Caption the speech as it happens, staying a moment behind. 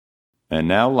And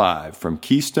now live from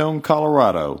Keystone,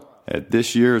 Colorado, at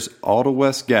this year's Alta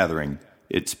West Gathering,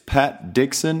 it's Pat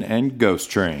Dixon and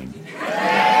Ghost Train.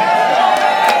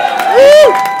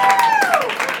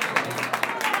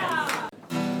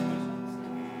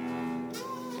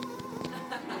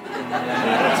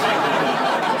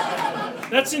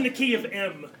 That's in the key of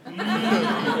M.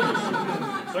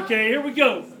 Okay, here we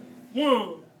go.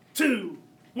 1, 2,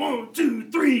 1,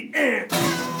 2, 3, and...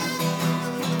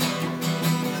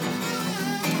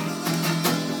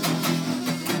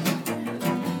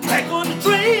 Back on the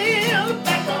trail,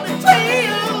 back on the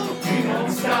trail. We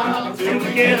don't stop till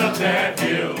we get up that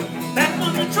hill. Back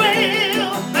on the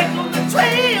trail, back on the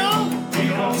trail. We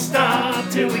don't stop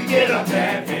till we get up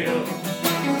that hill.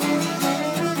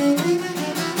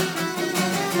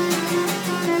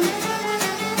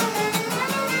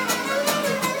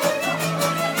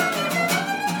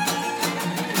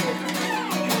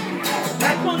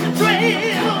 Back on the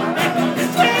trail,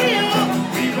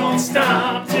 we don't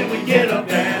stop till we get up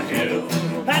that hill.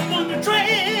 Back on the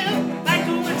trail,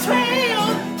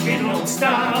 we don't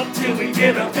stop till we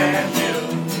get up that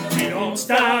hill. We don't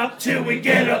stop till we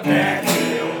get up that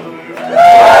hill.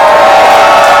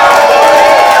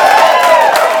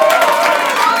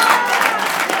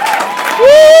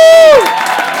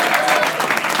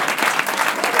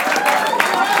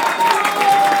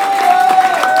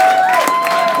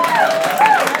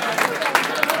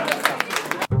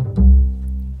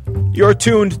 You're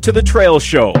tuned to The Trail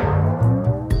Show.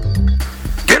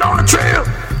 Get on the trail!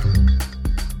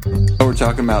 We're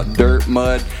talking about dirt,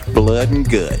 mud, blood, and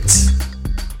guts.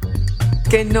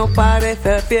 Que no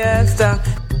parece fiesta.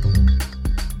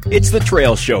 It's The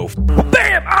Trail Show.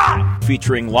 Bam! Ah!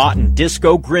 Featuring Lawton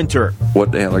Disco Grinter,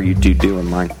 What the hell are you two doing,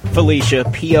 Mike? Felicia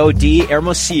P.O.D.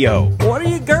 Hermosillo, What are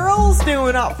you girls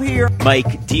doing up here? Mike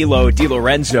Dilo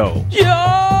DiLorenzo,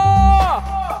 Yeah!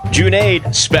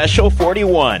 Junaid Special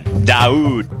 41,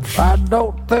 Daoud, I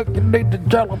don't think you need to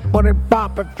tell a buddy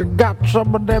pop if you got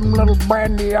some of them little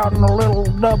brandy on the little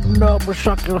nub or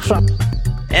something or something.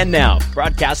 and now,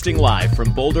 broadcasting live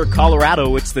from Boulder,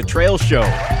 Colorado, it's The Trail Show.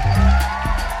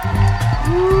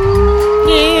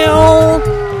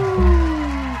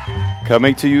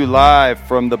 Coming to you live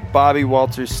from the Bobby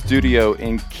Walters Studio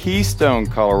in Keystone,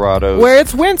 Colorado. Where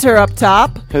it's winter up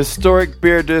top. Historic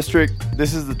Beer District.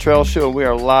 This is The Trail Show. We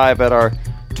are live at our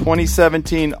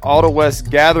 2017 Alta West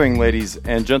Gathering, ladies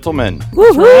and gentlemen.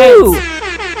 Woohoo! The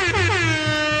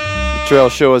Trail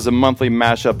Show is a monthly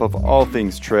mashup of all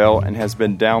things trail and has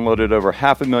been downloaded over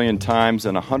 500,000 times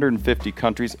in 150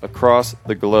 countries across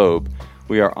the globe.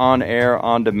 We are on air,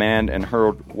 on demand, and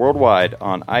heard worldwide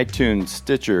on iTunes,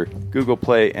 Stitcher, Google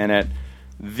Play, and at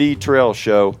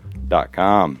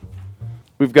thetrailshow.com.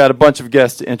 We've got a bunch of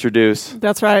guests to introduce.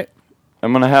 That's right.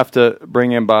 I'm going to have to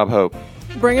bring in Bob Hope.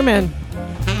 Bring him in.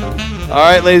 All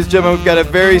right, ladies and gentlemen, we've got a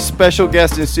very special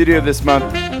guest in studio this month.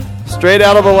 Straight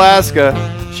out of Alaska,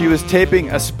 she was taping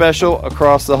a special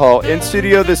across the hall. In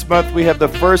studio this month, we have the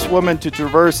first woman to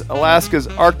traverse Alaska's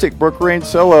Arctic Brook Range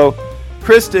solo,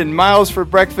 Kristen Miles for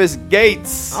Breakfast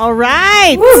Gates. All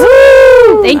right.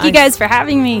 Woohoo! Thank you guys for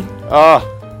having me.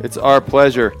 It's our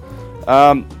pleasure.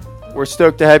 We're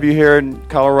stoked to have you here in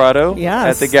Colorado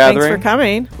Yes. at the gathering. Thanks for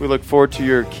coming. We look forward to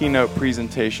your keynote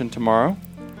presentation tomorrow.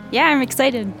 Yeah, I'm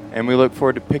excited. And we look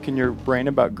forward to picking your brain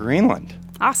about Greenland.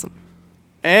 Awesome.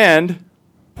 And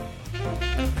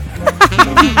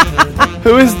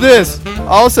who is this?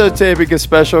 Also taping a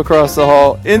special across the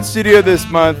hall. In studio this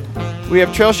month, we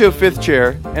have Trail Show 5th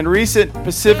Chair and recent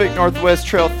Pacific Northwest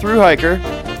Trail thru hiker,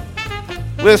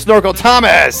 Liz Snorkel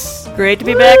Thomas. Great to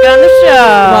be back on the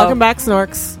show. Welcome back,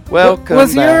 Snorks. Welcome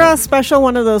Was back. your special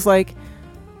one of those, like,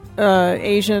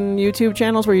 Asian YouTube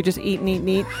channels where you just eat and eat and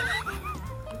eat?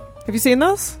 Have you seen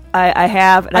those? I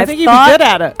have. And I think you'd be good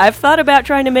at it. I've thought about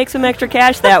trying to make some extra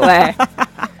cash that way.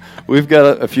 We've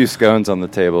got a few scones on the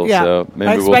table, Yeah. so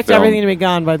maybe I we'll expect film. everything to be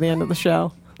gone by the end of the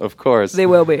show, Of course. They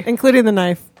will be. including the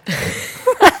knife.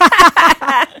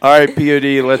 All right,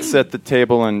 POD, let's set the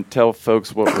table and tell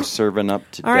folks what we're serving up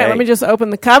today. All right, let me just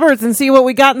open the cupboards and see what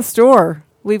we got in store.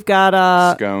 We've got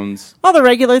Scones. all the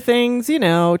regular things,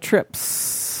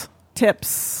 trips,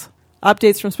 tips,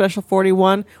 updates from Special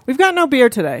 41. We've got no beer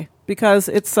today because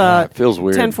it's It feels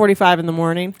weird. 10:45 in the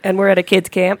morning. And we're at a kids'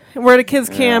 camp. We're at a kids'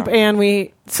 camp, and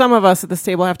some of us at this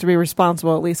table have to be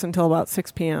responsible at least until about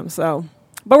 6 p.m. So,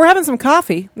 but we're having some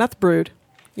coffee. That's brewed,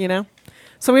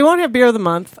 So we won't have beer of the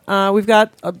month. We've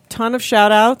got a ton of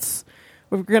shout-outs.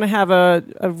 We're going to have a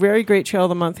very great trail of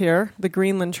the month here, the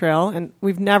Greenland Trail. And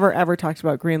we've never, ever talked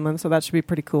about Greenland, so that should be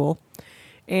pretty cool.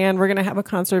 And we're going to have a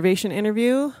conservation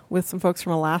interview with some folks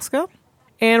from Alaska.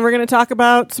 And we're going to talk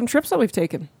about some trips that we've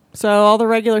taken. So all the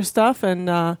regular stuff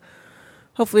and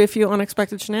hopefully a few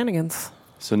unexpected shenanigans.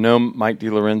 So no Mike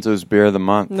DiLorenzo's beer of the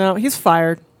month. No, he's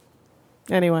fired.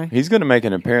 Anyway. He's going to make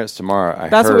an appearance tomorrow.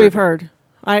 That's what we've heard.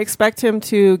 I expect him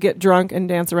to get drunk and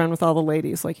dance around with all the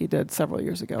ladies like he did several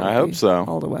years ago. I hope so.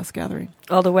 Alda West gathering.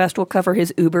 Alda West will cover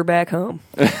his Uber back home.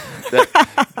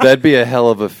 That'd be a hell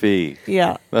of a fee.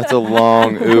 Yeah. That's a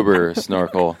long Uber,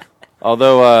 Snorkel.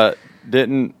 Although,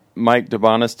 didn't Mike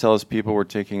DeBonis tell us people were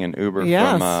taking an Uber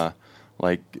from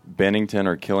like Bennington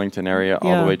or Killington area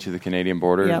all the way to the Canadian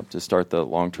border to start the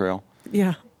long trail?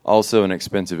 Yeah. Also an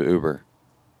expensive Uber.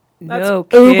 That's no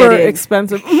uber kidding.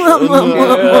 expensive.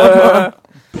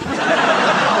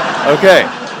 Okay.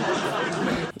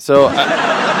 So,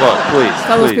 well, please.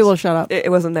 Tell those people to shut up.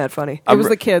 It wasn't that funny. It was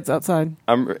the kids outside.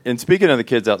 And speaking of the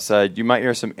kids outside, you might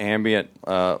hear some ambient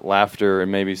laughter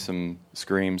and maybe some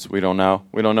screams. We don't know.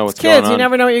 We don't know what's Kids, going on. you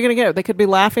never know what you're going to get. They could be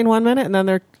laughing one minute and then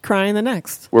they're crying the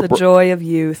next. The joy of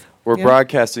youth. We're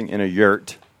broadcasting in a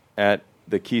yurt at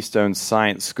the Keystone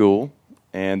Science School,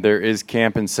 and there is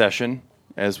camp in session,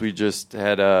 as we just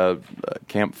had a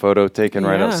camp photo taken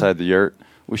right outside the yurt.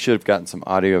 We should have gotten some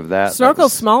audio of that.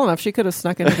 Snorkel's small enough. She could have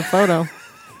snuck into the photo.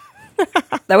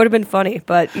 That would have been funny.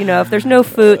 But, if there's no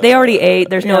food, they already ate.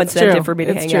 There's no incentive for me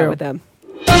to hang out with them.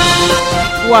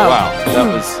 Wow.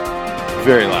 That was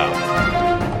very loud.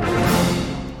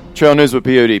 Trail news with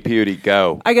POD. POD,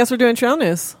 go. I guess we're doing trail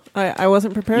news. I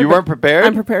wasn't prepared. You weren't prepared?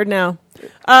 I'm prepared now.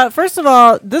 First of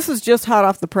all, this is just hot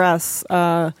off the press.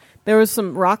 There was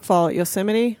some rockfall at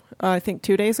Yosemite, I think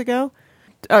 2 days ago.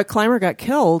 A climber got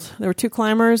killed. There were two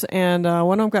climbers, and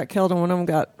one of them got killed, and one of them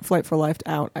got flight for life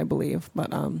out, I believe.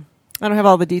 But I don't have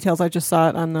all the details. I just saw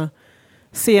it on the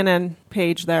CNN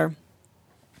page there.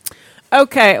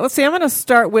 Okay, let's see. I'm going to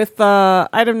start with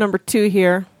item number 2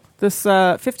 here. This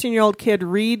 15-year-old kid,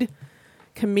 Reed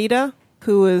Kamita,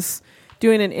 who is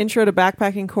doing an intro to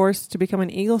backpacking course to become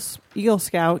an Eagle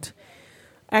Scout,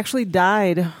 actually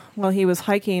died while he was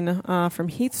hiking from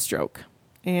heat stroke.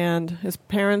 And his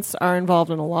parents are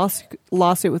involved in a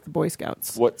lawsuit with the Boy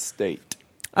Scouts. What state?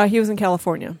 He was in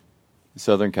California.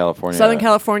 Southern California. Southern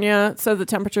California. So the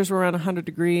temperatures were around 100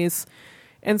 degrees.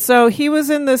 And so he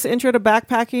was in this intro to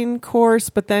backpacking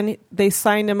course, but then they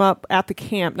signed him up at the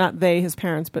camp. Not they, his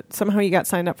parents, but somehow he got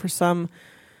signed up for some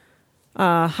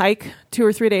hike, 2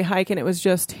 or 3 day hike, and it was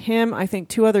just him, I think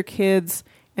 2 other kids,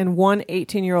 and one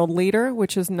 18-year-old leader,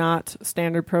 which is not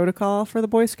standard protocol for the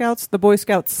Boy Scouts. The Boy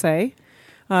Scouts say.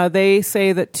 They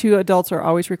say that 2 adults are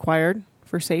always required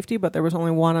for safety, but there was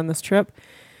only one on this trip.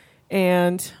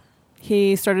 And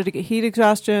he started to get heat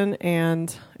exhaustion,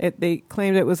 and they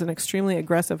claimed it was an extremely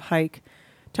aggressive hike.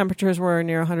 Temperatures were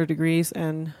near 100 degrees,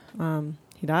 and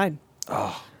he died.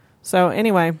 Oh. So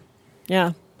anyway,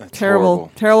 yeah, That's terrible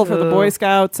for the Boy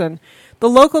Scouts. And the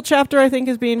local chapter, I think,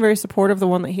 is being very supportive, the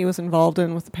one that he was involved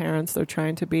in with the parents. They're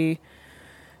trying to be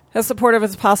as supportive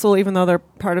as possible, even though they're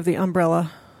part of the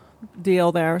umbrella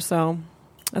deal there. So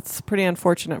that's pretty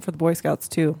unfortunate for the Boy Scouts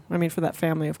too. I mean, for that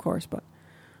family, of course. But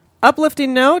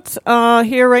uplifting note,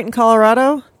 here right in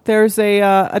Colorado, there's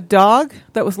a dog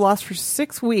that was lost for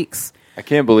 6 weeks. I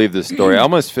can't believe this story. I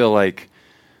almost feel like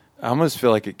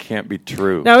it can't be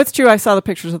true. No, it's true. I saw the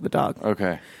pictures of the dog.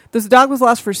 Okay. This dog was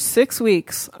lost for 6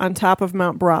 weeks on top of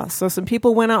Mount Bras. So some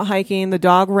people went out hiking. The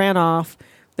dog ran off.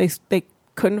 They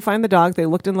couldn't find the dog. They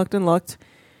looked and looked and looked.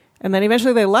 And then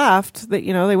eventually they left.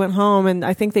 They went home, and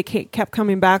I think they kept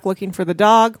coming back looking for the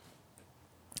dog.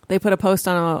 They put a post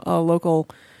on a local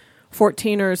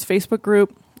 14ers Facebook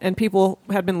group, and people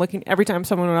had been looking. Every time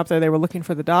someone went up there, they were looking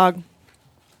for the dog.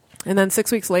 And then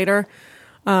 6 weeks later,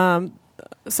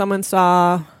 someone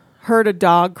heard a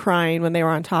dog crying when they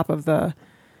were on top of the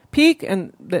peak,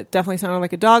 and that definitely sounded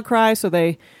like a dog cry, so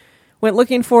they went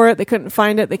looking for it. They couldn't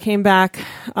find it. They came back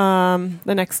the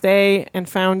next day and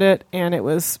found it, and it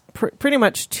was pretty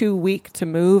much too weak to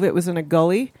move. It was in a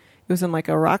gully. It was in like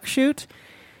a rock chute,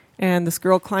 and this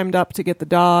girl climbed up to get the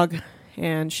dog,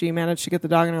 and she managed to get the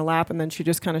dog in her lap, and then she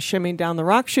just kind of shimmied down the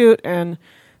rock chute, and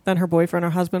then her boyfriend or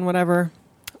husband, whatever,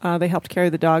 they helped carry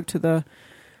the dog to the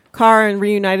car and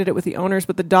reunited it with the owners,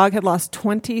 but the dog had lost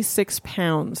 26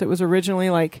 pounds. It was originally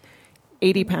like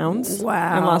 80 pounds.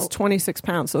 Wow. And lost 26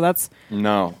 pounds. So that's...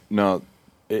 No.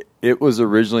 It was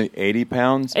originally 80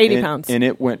 pounds. 80 pounds. And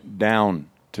it went down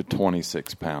to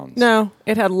 26 pounds. No,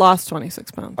 it had lost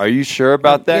 26 pounds. Are you sure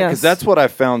about that? Because Yes. that's what I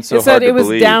found so it said hard to it was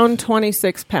believe. down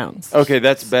 26 pounds. Okay,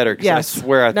 that's better. Because Yes. I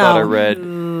swear I No. thought I read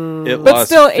it But lost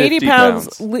still, 50 80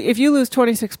 pounds, if you lose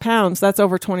 26 pounds, that's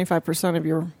over 25% of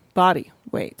your body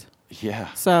weight. Yeah.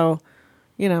 So,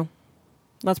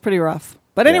 that's pretty rough.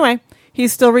 But anyway,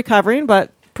 he's still recovering,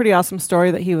 but pretty awesome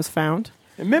story that he was found.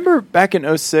 Remember back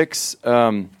in 06,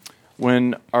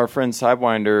 when our friend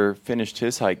Sidewinder finished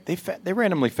his hike, they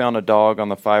randomly found a dog on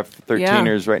the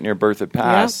 513ers right near Berthoud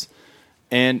Pass.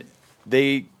 Yeah. And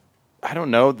they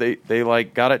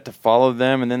like got it to follow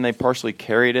them, and then they partially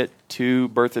carried it to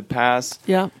Berthoud Pass.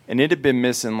 Yeah. And it had been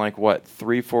missing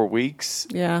 3-4 weeks.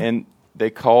 Yeah. And they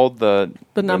called the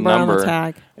number on the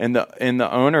tag. And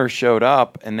the owner showed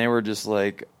up, and they were just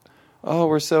like, "Oh,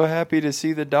 we're so happy to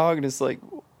see the dog." And it's like,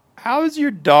 how has your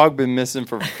dog been missing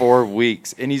for 4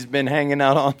 weeks, and he's been hanging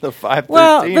out on the 513ers?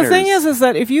 Well, the thing is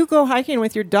that if you go hiking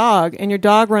with your dog and your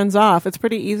dog runs off, it's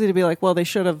pretty easy to be like, well, they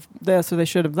should have this or they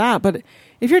should have that. But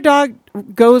if your dog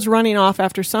goes running off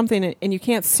after something and you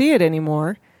can't see it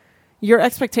anymore, your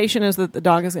expectation is that the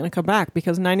dog is going to come back,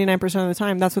 because 99% of the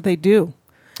time that's what they do.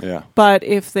 Yeah. But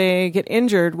if they get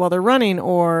injured while they're running,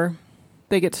 or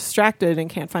they get distracted and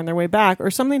can't find their way back, or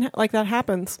something like that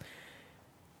happens,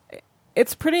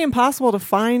 it's pretty impossible to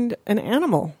find an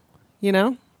animal,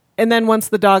 And then once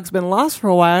the dog's been lost for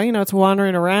a while, it's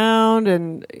wandering around,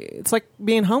 and it's like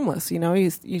being homeless,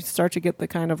 You start to get the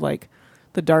kind of like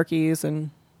the darkies,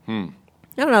 and I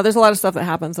don't know. There's a lot of stuff that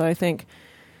happens that I think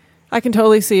I can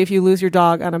totally see if you lose your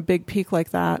dog on a big peak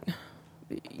like that.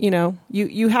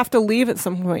 You have to leave at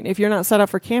some point. If you're not set up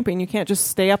for camping, you can't just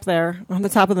stay up there on the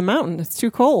top of the mountain. It's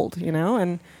too cold,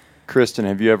 And Kristen,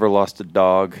 have you ever lost a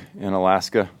dog in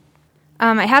Alaska?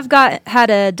 I have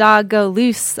had a dog go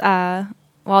loose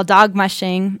while dog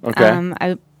mushing.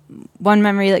 Okay. One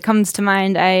memory that comes to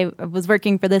mind, I was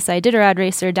working for this Iditarod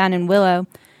racer down in Willow,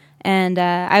 and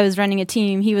I was running a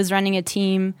team. He was running a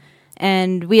team,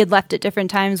 and we had left at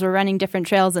different times. We're running different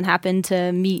trails and happened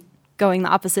to meet going the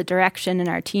opposite direction, and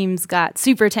our teams got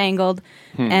super tangled.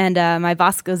 And my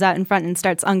boss goes out in front and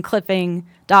starts unclipping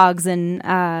dogs, and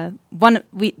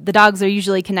the dogs are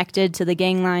usually connected to the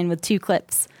gang line with 2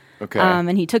 clips. Okay.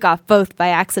 And he took off both by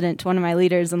accident to one of my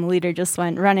leaders, and the leader just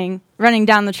went running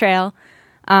down the trail,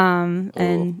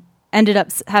 and ended up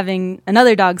having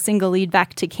another dog single lead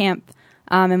back to camp.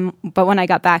 But when I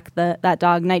got back, that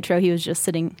dog, Nitro, he was just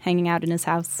hanging out in his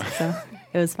house, so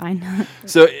it was fine.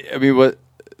 So, I mean,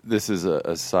 this is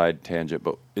a side tangent,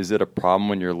 but is it a problem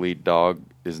when your lead dog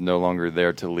is no longer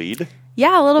there to lead?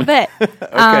 Yeah, a little bit.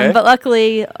 Okay. But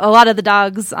luckily, a lot of the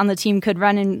dogs on the team could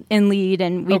run in lead,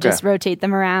 and we just rotate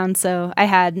them around. So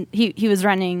he was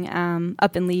running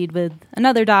up in lead with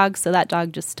another dog, so that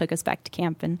dog just took us back to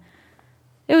camp, and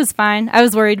it was fine. I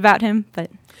was worried about him,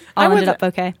 but all ended up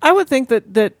okay. I would think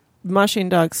that mushing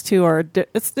dogs too are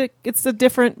it's a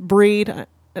different breed,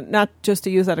 not just to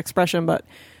use that expression, but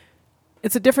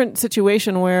it's a different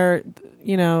situation where,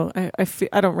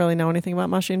 I don't really know anything about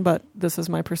mushing, but this is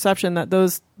my perception that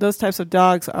those types of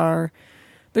dogs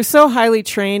they're so highly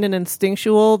trained and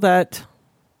instinctual that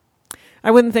I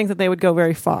wouldn't think that they would go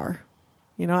very far.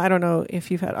 I don't know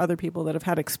if you've had other people that have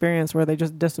had experience where they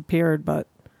just disappeared, but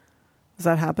has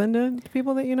that happened to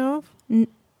people that you know of?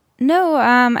 No,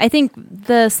 I think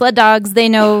the sled dogs, they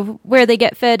know where they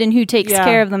get fed and who takes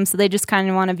care of them, so they just kind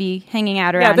of want to be hanging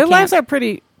out around. Yeah, their camp. lives are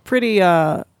pretty.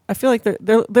 I feel like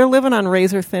they're living on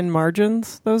razor thin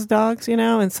margins. Those dogs,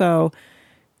 and so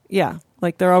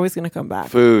they're always going to come back.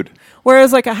 Food.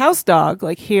 Whereas like a house dog,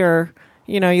 like here,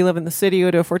 you live in the city, you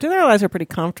go to a 14. Their lives are pretty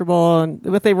comfortable, and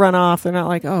if they run off, they're not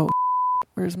like, oh,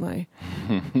 where's my?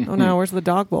 Oh no, where's the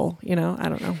dog bowl? I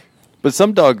don't know. But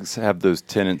some dogs have those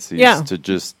tendencies to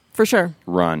just for sure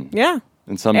run. Yeah.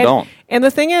 And some don't. And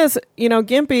the thing is,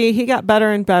 Gimpy, he got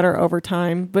better and better over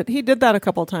time, but he did that a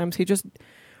couple of times. He just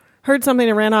heard something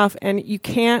and ran off, and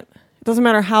it doesn't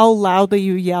matter how loudly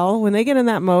you yell, when they get in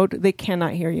that mode, they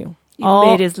cannot hear you. You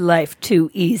made his life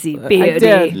too easy, Beardy. I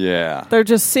did. Yeah. They're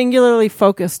just singularly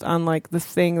focused on like the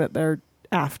thing that they're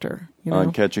after.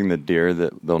 On catching the deer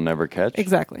that they'll never catch?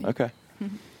 Exactly. Okay.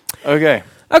 Okay.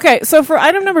 Okay, so for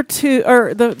item number 2,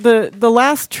 or the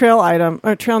last trail item,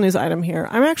 or trail news item here,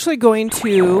 I'm actually going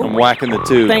to... I'm whacking the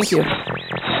tubes. Thank you.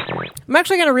 I'm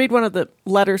actually going to read one of the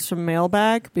letters from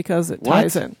Mailbag because it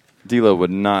ties in. D'Lo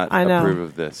would not I know. approve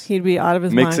of this. He'd be out of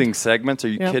his mind. Mixing segments? Are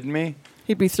you kidding me?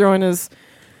 He'd be throwing his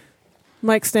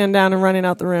mic stand down and running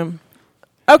out the room.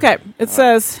 Okay, it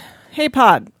says, "Hey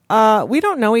Pod, we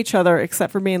don't know each other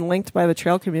except for being linked by the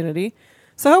trail community,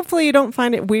 so hopefully you don't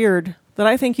find it weird that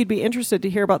I think you'd be interested to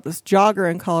hear about this jogger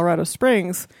in Colorado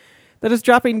Springs that is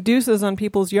dropping deuces on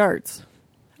people's yards.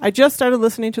 I just started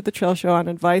listening to the Trail Show on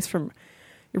advice from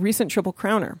a recent Triple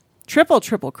Crowner. Triple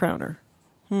Crowner.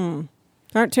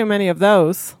 Aren't too many of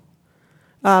those.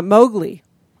 Mowgli.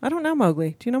 I don't know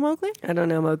Mowgli. Do you know Mowgli? I don't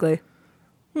know Mowgli.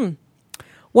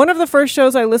 One of the first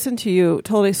shows I listened to you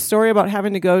told a story about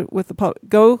having to go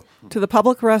to the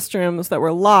public restrooms that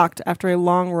were locked after a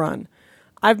long run.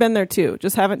 I've been there too.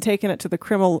 Just haven't taken it to the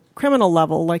criminal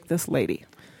level like this lady.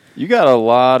 You got a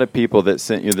lot of people that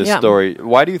sent you this story.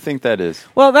 Why do you think that is?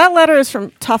 Well, that letter is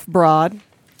from Tough Broad.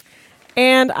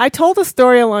 And I told a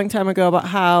story a long time ago about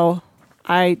how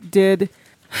I did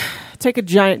take a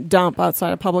giant dump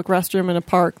outside a public restroom in a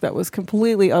park that was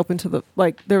completely open to the,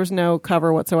 like, there was no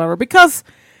cover whatsoever. Because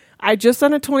I just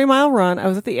done a 20-mile run. I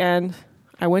was at the end.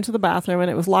 I went to the bathroom,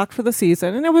 and it was locked for the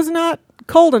season. And it was not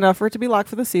cold enough for it to be locked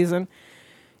for the season.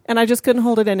 And I just couldn't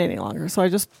hold it in any longer. So I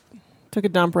just took a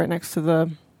dump right next to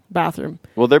the bathroom.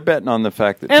 Well, they're betting on the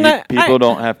fact that people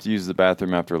don't have to use the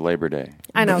bathroom after Labor Day.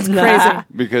 I know, it's crazy.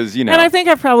 Because, you know. And I think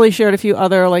I've probably shared a few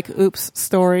other, like, oops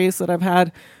stories that I've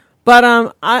had. But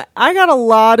I got a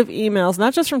lot of emails,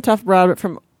 not just from Tough Broad, but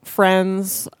from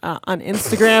friends on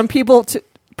Instagram. People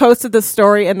posted this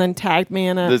story and then tagged me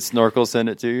in it. Did Snorkel send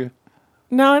it to you?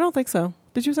 No, I don't think so.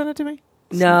 Did you send it to me?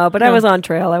 No, but I was on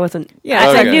trail. I wasn't. Yeah,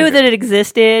 I knew that it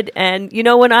existed, and you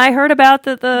know when I heard about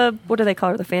the what do they call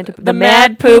her, the Phantom, the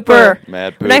Mad Pooper.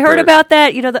 Mad Pooper. When I heard about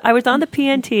that, you know, I was on the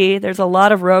PNT. There's a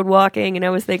lot of road walking, and I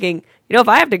was thinking, you know, if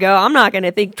I have to go, I'm not going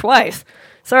to think twice.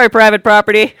 Sorry, private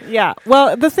property. Yeah.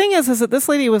 Well, the thing is that this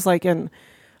lady was like in,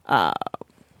 what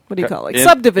do you call it? Like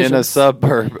subdivisions. In a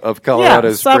suburb of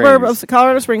Colorado Springs. Suburb of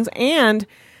Colorado Springs, and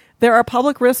there are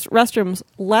public restrooms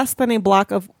less than a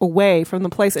block away from the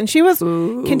place. And she was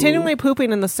continually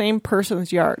pooping in the same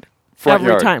person's yard.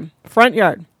 Every time. Front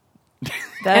yard.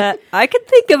 I could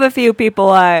think of a few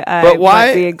people I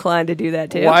might be inclined to do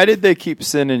that too. Why did they keep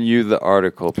sending you the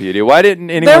article, Petey? Why didn't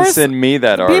anyone send me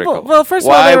that article? Well, first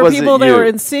of all, there were people that were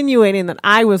insinuating that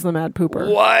I was the Mad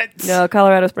Pooper. What? No,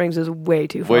 Colorado Springs is way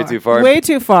too far. Way too far? Way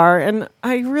too far, and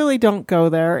I really don't go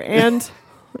there.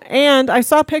 And I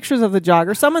saw pictures of the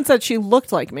jogger. Someone said she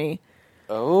looked like me.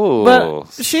 Oh.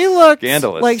 But she looked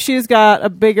scandalous. Like she's got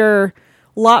a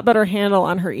lot better handle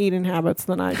on her eating habits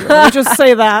than I do. Let me just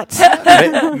say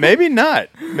that. Maybe not.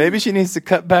 Maybe she needs to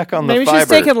cut back on the fiber. Maybe she's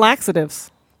taking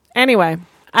laxatives. Anyway,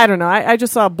 I don't know. I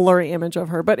just saw a blurry image of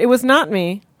her. But it was not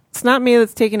me. It's not me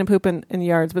that's taking a poop in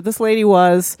yards. But this lady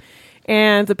was.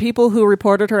 And the people who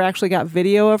reported her actually got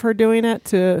video of her doing it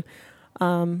to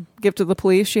give to the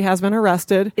police. She has been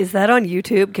arrested. Is that on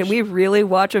YouTube? Can we really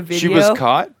watch a video? She was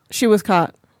caught? She was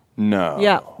caught. No.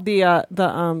 Yeah,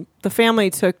 the family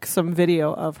took some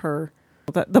video of her.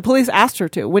 The police asked her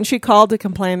to. When she called to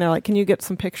complain, they're like, "Can you get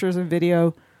some pictures and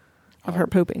video of her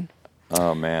pooping?"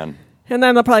 Oh man! And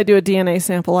then they'll probably do a DNA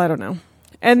sample. I don't know.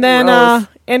 And then,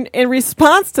 in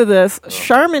response to this,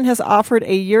 Charmin has offered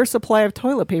a year's supply of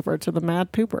toilet paper to the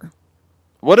Mad Pooper.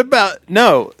 What about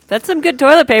That's some good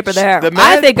toilet paper there.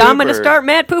 I think I'm going to start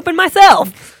mad pooping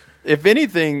myself. If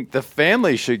anything, the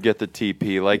family should get the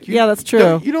TP. Yeah, that's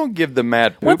true. You don't give the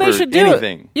Mad Pooper what they should do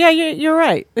anything. Yeah, you're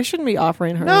right. They shouldn't be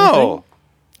offering her No. anything.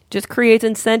 Just creates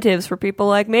incentives for people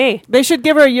like me. They should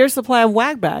give her a year's supply of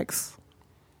wag bags.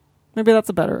 Maybe that's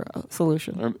a better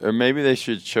solution. Or maybe they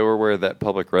should show her where that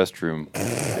public restroom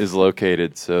is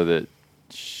located so that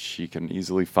she can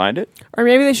easily find it. Or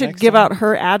maybe they should give out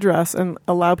her address and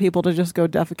allow people to just go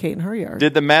defecate in her yard.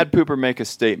 Did the Mad Pooper make a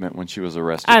statement when she was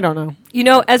arrested? I don't know. You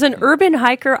know, as an urban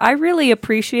hiker, I really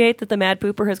appreciate that the Mad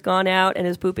Pooper has gone out and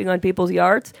is pooping on people's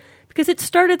yards because it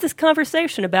started this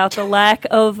conversation about the lack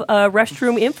of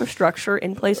restroom infrastructure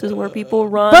in places where people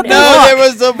run. But there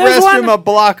was a restroom a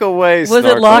block away. Was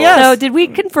it locked? Yes. No, did we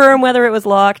confirm whether it was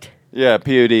locked? Yeah,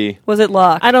 POD. Was it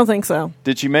locked? I don't think so.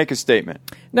 Did she make a statement?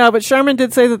 No, but Charmin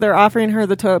did say that they're offering her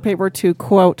the toilet paper to,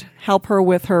 quote, help her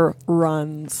with her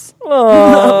runs.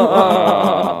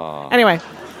 Oh. Anyway,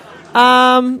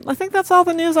 I think that's all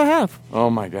the news I have. Oh,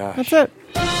 my gosh. That's it.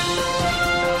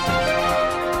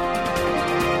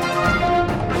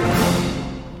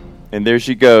 And there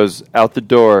she goes, out the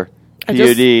door.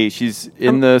 POD. She's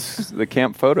in the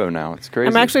camp photo now. It's crazy.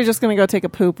 I'm actually just going to go take a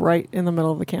poop right in the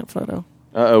middle of the camp photo.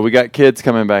 Uh-oh, we got kids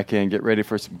coming back in. Get ready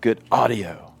for some good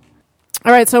audio.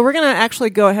 All right, so we're going to actually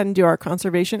go ahead and do our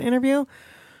conservation interview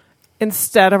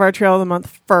instead of our Trail of the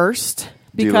Month first.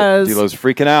 Because D-Lo's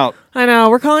freaking out. I know.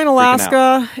 We're calling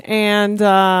Alaska, and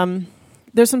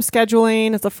there's some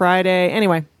scheduling. It's a Friday.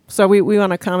 Anyway, so we want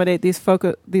to accommodate these folks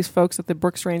at the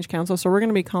Brooks Range Council. So we're going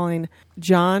to be calling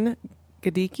John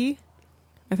Gadicki.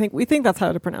 We think that's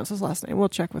how to pronounce his last name. We'll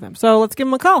check with him. So let's give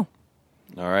him a call.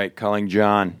 All right, calling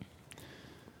John.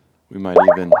 We might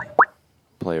even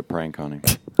play a prank on him.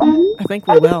 I think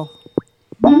we will.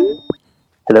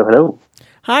 Hello.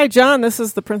 Hi, John. This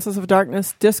is the Princess of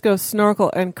Darkness, Disco Snorkel,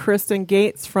 and Kristen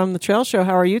Gates from The Trail Show.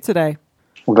 How are you today?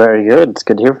 Very good. It's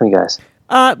good to hear from you guys.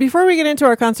 Before we get into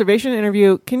our conservation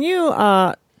interview, can you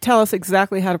tell us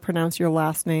exactly how to pronounce your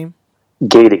last name?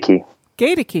 Gadicki.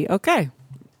 Gadicki. Okay.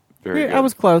 Very good. I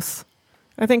was close.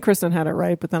 I think Kristen had it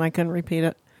right, but then I couldn't repeat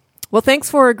it. Well, thanks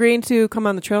for agreeing to come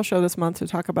on the Trail Show this month to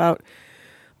talk about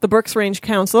the Brooks Range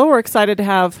Council. We're excited to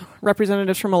have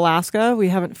representatives from Alaska. We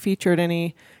haven't featured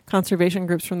any conservation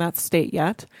groups from that state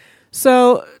yet.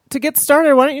 So to get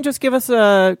started, why don't you just give us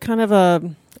a kind of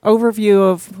a overview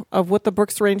of what the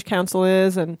Brooks Range Council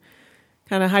is and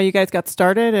kind of how you guys got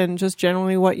started and just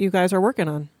generally what you guys are working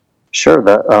on. Sure.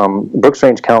 The Brooks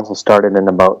Range Council started in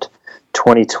about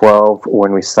 2012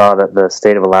 when we saw that the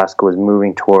state of Alaska was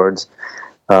moving towards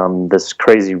this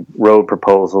crazy road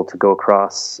proposal to go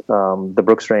across the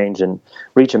Brooks Range and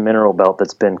reach a mineral belt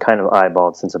that's been kind of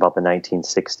eyeballed since about the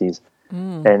 1960s.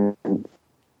 And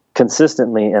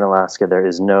consistently in Alaska, there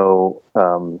is no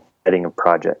vetting of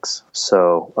projects.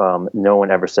 So no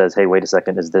one ever says, hey, wait a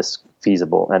second, is this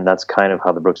feasible? And that's kind of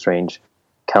how the Brooks Range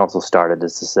Council started,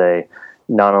 is to say,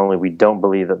 not only we don't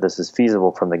believe that this is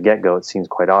feasible from the get-go, it seems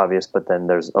quite obvious, but then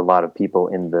there's a lot of people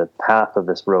in the path of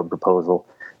this road proposal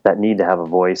that need to have a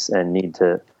voice and need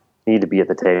to be at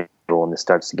the table when this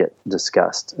starts to get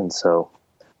discussed. And so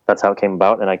that's how it came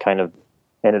about. And I kind of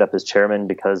ended up as chairman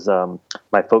because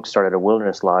my folks started a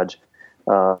wilderness lodge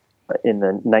in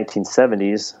the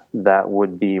 1970s that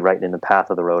would be right in the path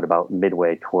of the road about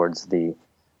midway towards the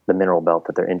mineral belt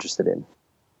that they're interested in.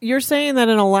 You're saying that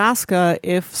in Alaska,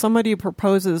 if somebody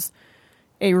proposes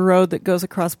a road that goes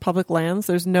across public lands,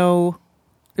 there's no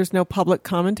public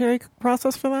commentary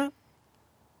process for that?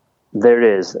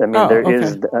 There is. I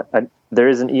mean, there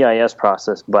is an EIS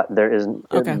process, but there is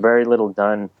very little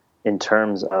done in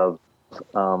terms of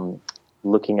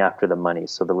looking after the money.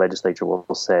 So the legislature will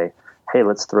say, hey,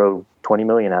 let's throw $20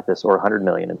 million at this or $100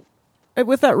 million.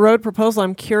 With that road proposal,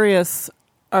 I'm curious,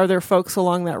 are there folks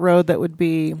along that road that would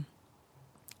be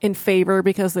in favor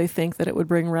because they think that it would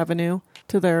bring revenue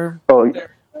to their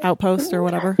outpost or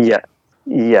whatever? Yeah.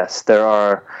 Yes, there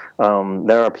are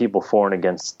people for and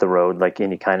against the road, like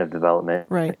any kind of development.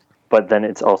 Right. But then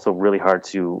it's also really hard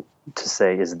to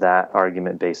say, is that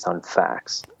argument based on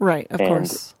facts? Right, of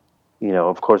course.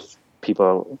 Of course,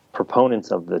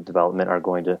 proponents of the development are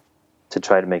going to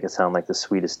try to make it sound like the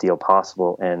sweetest deal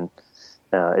possible, and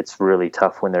it's really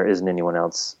tough when there isn't anyone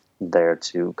else there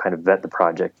to kind of vet the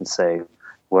project and say,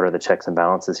 what are the checks and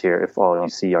balances here if all you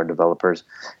see are developers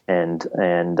and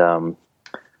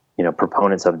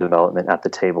proponents of development at the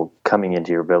table coming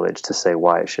into your village to say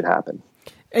why it should happen.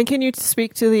 And can you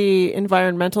speak to the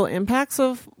environmental impacts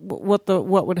of what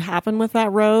would happen with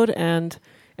that road? And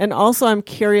also I'm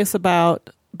curious about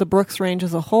the Brooks Range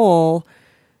as a whole.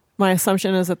 My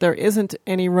assumption is that there isn't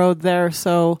any road there.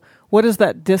 So what is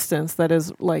that distance that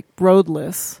is like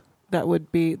roadless that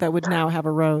would now have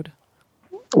a road?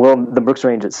 Well, the Brooks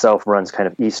Range itself runs kind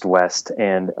of east-west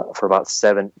and for about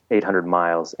 700-800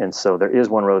 miles. And so there is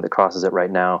one road that crosses it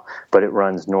right now, but it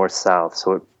runs north-south.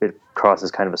 So it crosses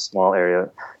kind of a small area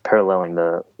paralleling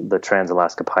the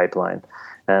Trans-Alaska Pipeline.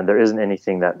 And there isn't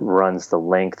anything that runs the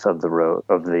length of the road,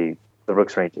 of the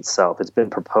Brooks Range itself. It's been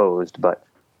proposed, but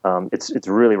it's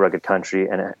really rugged country,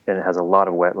 and it has a lot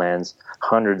of wetlands,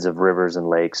 hundreds of rivers and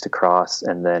lakes to cross,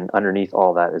 and then underneath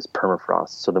all that is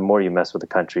permafrost. So the more you mess with the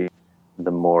country, the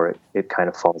more it kind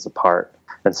of falls apart.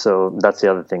 And so that's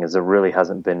the other thing, is there really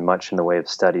hasn't been much in the way of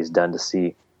studies done to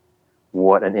see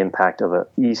what an impact of a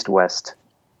east-west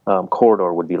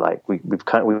corridor would be like. We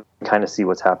kind of see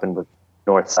what's happened with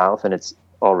north-south, and it's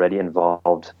already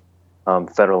involved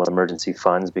federal emergency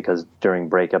funds because during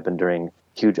breakup and during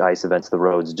huge ice events, the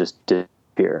roads just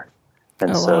disappear.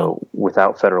 And so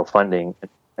without federal funding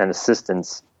and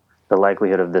assistance, the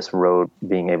likelihood of this road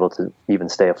being able to even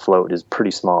stay afloat is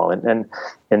pretty small. And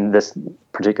in this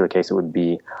particular case, it would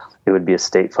be a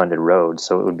state-funded road,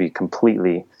 so it would be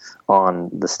completely on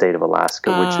the state of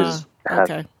Alaska,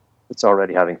 which it's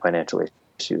already having financial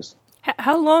issues.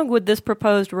 How long would this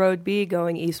proposed road be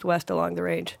going east-west along the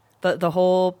range? The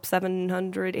whole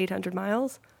 700, 800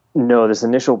 miles? No, this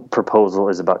initial proposal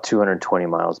is about 220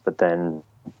 miles, but then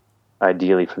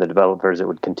ideally for the developers, it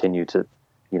would continue to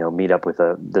meet up with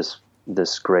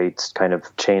this great kind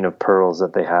of chain of pearls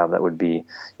that they have that would be,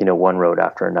 one road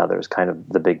after another is kind of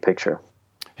the big picture.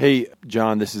 Hey,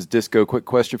 John, this is Disco. Quick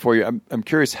question for you. I'm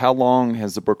curious, how long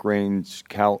has the Brooks Range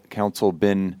Council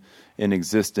been in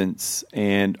existence,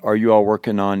 and are you all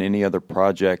working on any other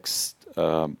projects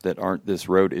that aren't this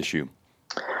road issue?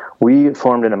 We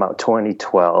formed in about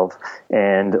 2012,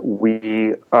 and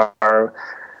we are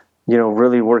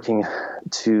really working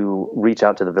to reach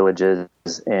out to the villages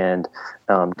and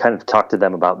kind of talk to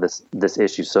them about this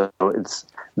issue. So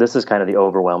this is kind of the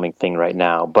overwhelming thing right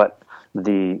now. But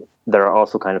there are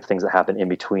also kind of things that happen in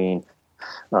between.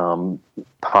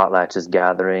 potlatches,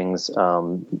 gatherings.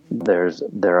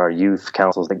 There are youth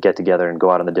councils that get together and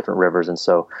go out on the different rivers, and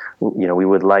so we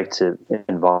would like to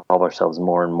involve ourselves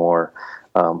more and more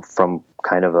from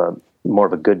kind of more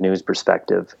of a good news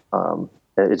perspective.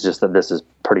 It's just that this is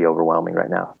pretty overwhelming right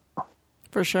now.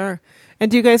 For sure. And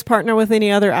do you guys partner with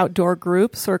any other outdoor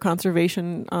groups or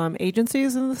conservation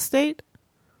agencies in the state?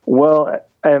 Well,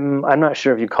 I'm not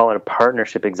sure if you call it a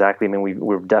partnership exactly. I mean,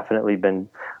 we've definitely been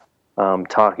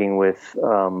talking with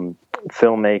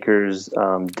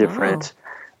filmmakers, different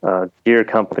gear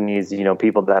companies,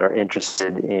 people that are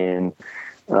interested in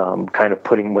kind of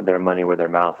putting their money where their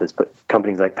mouth is. But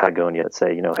companies like Patagonia that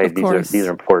say, hey, these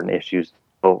are important issues.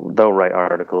 They'll write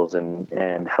articles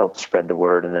and help spread the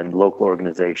word. And then local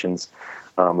organizations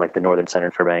like the Northern Center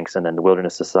in Fairbanks, and then the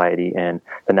Wilderness Society and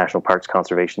the National Parks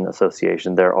Conservation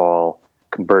Association, they're all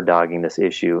bird dogging this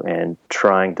issue and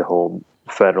trying to hold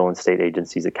federal and state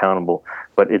agencies accountable.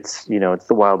 But it's the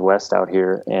Wild West out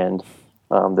here, and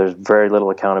there's very little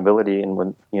accountability. And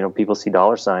when people see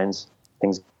dollar signs,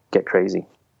 things get crazy.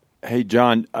 Hey,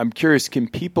 John, I'm curious, can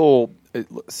people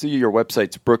see your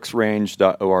website's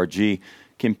brooksrange.org?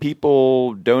 Can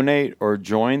people donate or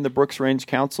join the Brooks Range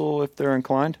Council if they're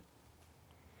inclined?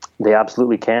 They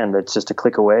absolutely can. It's just a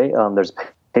click away. There's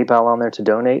PayPal on there to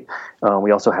donate.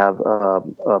 We also have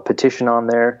a petition on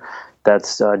there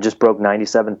that's just broke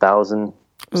 97,000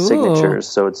 signatures.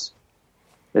 So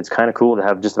it's kind of cool to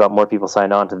have just about more people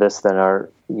signed on to this than are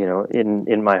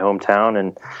in my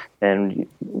hometown, and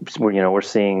we're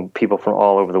seeing people from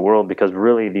all over the world, because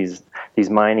really these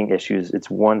mining issues, it's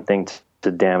one thing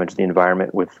to damage the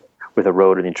environment with a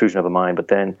road or the intrusion of a mine, but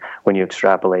then when you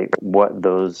extrapolate what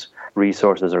those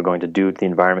resources are going to do to the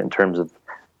environment in terms of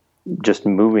just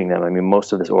moving them, I mean,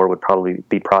 most of this ore would probably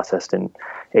be processed in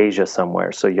Asia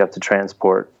somewhere, so you have to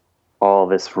transport all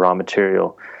this raw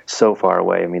material so far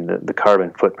away. I mean, the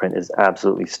carbon footprint is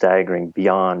absolutely staggering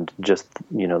beyond just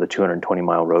the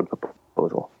 220-mile road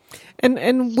proposal.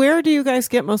 And where do you guys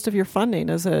get most of your funding?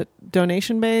 Is it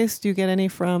donation-based? Do you get any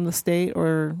from the state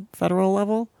or federal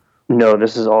level? No,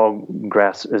 this is all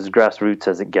as grassroots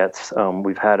as it gets.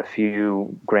 We've had a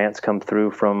few grants come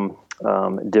through from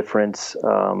different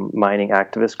mining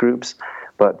activist groups,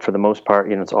 but for the most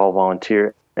part, it's all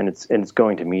volunteer, and it's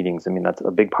going to meetings. I mean, that's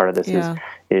a big part of this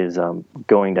is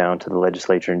going down to the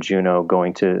legislature in Juneau,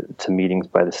 going to meetings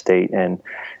by the state,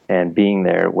 and being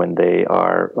there when they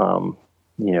are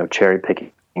cherry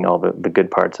picking all the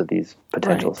good parts of these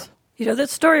potentials. Right.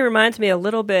 That story reminds me a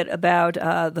little bit about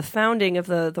the founding of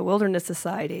the Wilderness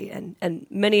Society, and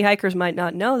many hikers might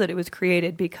not know that it was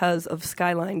created because of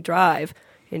Skyline Drive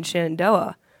in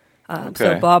Shenandoah.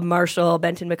 So Bob Marshall,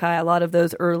 Benton MacKay, a lot of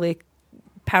those early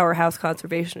powerhouse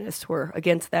conservationists were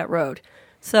against that road.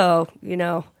 So,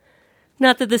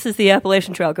 not that this is the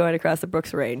Appalachian Trail going across the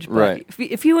Brooks Range, but right.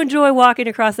 if you enjoy walking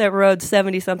across that road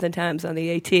 70-something times on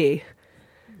the AT...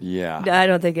 Yeah, I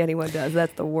don't think anyone does.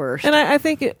 That's the worst. And I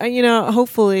think,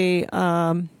 hopefully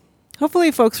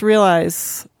folks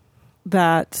realize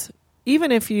that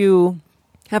even if you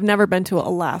have never been to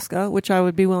Alaska, which I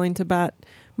would be willing to bet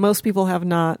most people have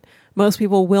not, most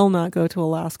people will not go to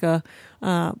Alaska.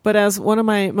 But as one of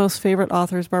my most favorite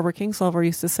authors, Barbara Kingsolver,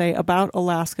 used to say about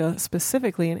Alaska,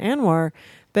 specifically in ANWR,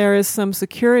 there is some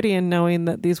security in knowing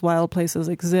that these wild places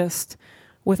exist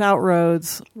without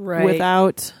roads,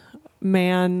 without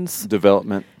man's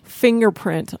development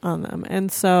fingerprint on them.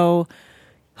 And so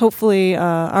hopefully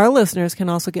our listeners can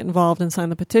also get involved and sign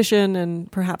the petition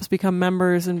and perhaps become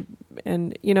members. And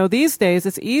these days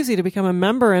it's easy to become a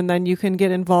member, and then you can get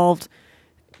involved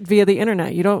via the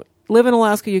internet. You don't live in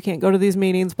Alaska, you can't go to these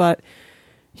meetings, but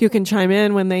you can chime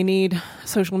in when they need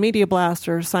social media blast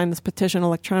or sign this petition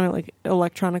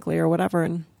electronically or whatever.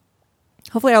 And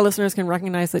hopefully our listeners can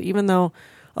recognize that even though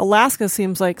Alaska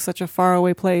seems like such a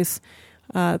faraway place,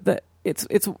 that it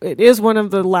is one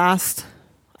of the last,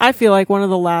 I feel like one of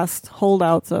the last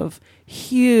holdouts of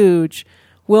huge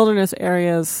wilderness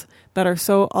areas that are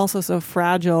also so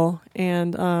fragile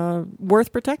and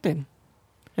worth protecting.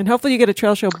 And hopefully you get a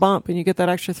trail show bump and you get that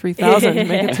extra 3,000 and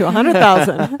make it to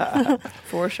 100,000.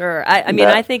 For sure.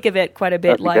 I think of it quite a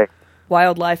bit like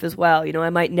wildlife as well. I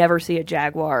might never see a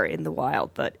jaguar in the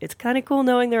wild, but it's kind of cool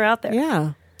knowing they're out there.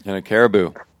 Yeah. and a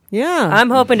caribou. Yeah. I'm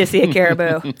hoping to see a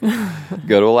caribou.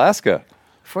 Go to Alaska.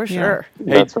 For sure.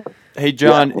 Hey,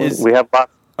 John, we have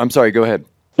lots. I'm sorry, go ahead.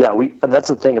 Yeah, that's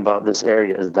the thing about this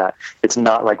area is that it's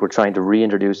not like we're trying to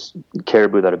reintroduce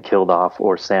caribou that have killed off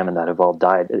or salmon that have all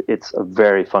died. It's a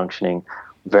very functioning,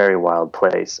 very wild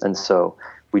place, and so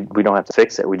we don't have to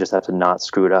fix it. We just have to not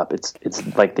screw it up. It's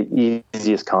like the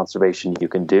easiest conservation you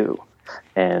can do,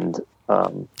 and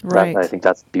Right. I think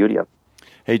that's the beauty of it.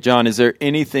 Hey, John, is there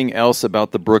anything else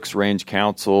about the Brooks Range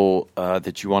Council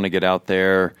that you want to get out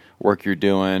there, work you're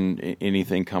doing,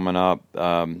 anything coming up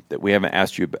that we haven't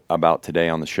asked you about today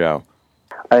on the show?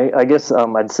 I guess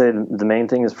I'd say the main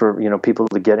thing is for people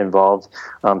to get involved,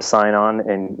 sign on,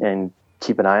 and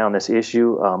keep an eye on this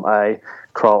issue. I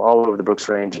crawl all over the Brooks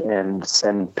Range and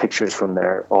send pictures from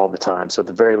there all the time. So at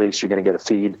the very least, you're going to get a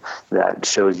feed that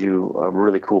shows you a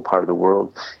really cool part of the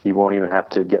world. You won't even have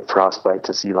to get frostbite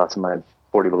to see lots of my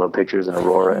 40 below pictures and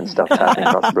aurora and stuff happening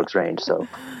across the Brooks Range. So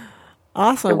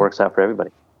awesome. It works out for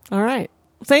everybody. All right.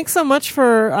 Thanks so much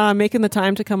for making the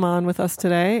time to come on with us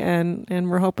today, and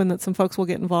we're hoping that some folks will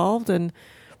get involved and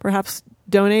perhaps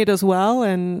donate as well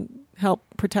and help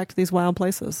protect these wild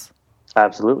places.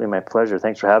 Absolutely. My pleasure.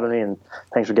 Thanks for having me, and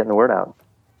thanks for getting the word out.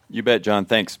 You bet, John.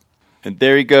 Thanks. And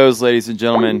there he goes, ladies and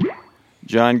gentlemen.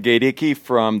 John Gaedicke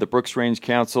from the Brooks Range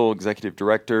Council, Executive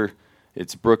Director.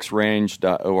 It's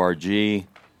brooksrange.org.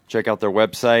 Check out their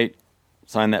website.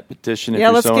 Sign that petition if you're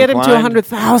so inclined. Yeah, let's get him to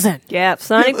 100,000. Yeah,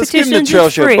 signing Let's give him the petitions Trail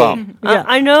is Show free. bump. Yeah.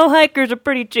 I know hikers are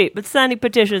pretty cheap, but signing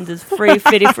petitions is free,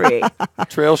 fitty free.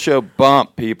 Trail Show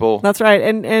bump, people. That's right.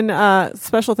 And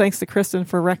special thanks to Kristen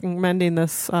for recommending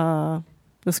this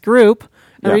this group.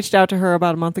 I Yeah. reached out to her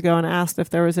about a month ago and asked if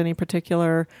there was any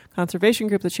particular conservation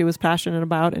group that she was passionate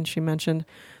about, and she mentioned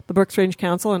the Brooks Range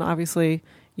Council, and obviously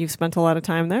you've spent a lot of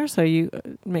time there, so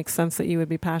it makes sense that you would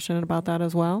be passionate about that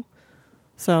as well.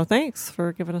 So thanks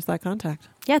for giving us that contact.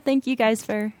 Yeah, thank you guys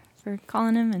for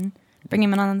calling him and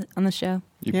bringing him on the show.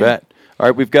 You bet. All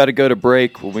right, we've got to go to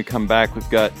break. When we come back, we've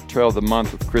got Trail of the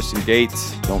Month with Kristen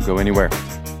Gates. Don't go anywhere.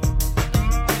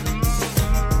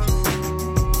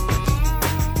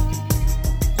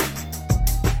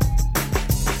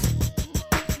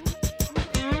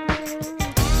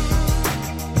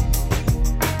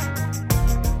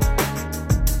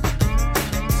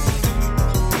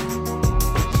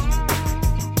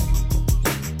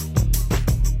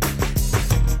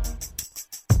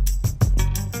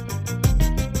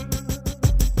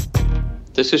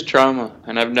 This is Trauma,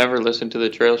 and I've never listened to the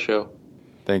Trail Show.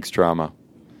 Thanks, Trauma.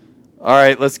 All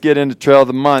right, let's get into Trail of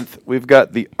the Month. We've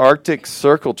got the Arctic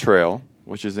Circle Trail,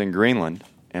 which is in Greenland,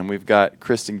 and we've got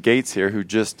Kristen Gates here, who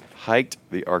just hiked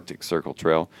the Arctic Circle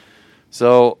Trail.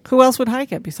 So, who else would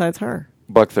hike it besides her?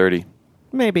 $130.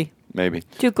 Maybe.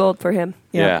 Too cold for him.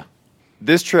 Yeah.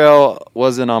 This trail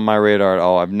wasn't on my radar at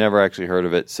all. I've never actually heard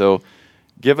of it. So,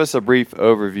 give us a brief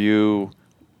overview.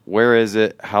 Where is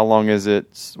it? How long is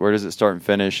it? Where does it start and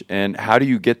finish? And how do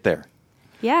you get there?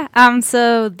 Yeah,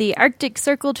 so the Arctic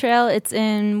Circle Trail, it's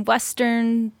in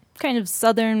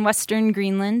southern western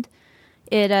Greenland.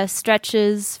 It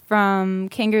stretches from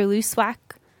Kangerlussuaq,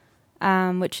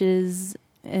 which is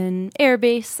an air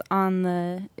base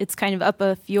it's kind of up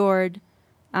a fjord,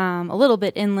 a little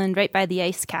bit inland, right by the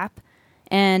ice cap.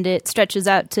 And it stretches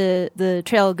out the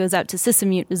trail goes out to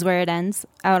Sisimiut is where it ends,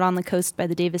 out on the coast by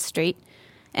the Davis Strait.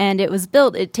 And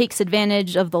it takes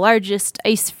advantage of the largest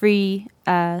ice-free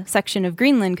section of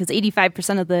Greenland, because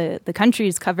 85% of the country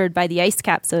is covered by the ice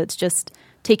cap, so it's just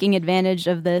taking advantage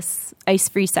of this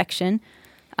ice-free section.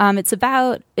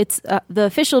 The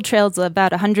official trail is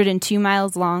about 102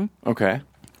 miles long. Okay.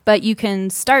 But you can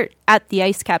start at the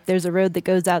ice cap. There's a road that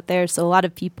goes out there, so a lot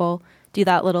of people do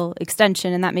that little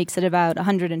extension, and that makes it about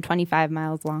 125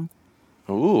 miles long.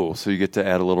 Ooh, so you get to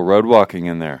add a little road walking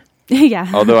in there.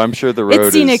 Yeah. Although I'm sure the road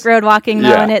it's scenic road walking, though,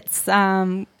 Yeah. and it's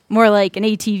more like an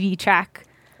ATV track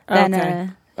than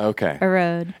a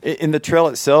road. In the trail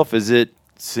itself, is it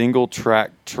single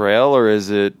track trail, or is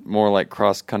it more like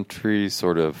cross country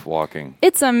sort of walking?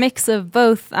 It's a mix of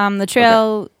both. The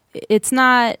trail,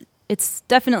 it's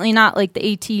definitely not like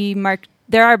the AT mark.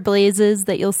 There are blazes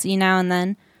that you'll see now and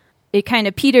then. It kind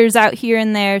of peters out here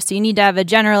and there, so you need to have a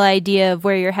general idea of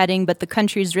where you're heading, but the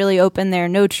country's really open. There are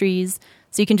no trees,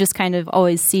 so you can just kind of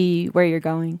always see where you're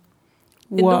going.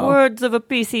 In the words of a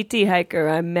PCT hiker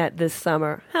I met this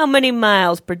summer, how many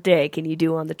miles per day can you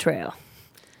do on the trail?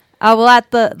 Well,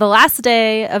 at the last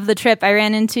day of the trip, I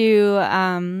ran into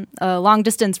a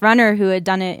long-distance runner who had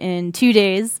done it in 2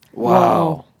 days.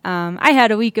 Wow. I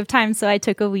had a week of time, so I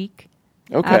took a week.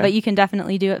 Okay. But you can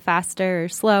definitely do it faster or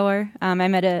slower. I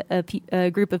met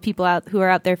a group of people who are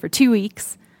out there for 2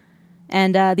 weeks.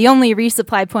 And the only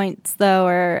resupply points, though,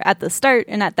 are at the start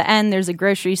and at the end. There's a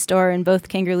grocery store in both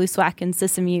Kangerlussuaq and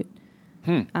Sisimiut.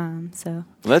 So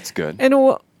that's good.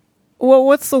 And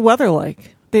what's the weather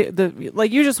like?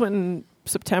 Like you just went in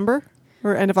September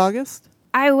or end of August?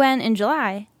 I went in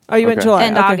July. Oh, you went in July.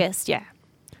 And okay. August, yeah.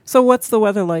 So what's the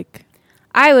weather like?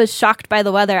 I was shocked by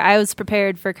the weather. I was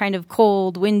prepared for kind of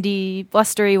cold, windy,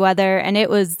 blustery weather, and it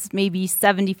was maybe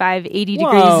 75, 80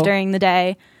 Whoa. degrees during the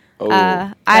day. Oh.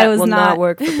 I That was will not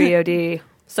work for BOD.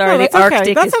 Sorry, No, the that's okay.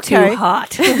 Arctic That's is okay. too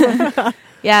hot.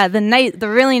 Yeah, the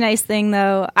really nice thing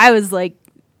though, I was like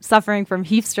suffering from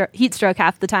heat stroke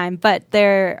half the time, but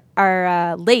there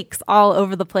are lakes all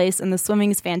over the place, and the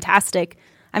swimming is fantastic.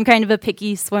 I'm kind of a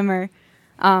picky swimmer,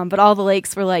 but all the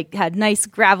lakes were had nice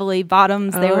gravelly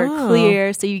bottoms. They were Oh.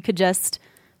 clear, so you could just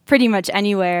pretty much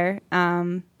anywhere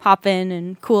hop in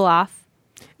and cool off.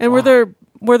 And were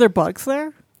there bugs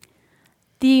there?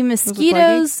 The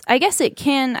mosquitoes, I guess it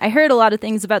can. I heard a lot of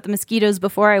things about the mosquitoes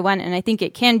before I went, and I think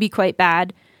it can be quite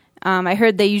bad. I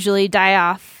heard they usually die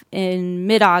off in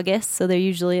mid-August, so they're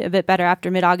usually a bit better after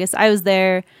mid-August. I was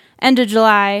there end of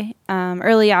July,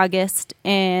 early August,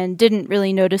 and didn't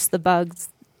really notice the bugs.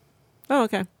 Oh,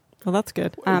 okay. Well, that's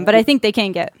good. But I think they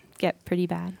can get pretty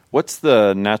bad. What's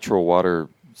the natural water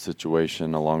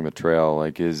situation along the trail?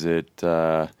 Like, is it...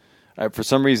 for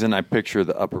some reason, I picture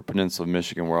the Upper Peninsula of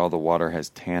Michigan where all the water has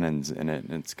tannins in it,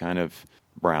 and it's kind of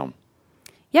brown.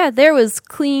 Yeah, there was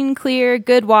clean, clear,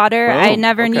 good water. Oh, I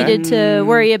never okay. needed to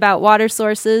worry about water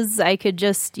sources. I could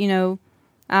just,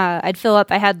 I'd fill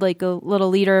up. I had like a little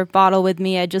liter bottle with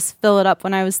me. I'd just fill it up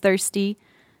when I was thirsty,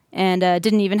 and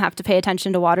didn't even have to pay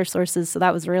attention to water sources. So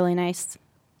that was really nice.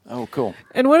 Oh, cool.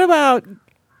 And what about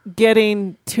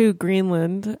getting to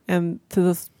Greenland and to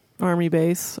this Army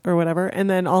base or whatever, and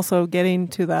then also getting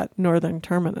to that northern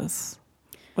terminus?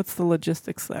 What's the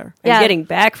logistics there? And getting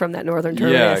back from that northern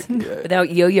terminus without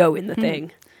yo-yo in the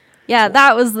thing. Yeah,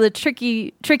 that was the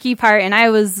tricky part, and I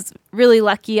was really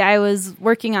lucky. I was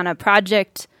working on a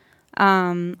project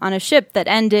on a ship that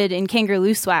ended in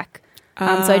Kangerlussuaq, so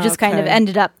I just kind of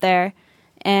ended up there.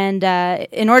 And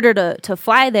in order to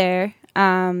fly there,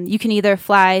 you can either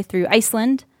fly through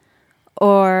Iceland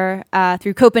or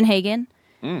through Copenhagen.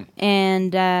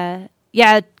 And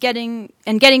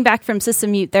getting back from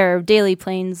Sissamute, there are daily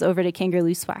planes over to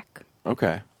Kangerlussuaq.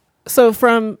 Okay. So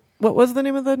from what was the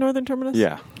name of the northern terminus?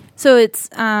 Yeah. So it's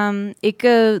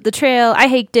the trail. I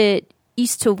hiked it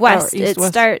east to west. It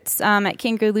starts at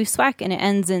Kangerlussuaq and it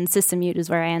ends in Sissamute is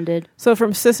where I ended. So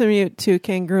from Sissamute to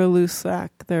Kangerlussuaq,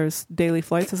 there's daily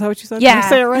flights. Is that what you said? Yeah. Did you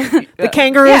say it right? The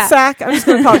kangaroo sack. I'm just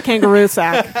going to call it kangaroo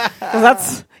sack because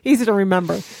that's easy to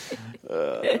remember.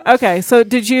 Okay, so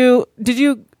you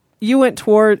went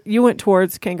towards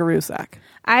Kangerlussuaq?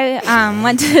 I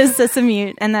went to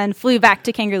Sissamute and then flew back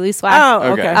to Kangerlussuaq.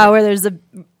 Oh, okay. Where there's a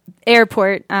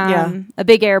airport, a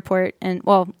big airport, and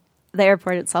the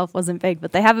airport itself wasn't big,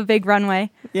 but they have a big runway.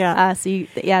 Yeah.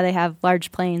 They have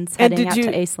large planes heading out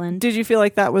to Iceland. Did you feel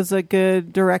like that was a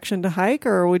good direction to hike,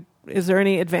 or is there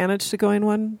any advantage to going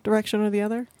one direction or the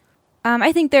other?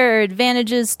 I think there are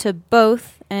advantages to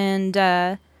both,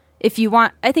 and if you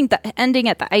want, I think that ending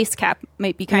at the ice cap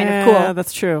might be kind of cool. Yeah,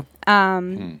 that's true.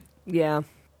 Yeah.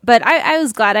 But I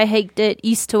was glad I hiked it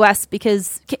east to west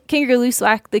because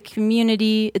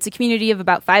Kangerlussuaq, it's a community of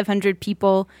about 500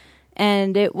 people,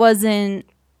 and it wasn't,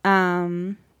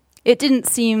 it didn't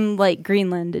seem like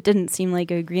Greenland. It didn't seem like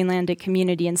a Greenlandic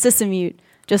community, and Sissamute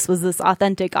just was this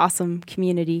authentic, awesome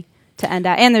community to end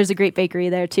at. And there's a great bakery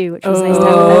there, too, which was nice to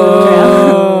have on the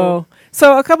trail.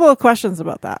 So a couple of questions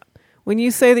about that. When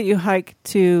you say that you hike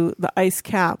to the ice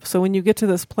cap, so when you get to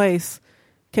this place,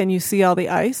 can you see all the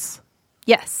ice?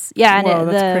 Yes. Yeah, Whoa, and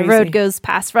that's the crazy. road goes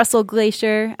past Russell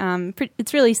Glacier.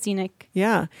 It's really scenic.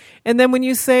 Yeah. And then when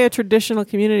you say a traditional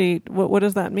community, what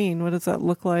does that mean? What does that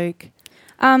look like?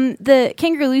 The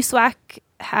Kangerlussuaq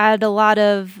had a lot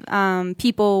of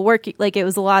people working, like it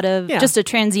was a lot of just a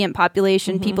transient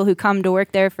population, people who come to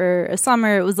work there for a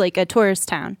summer. It was like a tourist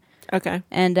town. Okay.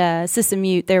 And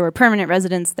Sissamute, there were permanent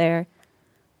residents there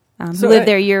who lived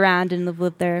there year-round and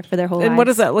lived there for their whole lives. And what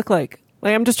does that look like?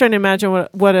 Like, I'm just trying to imagine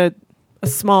what a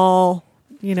small,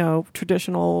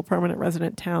 traditional permanent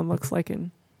resident town looks like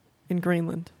in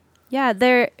Greenland. Yeah,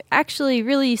 they're actually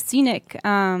really scenic.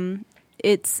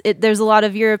 There's a lot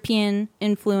of European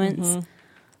influence.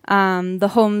 The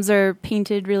homes are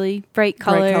painted really bright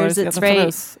colors. That's what I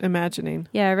was imagining.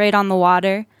 Yeah, right on the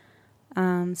water.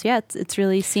 It's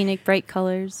really scenic, bright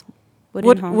colors.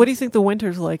 Wooden homes. What do you think the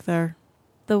winter's like there?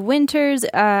 The winters,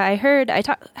 I heard,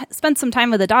 spent some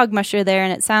time with a dog musher there,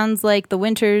 and it sounds like the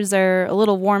winters are a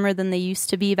little warmer than they used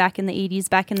to be back in the 80s,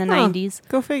 back in the 90s.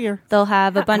 Go figure. They'll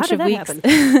have a bunch how of did weeks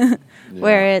that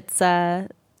where it's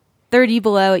 30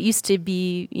 below. It used to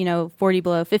be, 40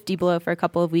 below, 50 below for a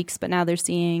couple of weeks, but now they're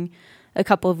seeing a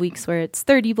couple of weeks where it's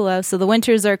 30 below. So the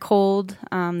winters are cold,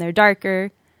 they're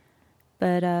darker.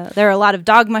 But there are a lot of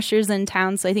dog mushers in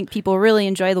town, so I think people really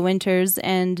enjoy the winters.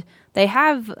 And They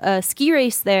have a ski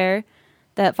race there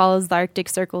that follows the Arctic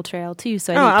Circle Trail too.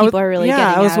 So I think people are really getting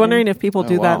out. I was wondering if people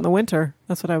do wow. that in the winter.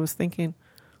 That's what I was thinking.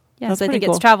 Yeah, That's so I think pretty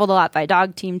cool. it's traveled a lot by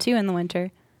dog team too in the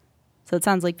winter. So it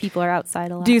sounds like people are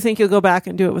outside a lot. Do you think you'll go back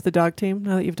and do it with the dog team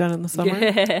now that you've done it in the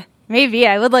summer? Maybe.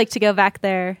 I would like to go back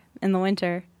there in the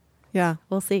winter. Yeah.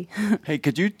 We'll see. Hey,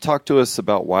 could you talk to us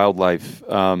about wildlife?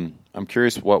 I'm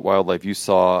curious what wildlife you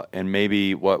saw and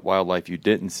maybe what wildlife you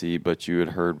didn't see but you had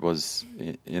heard was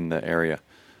in the area.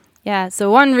 Yeah, so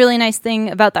one really nice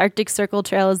thing about the Arctic Circle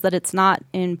Trail is that it's not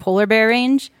in polar bear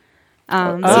range.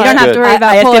 So you don't have to worry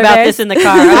about I asked polar you about bears. this in the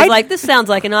car. I was like, this sounds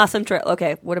like an awesome trail.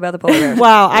 Okay, what about the polar bears?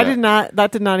 Wow,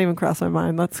 that did not even cross my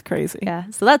mind. That's crazy. Yeah,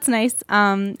 so that's nice.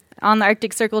 On the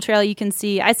Arctic Circle Trail, you can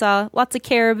see, I saw lots of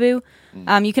caribou.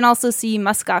 You can also see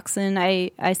musk oxen.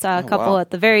 I saw a couple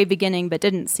at the very beginning, but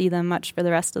didn't see them much for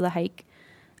the rest of the hike.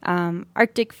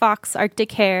 Arctic fox,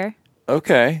 Arctic hare.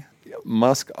 Okay.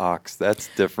 Musk ox, that's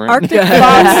different. Arctic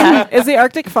fox. Is the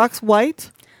Arctic fox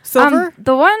white? Silver?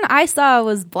 The one I saw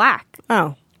was black.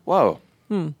 Oh. Whoa.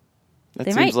 That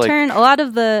They seems might turn a lot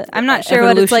of the. I'm not sure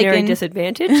what it's like Evolutionary in.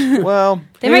 disadvantage. Well,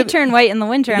 They might turn white in the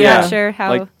winter. I'm yeah, not sure how.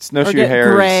 like Or snowshoe get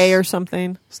hares. gray or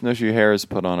something. Snowshoe hares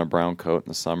put on a brown coat in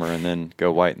the summer and then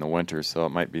go white in the winter, so it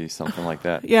might be something like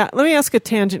that. Yeah, let me ask a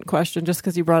tangent question just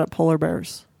because you brought up polar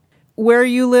bears. Where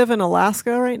you live in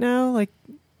Alaska right now, like,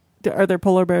 are there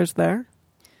polar bears there?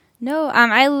 No,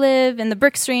 I live in the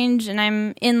Brooks Range, and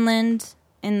I'm inland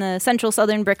in the central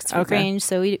southern Brooks Range.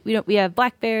 So we have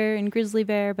black bear and grizzly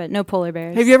bear, but no polar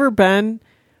bears. Have you ever been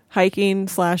hiking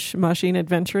 / mushing,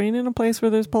 adventuring in a place where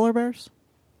there's polar bears?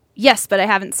 Yes, but I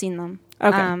haven't seen them.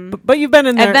 Okay, but you've been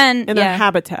in their their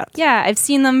habitat. Yeah, I've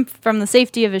seen them from the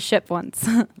safety of a ship once.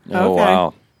 Oh,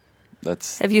 wow.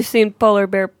 That's Have you seen polar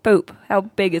bear poop? How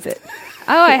big is it?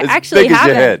 Oh, I as actually big as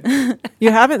your haven't. head. You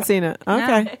haven't seen it?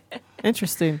 Okay.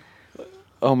 Interesting.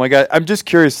 Oh my God! I'm just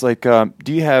curious. Like,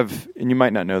 do you have? And you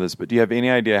might not know this, but do you have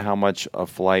any idea how much a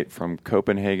flight from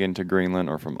Copenhagen to Greenland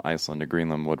or from Iceland to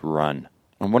Greenland would run?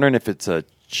 I'm wondering if it's a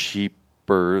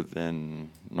cheaper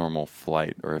than normal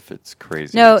flight, or if it's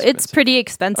crazy. No, expensive. it's pretty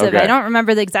expensive. Okay. I don't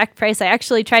remember the exact price. I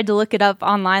actually tried to look it up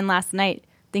online last night,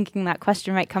 thinking that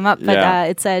question might come up, but Yeah.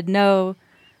 it said no.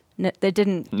 They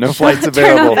didn't. No flights turn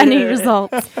available. up any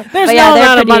results. There's But no yeah, they're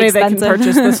amount of pretty money that can expensive.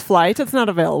 purchase this flight. It's not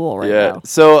available right Yeah. now.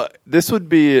 So this would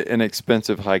be an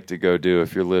expensive hike to go do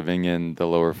if you're living in the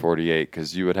lower 48,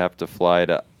 because you would have to fly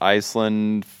to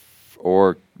Iceland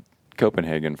or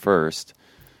Copenhagen first.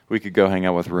 We could go hang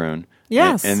out with Rune.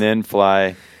 Yes. And then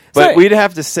fly. But So- we'd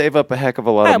have to save up a heck of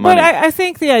a lot Yeah, of money. but I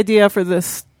think the idea for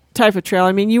this type of trail,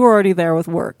 I mean, you were already there with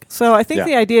work. So I think Yeah.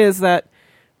 the idea is that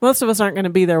most of us aren't going to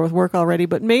be there with work already,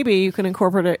 but maybe you can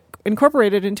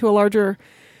incorporate it into a larger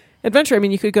adventure. I mean,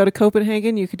 you could go to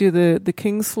Copenhagen, you could do the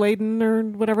Kingsladen or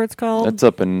whatever it's called. That's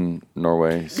up in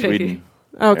Norway, Sweden.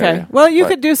 Okay. area. Well, you But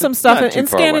could do some stuff not too in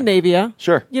far away. Scandinavia.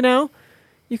 Sure. You know,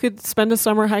 you could spend a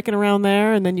summer hiking around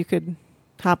there, and then you could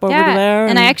hop over Yeah, to there.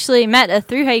 and I actually met a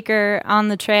thru hiker on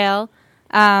the trail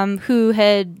who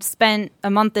had spent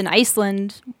a month in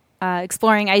Iceland,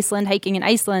 exploring Iceland, hiking in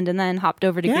Iceland, and then hopped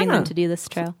over to Yeah. Greenland to do this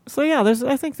trail. So yeah,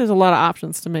 I think there's a lot of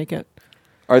options to make it.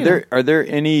 Are there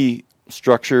any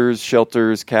structures,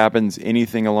 shelters, cabins,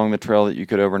 anything along the trail that you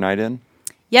could overnight in?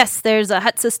 Yes, there's a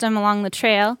hut system along the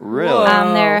trail. Really?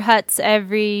 There are huts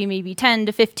every maybe 10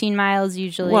 to 15 miles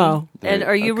usually. Wow. And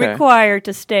are you Okay. required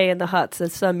to stay in the huts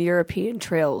as some European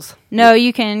trails? No,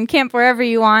 you can camp wherever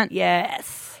you want.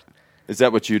 Yes. Is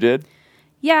that what you did?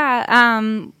 Yeah,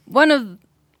 one of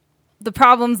the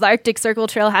problems the Arctic Circle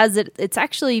Trail has, it's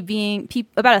actually being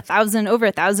about over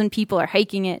 1,000 people are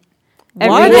hiking it every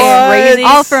What? year. Crazy.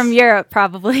 All from Europe,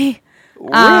 probably.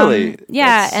 Really?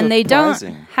 Yeah, That's and they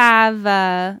surprising. don't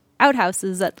have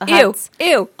outhouses at the Ew. huts.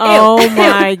 Ew. Oh ew,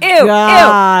 my ew, ew, ew.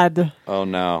 God. Oh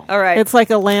no. All right. It's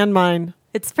like a landmine.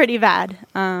 It's pretty bad,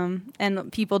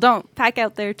 and people don't pack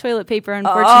out their toilet paper,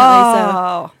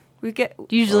 unfortunately. We get So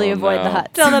usually Oh, avoid no. the huts.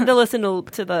 tell them to listen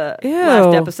to the Ew.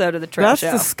 last episode of the Trail That's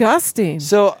Show. disgusting.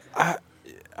 So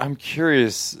I'm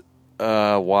curious.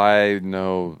 Why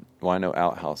no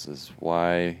outhouses?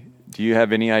 Why? Do you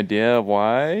have any idea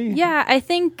why? Yeah, I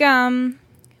think.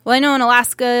 Well, I know in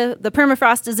Alaska the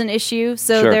permafrost is an issue,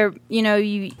 so Sure. there,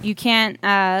 you can't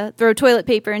throw toilet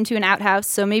paper into an outhouse.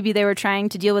 So maybe they were trying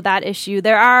to deal with that issue.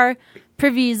 There are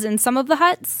privies in some of the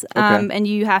huts, Okay. and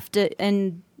you have to,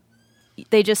 and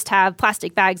they just have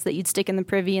plastic bags that you'd stick in the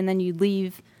privy, and then you'd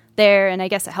leave there. And I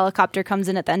guess a helicopter comes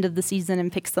in at the end of the season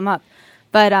and picks them up.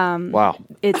 But Wow.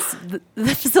 it's the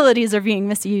facilities are being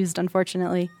misused,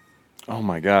 unfortunately. Oh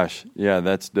my gosh. Yeah,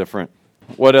 that's different.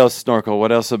 What else, Snorkel?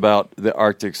 What else about the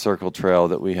Arctic Circle Trail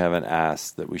that we haven't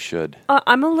asked that we should?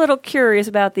 I'm a little curious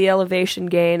about the elevation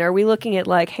gain. Are we looking at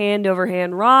like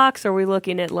hand-over-hand rocks? Are we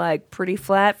looking at like pretty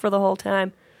flat for the whole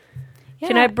time?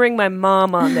 Can I bring my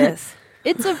mom on this?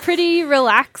 It's a pretty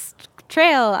relaxed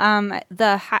trail.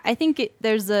 I think it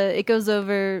goes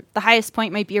over, the highest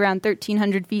point might be around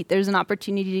 1,300 feet. There's an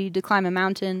opportunity to climb a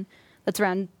mountain that's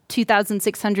around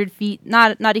 2,600 feet.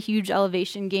 Not a huge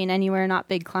elevation gain anywhere, not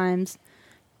big climbs,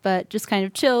 but just kind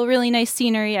of chill, really nice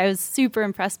scenery. I was super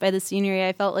impressed by the scenery.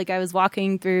 I felt like I was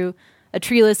walking through a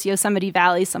treeless Yosemite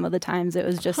Valley some of the times. It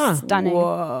was just stunning.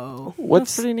 Whoa.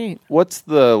 That's pretty neat. What's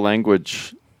the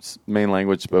main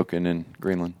language spoken in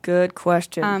Greenland? Good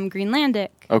question. Greenlandic.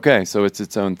 Okay, so it's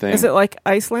its own thing. Is it like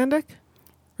Icelandic?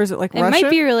 Or is it like It Russian? might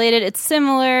be related. It's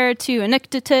similar to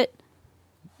Inuktitut.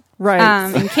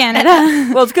 Right. In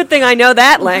Canada. Well, it's a good thing I know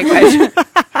that language.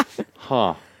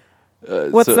 Huh.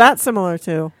 What's that similar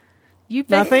to? You pick.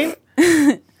 Nothing?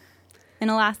 In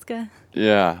Alaska.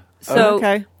 Yeah. So,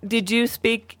 okay. Did you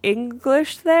speak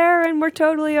English there and we're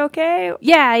totally okay?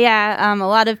 Yeah. A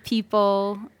lot of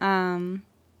people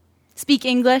speak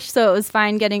English, so it was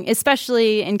fine getting,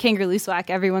 especially in Kangerlussuaq,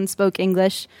 everyone spoke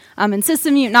English. In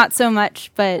Sissamute, not so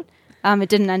much, but it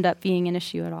didn't end up being an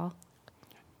issue at all.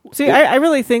 See, I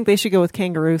really think they should go with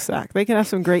Kangaroo Sack. They can have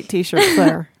some great T-shirts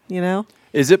there, you know?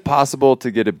 Is it possible to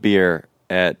get a beer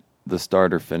at the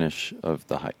start or finish of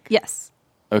the hike? Yes.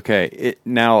 Okay.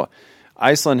 Now,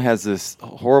 Iceland has this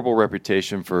horrible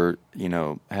reputation for,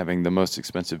 having the most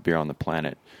expensive beer on the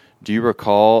planet. Do you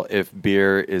recall if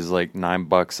beer is like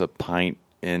 $9 a pint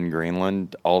in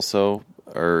Greenland also,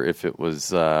 or if it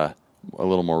was a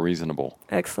little more reasonable?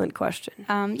 Excellent question.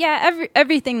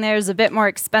 Everything there is a bit more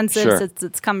expensive Sure. since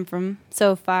it's come from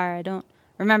so far. I don't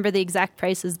remember the exact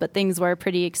prices, but things were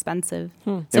pretty expensive.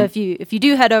 So if you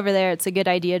do head over there, it's a good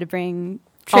idea to bring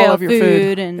trail All of your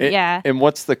food. and And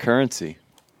what's the currency?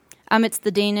 It's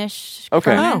the Danish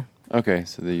Okay. kroner. Okay,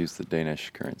 so they use the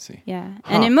Danish currency. Yeah,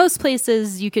 and in most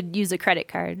places you could use a credit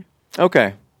card.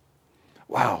 Okay.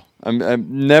 Wow.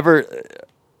 I'm never.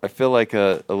 I feel like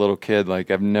a little kid.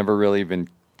 Like I've never really even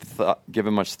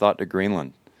given much thought to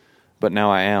Greenland, but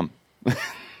now I am.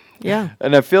 Yeah.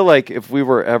 And I feel like if we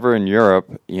were ever in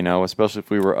Europe, especially if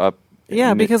we were up.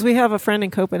 Yeah, because we have a friend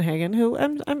in Copenhagen who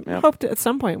I'm Yep. hope to, at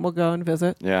some point we'll go and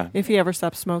visit. Yeah. If he ever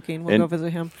stops smoking, we'll And- go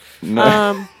visit him.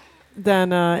 No.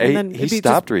 Then he it'd be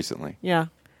stopped just- recently. Yeah.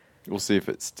 We'll see if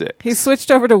it sticks. He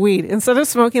switched over to weed. Instead of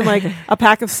smoking like a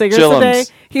pack of cigarettes Chillums. a day,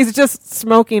 he's just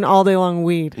smoking all day long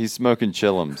weed. He's smoking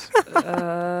chillums.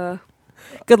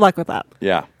 Good luck with that.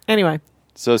 Yeah. Anyway,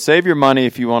 So save your money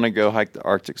if you want to go hike the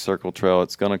Arctic Circle Trail.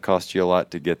 It's going to cost you a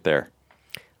lot to get there.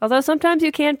 Although sometimes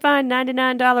you can find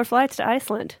 $99 flights to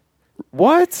Iceland.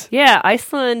 What? Yeah,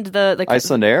 Iceland, the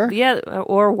Iceland Air? Yeah,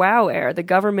 or WOW Air. The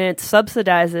government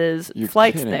subsidizes You're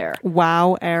flights kidding. there.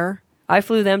 Wow Air. I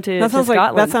flew them to That sounds like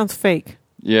Scotland. that sounds fake.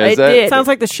 Yeah. It did. Sounds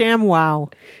like the Sham Wow.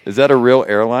 Is that a real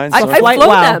airline? I Flight flew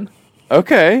WOW. them.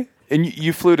 Okay. And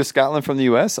you flew to Scotland from the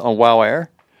U.S. on WOW Air?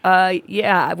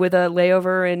 Yeah, with a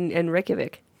layover in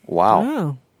Reykjavik.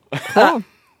 Wow. Oh.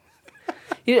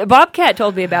 Cool. Bobcat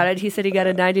told me about it. He said he got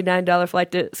a $99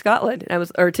 flight to Scotland, and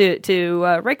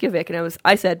to Reykjavik, and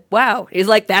I said, "Wow." He's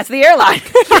like, "That's the airline."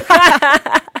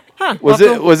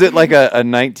 Was it like a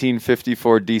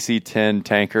 1954 DC-10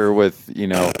 tanker with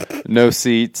no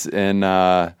seats and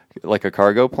like a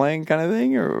cargo plane kind of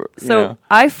thing, or So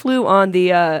I flew on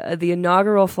the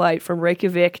inaugural flight from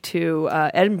Reykjavik to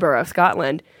Edinburgh,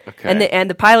 Scotland, Okay. and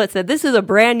the pilot said, "This is a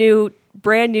brand new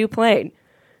plane,"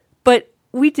 but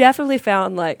we definitely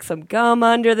found like some gum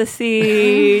under the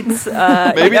seats.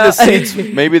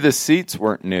 maybe the seats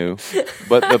weren't new,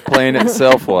 but the plane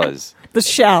itself was. The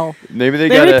shell. Maybe they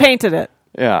They got repainted it.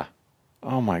 Yeah.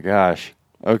 Oh my gosh.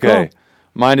 Okay. Cool.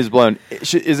 Mind is blown.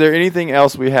 Is there anything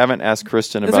else we haven't asked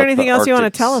Kristen about? Is there anything the else you want to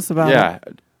Arctics? tell us about Yeah.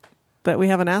 that we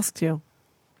haven't asked you?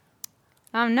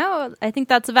 No, I think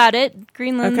that's about it.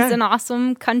 Greenland's Okay. an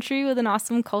awesome country with an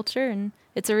awesome culture, and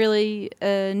it's a really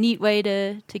neat way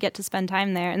to get to spend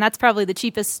time there. And that's probably the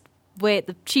cheapest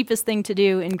thing to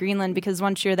do in Greenland, because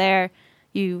once you're there,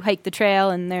 you hike the trail,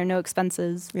 and there are no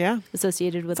expenses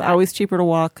associated with It's that. always cheaper to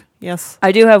walk. Yes.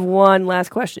 I do have one last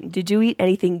question. Did you eat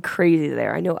anything crazy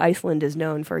there? I know Iceland is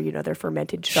known for their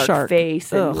fermented shark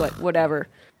face and whatever.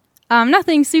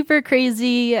 Nothing super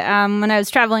crazy. When I was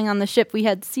traveling on the ship, we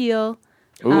had seal.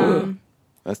 Ooh,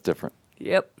 that's different.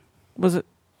 Yep. Was it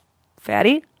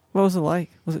fatty? What was it like?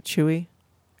 Was it chewy?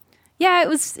 Yeah, it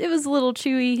was a little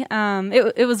chewy.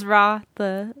 It was raw.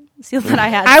 The seal that I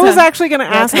had. I was some. actually going to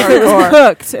ask if it was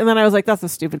cooked, and then I was like, "That's a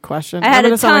stupid question." I had I'm a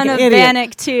gonna sound ton like of an idiot.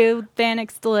 bannock too.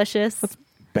 Bannock's delicious.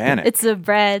 Bannock. It's a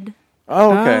bread.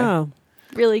 Oh, okay. Oh.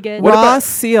 Really good. Raw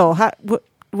seal.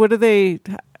 What do they?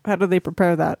 How do they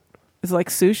prepare that? Is it like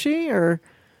sushi or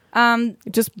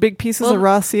just big pieces of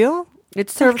raw seal?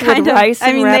 It's served kind with of rice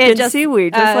and they wrapped had in just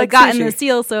seaweed, just like gotten sushi. the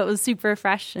seal, so it was super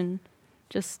fresh and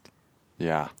just.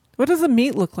 Yeah. What does the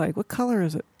meat look like? What color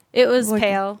is it? It was Like-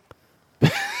 pale.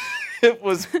 It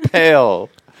was pale.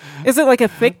 Is it like a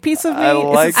thick piece of meat? I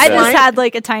like is it I that. just slime- had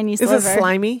like a tiny Is sliver. it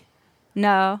slimy?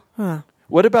 No. Huh.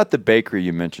 What about the bakery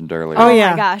you mentioned earlier? Oh, Oh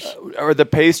yeah. my gosh. Are the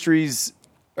pastries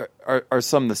are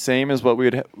some the same as what we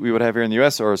would have here in the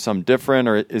U.S. or are some different,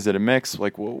 or is it a mix?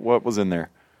 Like what was in there?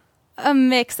 A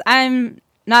mix. I'm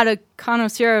not a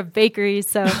connoisseur of bakeries,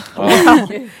 so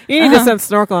You need to send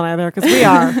Snorkel and I there because we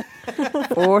are.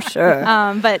 For sure.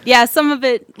 but yeah, some of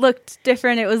it looked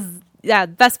different. It was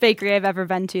best bakery I've ever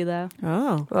been to though.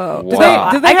 Oh. Whoa.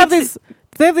 Wow. Did they have these? Do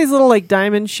they have these little like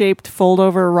diamond shaped fold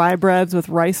over rye breads with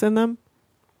rice in them?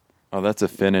 Oh, that's a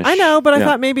finish. I know, but I Yeah.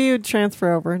 thought maybe you'd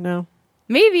transfer over. No.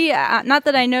 Maybe not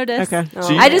that I noticed. Okay. Oh, So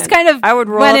you- I just kind of I would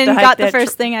roll went up and to got hike the that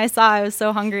first thing I saw. I was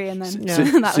so hungry, and then Yeah.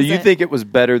 that So was you it. think it was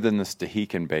better than the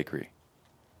Stehekin Bakery?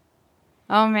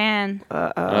 Oh man,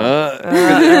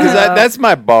 Because that's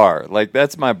my bar. Like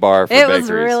that's my bar for it bakeries.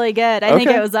 was really good. I think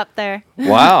Okay. it was up there.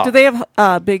 Wow. Do they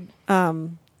have big?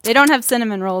 They don't have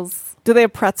cinnamon rolls. Do they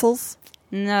have pretzels?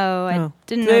 No, I Oh.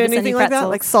 didn't Do they have notice any anything like pretzels. that,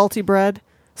 like salty bread,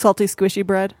 salty squishy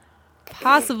bread?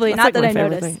 Possibly, That's not like that my I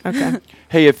favorite noticed. thing. Okay.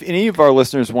 Hey, if any of our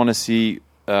listeners want to see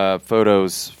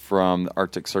photos from the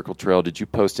Arctic Circle Trail, did you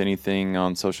post anything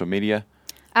on social media?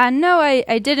 No,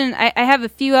 I didn't. I have a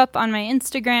few up on my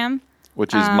Instagram.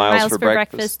 Which is Miles for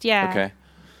Breakfast, yeah. Okay.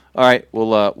 All right.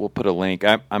 We'll put a link.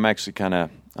 I'm actually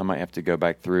I might have to go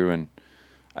back through and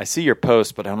I see your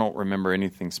post, but I don't remember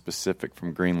anything specific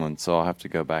from Greenland, so I'll have to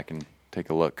go back and take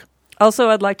a look. Also,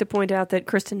 I'd like to point out that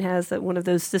Kristen has one of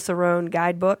those Cicerone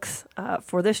guidebooks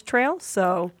for this trail.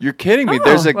 So You're kidding me.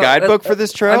 There's a Well, guidebook for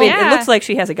this trail? I mean, Yeah. it looks like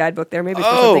she has a guidebook there. Maybe it's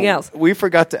for something else. We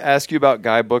forgot to ask you about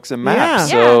guidebooks and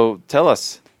maps. Yeah. So tell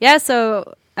us. Yeah,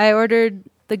 so I ordered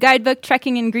the guidebook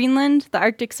Trekking in Greenland, the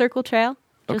Arctic Circle Trail.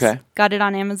 Just Okay. got it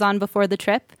on Amazon before the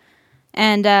trip.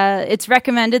 And it's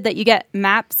recommended that you get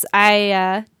maps.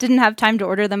 I didn't have time to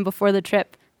order them before the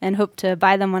trip and hoped to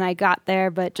buy them when I got there,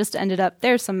 but just ended up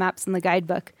there's some maps in the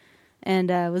guidebook and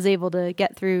was able to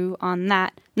get through on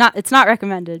that. It's not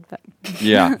recommended, but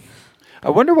Yeah. I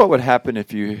wonder what would happen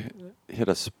if you hit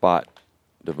a spot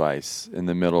device in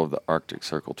the middle of the Arctic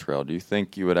Circle Trail. Do you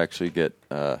think you would actually get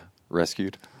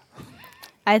rescued?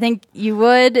 I think you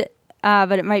would,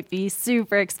 but it might be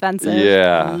super expensive.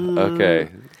 Yeah. Okay.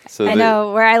 So I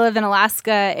know where I live in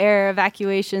Alaska, air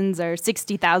evacuations are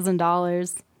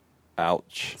 $60,000.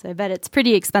 Ouch. So I bet it's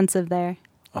pretty expensive there.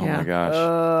 Oh Yeah. my gosh.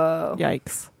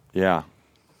 Yikes. Yeah.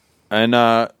 And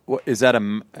what is that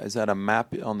a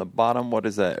map on the bottom? What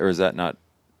is that, or is that not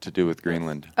to do with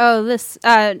Greenland? Oh, this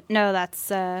no,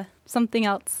 that's something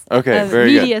else. Okay, A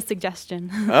very good. media suggestion.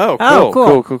 Oh, Oh,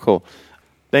 cool, cool. cool.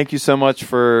 Thank you so much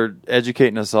for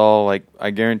educating us all. Like,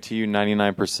 I guarantee you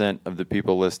 99% of the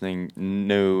people listening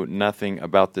knew nothing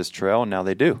about this trail, and now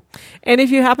they do. And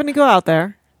if you happen to go out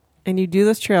there and you do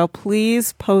this trail,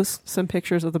 please post some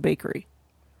pictures of the bakery.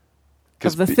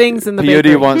 Of the things in the Peyote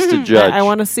bakery. wants to judge. I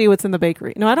want to see what's in the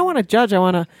bakery. No, I don't want to judge. I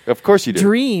want to Of course you do.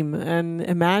 dream and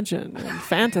imagine and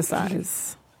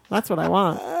fantasize. That's what I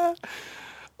want. All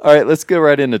right, let's go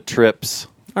right into trips.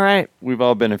 All right. We've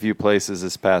all been a few places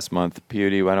this past month.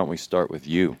 Peyote, why don't we start with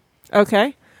you?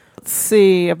 Okay. Let's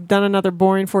see. I've done another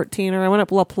boring 14er. I went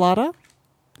up La Plata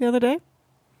the other day.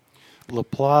 La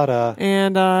Plata.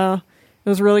 And it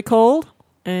was really cold.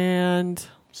 And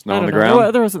Snow I on don't the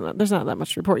know. ground? There's not that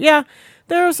much to report. Yeah,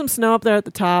 there was some snow up there at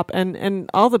the top. And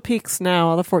all the peaks now,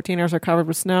 all the 14ers are covered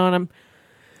with snow. And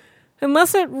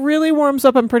unless it really warms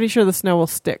up, I'm pretty sure the snow will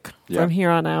stick from here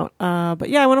on out. But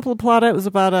yeah, I went up La Plata. It was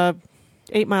about a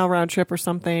 8-mile round trip or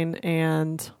something,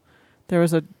 and there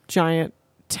was a giant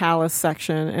talus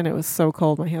section, and it was so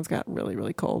cold. My hands got really,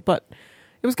 really cold, but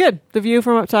it was good. The view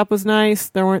from up top was nice.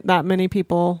 There weren't that many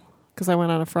people because I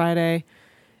went on a Friday,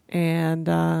 and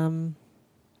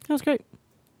it was great.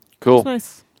 Cool. It was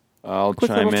nice. I'll Quick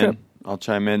chime little in. trip. I'll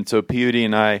chime in. So Peyote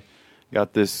and I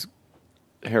got this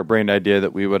harebrained idea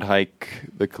that we would hike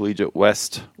the Collegiate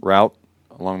West route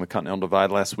along the Continental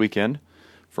Divide last weekend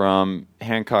from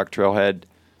Hancock Trailhead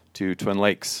to Twin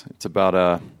Lakes. It's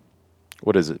about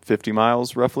 50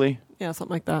 miles roughly? Yeah,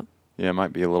 something like that. Yeah, it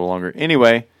might be a little longer.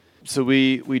 Anyway, so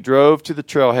we drove to the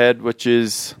trailhead, which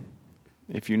is,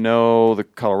 if you know the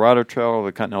Colorado Trail or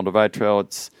the Continental Divide Trail,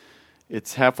 it's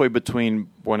It's halfway between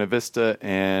Buena Vista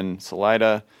and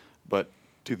Salida, but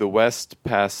to the west,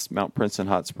 past Mount Princeton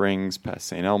Hot Springs, past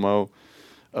St. Elmo,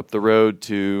 up the road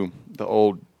to the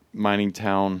old mining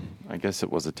town. I guess it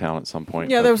was a town at some point.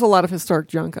 Yeah, but there was a lot of historic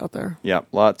junk out there. yeah,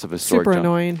 lots of historic Super junk.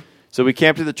 annoying. So we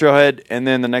camped at the trailhead, and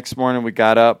then the next morning we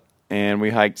got up and we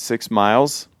hiked 6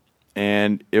 miles,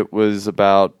 and it was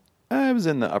about it was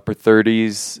in the upper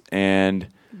 30s and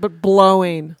But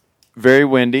blowing. very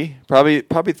windy, probably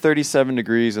 37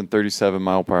 degrees and 37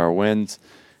 mile per hour winds.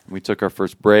 And we took our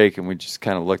first break, and we just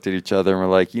kind of looked at each other and we're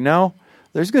like,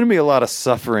 there's going to be a lot of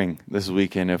suffering this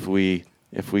weekend if we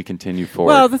continue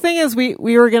forward. Well, the thing is, we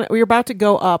were about to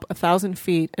go up 1,000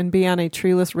 feet and be on a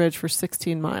treeless ridge for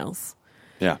 16 miles.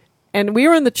 yeah. And we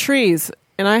were in the trees,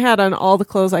 and I had on all the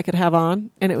clothes I could have on,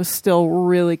 and it was still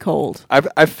really cold. I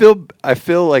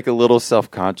feel like a little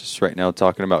self-conscious right now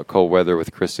talking about cold weather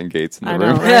with Kristen Gates in the I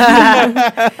room. know.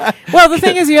 Right? Well, the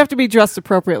thing is, you have to be dressed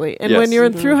appropriately, and Yes. when you're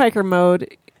in through hiker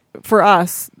mode, for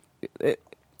us,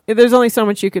 there's only so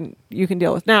much you can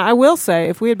deal with. Now, I will say,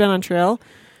 if we had been on trail,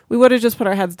 we would have just put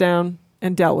our heads down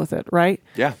and dealt with it, right?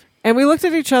 Yeah. And we looked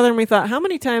at each other and we thought, how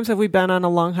many times have we been on a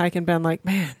long hike and been like,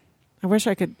 man, I wish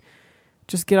I could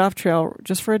just get off trail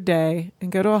just for a day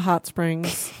and go to a hot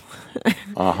springs.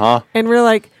 Uh-huh. And we're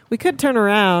like, we could turn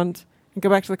around and go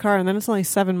back to the car, and then it's only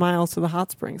 7 miles to the hot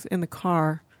springs in the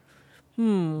car.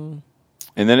 And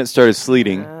then it started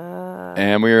sleeting,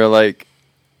 and we were like,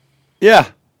 yeah,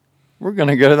 we're going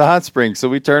to go to the hot springs. So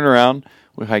we turned around,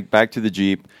 we hiked back to the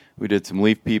Jeep, we did some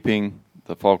leaf peeping.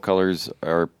 The fall colors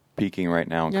are peaking right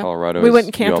now in Yep. Colorado. We as went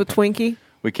and camped you with all- Twinkie.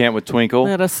 We camped with Twinkle. We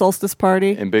had a solstice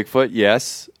party. And Bigfoot,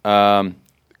 yes.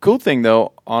 Cool thing,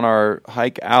 though, on our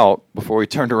hike out, before we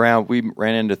turned around, we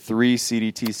ran into 3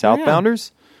 CDT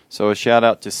southbounders. So a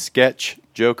shout-out to Sketch,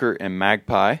 Joker, and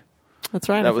Magpie. That's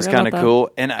right. That was kind of cool.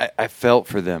 And I felt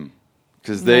for them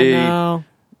because they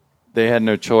had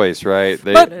no choice, right?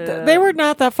 They were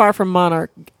not that far from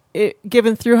Monarch.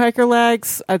 Given through hiker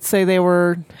lags, I'd say they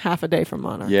were half a day from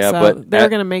Monarch. Yeah, so but they were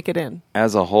going to make it in.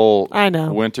 As a whole, I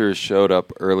know. Winter showed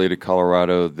up early to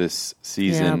Colorado this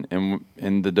season,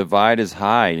 and the divide is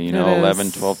high.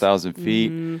 11, 12,000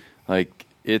 feet. Like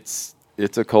it's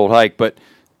a cold hike, but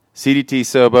CDT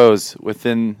Sobos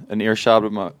within an earshot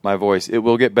of my voice. It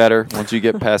will get better once you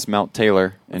get past Mount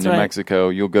Taylor in New Mexico.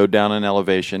 You'll go down in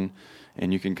elevation,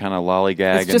 and you can kind of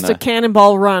lollygag. It's just a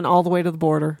cannonball run all the way to the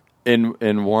border.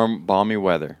 In warm, balmy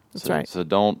weather. That's right. So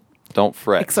don't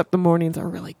fret. Except the mornings are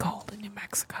really cold in New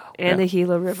Mexico. And the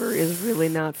Gila River is really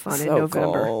not fun in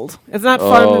November. Cold. It's not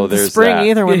fun in the spring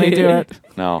either when they do it.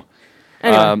 No.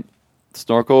 Anyway.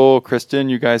 Snorkel, Kristen,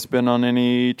 you guys been on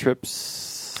any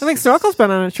trips? I think Snorkel's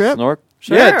been on a trip. Sure.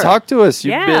 Yeah, talk to us.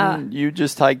 Yeah. You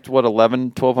just hiked,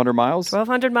 1,200 miles?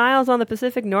 1,200 miles on the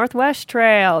Pacific Northwest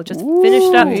Trail. Just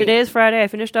finished up. Today's Friday. I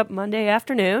finished up Monday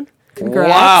afternoon. Congrats.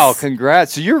 Wow,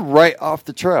 congrats. So you're right off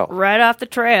the trail. Right off the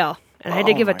trail. And I had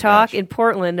to give a talk in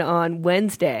Portland on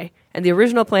Wednesday. And the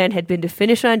original plan had been to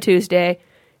finish on Tuesday,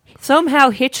 somehow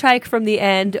hitchhike from the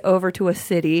end over to a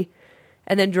city,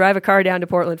 and then drive a car down to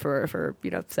Portland for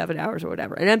 7 hours or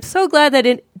whatever. And I'm so glad that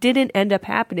it didn't end up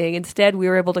happening. Instead, we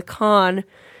were able to con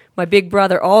my big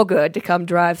brother Allgood to come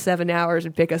drive 7 hours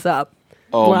and pick us up.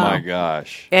 Oh, Wow. my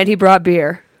gosh. And he brought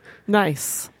beer.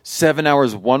 Nice. 7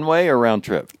 hours one way or round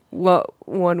trip? Well,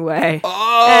 one way. Oh,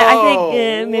 I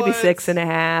think maybe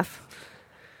 6.5.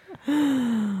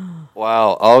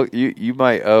 Wow. You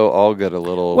might owe Allgood a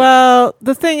little. Well,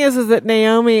 the thing is that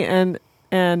Naomi and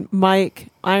Mike,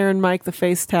 Iron Mike the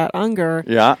Face Tat Unger,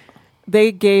 yeah.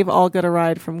 they gave Allgood a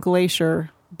ride from Glacier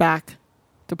back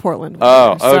to Portland.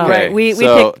 Oh, So- okay. Right.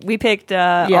 We picked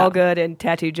Allgood and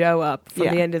Tattoo Joe up from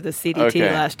Yeah. the end of the CDT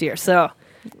Okay. last year. So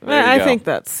There you I go. think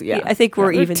that's I think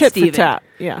we're even tit for Steven. tat.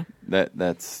 Yeah.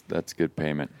 That's good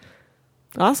payment.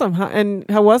 Awesome. And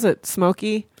how was it?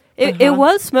 Smoky? It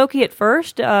was smoky at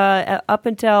first, up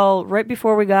until right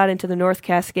before we got into the North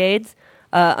Cascades.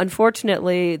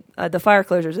 Unfortunately, the fire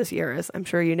closures this year, as I'm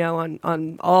sure you know,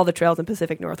 on all the trails in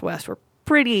Pacific Northwest were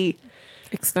pretty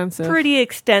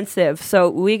extensive. So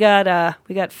we got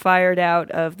fired out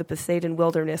of the Poseidon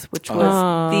Wilderness, which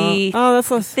was the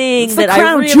thing it's that the I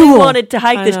crown really jewel. wanted to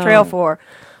hike I this know. trail for.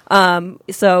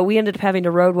 So we ended up having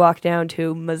to road walk down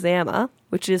to Mazama,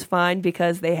 which is fine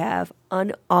because they have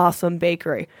an awesome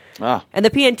bakery. Ah. And the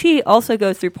PNT also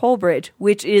goes through Polebridge,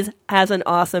 which has an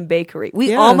awesome bakery. We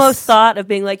Yes. almost thought of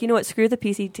being like, you know what, screw the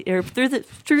PCT or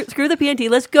screw the PNT.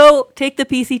 Let's go take the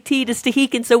PCT to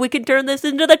Stehekin so we can turn this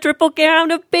into the Triple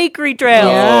Crown of bakery trails. Oh,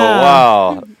 Yeah.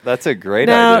 wow. That's a great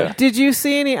Now, idea. did you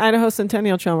see any Idaho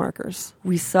Centennial Trail markers?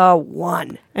 We saw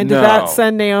one. And did No. that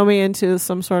send Naomi into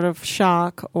some sort of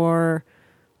shock, or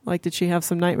like did she have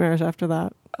some nightmares after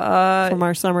that from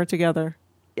our summer together?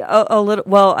 A little.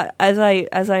 Well, as I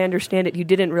understand it, you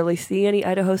didn't really see any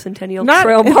Idaho Centennial Not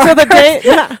Trail until markers. the day,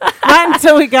 not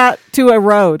until we got to a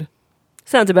road.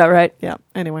 Sounds about right. Yeah.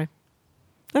 Anyway.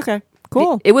 Okay.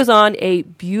 Cool. It was on a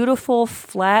beautiful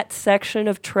flat section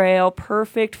of trail,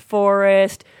 perfect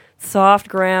forest, soft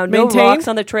ground, Maintained? no rocks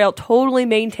on the trail, totally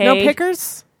maintained. No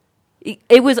pickers?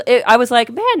 I was like,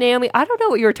 man, Naomi, I don't know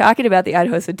what you were talking about the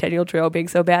Idaho Centennial Trail being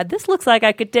so bad. This looks like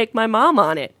I could take my mom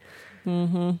on it.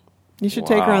 You should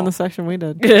take her Wow. on the section we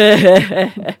did.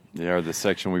 Yeah, or the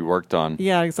section we worked on.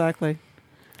 Yeah, exactly.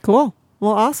 Cool.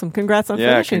 Well, awesome. Congrats on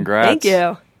Yeah, finishing. congrats. Thank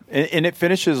you. And it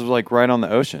finishes like right on the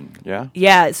ocean. Yeah.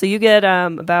 Yeah, so you get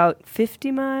about 50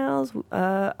 miles,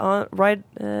 on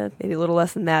maybe a little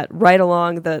less than that, right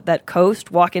along that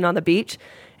coast, walking on the beach.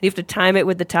 You have to time it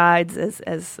with the tides,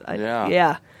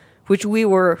 which we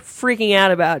were freaking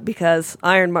out about because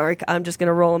Iron Mark, I'm just going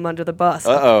to roll him under the bus.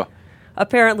 Uh-oh.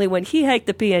 Apparently, when he hiked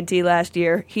the PNT last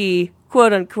year, he,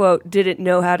 quote unquote, didn't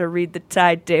know how to read the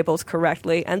tide tables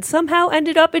correctly and somehow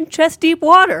ended up in chest deep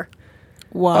water.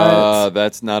 What?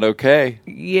 That's not okay.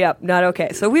 Yep, not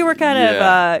okay. So we were kind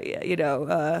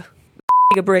of,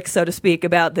 a brick, so to speak,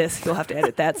 about this. You'll have to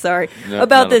edit that. Sorry No,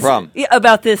 about not a this. problem. Yeah,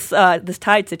 about this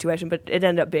tide situation, but it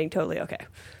ended up being totally okay.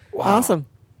 Awesome.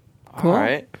 Cool. All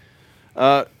right.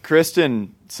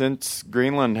 Kristen, since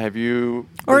Greenland, have you...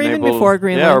 Or been even able- before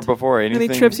Greenland. Yeah, or before. Anything?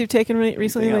 Any trips you've taken recently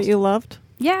anything that else? you loved?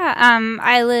 Yeah,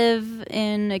 I live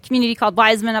in a community called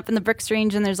Wiseman up in the Brooks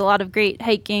Range, and there's a lot of great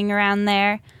hiking around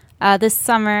there. This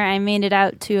summer, I made it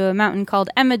out to a mountain called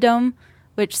Emma Dome,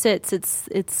 which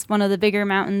it's one of the bigger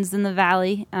mountains in the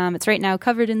valley. It's right now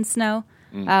covered in snow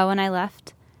when I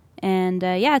left. And,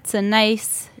 it's a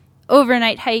nice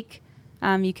overnight hike.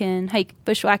 You can hike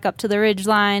bushwhack up to the ridge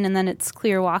line, and then it's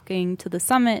clear walking to the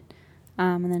summit.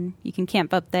 And then you can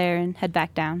camp up there and head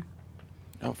back down.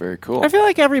 Oh, very cool. I feel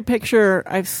like every picture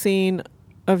I've seen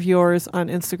of yours on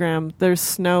Instagram, there's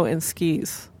snow and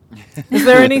skis. Is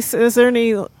there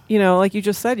any, like you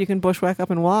just said, you can bushwhack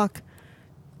up and walk.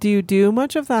 Do you do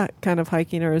much of that kind of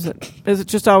hiking, or is it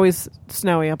just always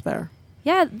snowy up there?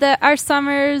 Yeah, our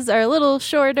summers are a little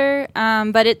shorter,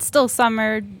 but it's still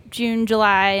summer, June,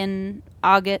 July, and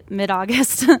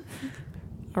mid-August.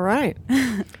 All right.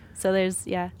 So there's,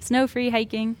 snow-free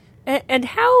hiking. And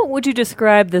how would you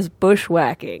describe this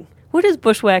bushwhacking? What does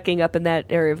bushwhacking up in that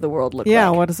area of the world look like? Yeah,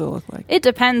 what does it look like? It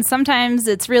depends. Sometimes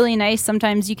it's really nice.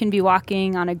 Sometimes you can be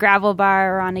walking on a gravel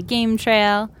bar or on a game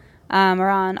trail or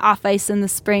on off ice in the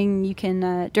spring. You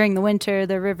can, during the winter,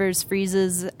 the rivers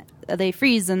they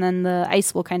freeze, and then the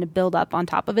ice will kind of build up on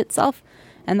top of itself.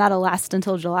 And that'll last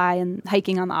until July, and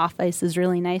hiking on the off ice is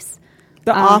really nice.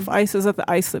 The off ice, is it the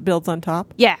ice that builds on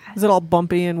top? Yeah. Is it all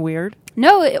bumpy and weird?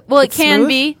 No, it It's can smooth?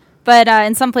 be, but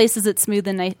in some places it's smooth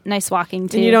and nice walking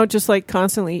too. And you don't just like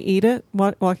constantly eat it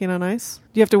walking on ice?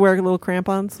 Do you have to wear little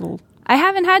crampons? I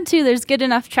haven't had to. There's good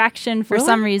enough traction for Really?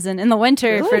 some reason. In the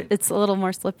winter, Really? it's a little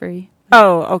more slippery.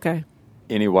 Oh, okay.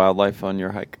 Any wildlife on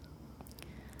your hike?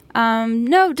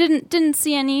 No, didn't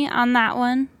see any on that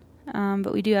one,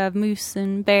 but we do have moose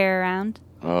and bear around.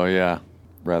 Oh, yeah.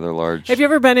 Rather large. Have you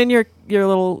ever been in your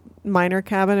little miner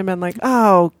cabin and been like,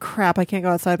 oh crap, I can't go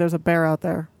outside, there's a bear out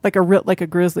there, like a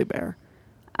grizzly bear?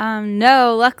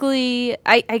 No, luckily,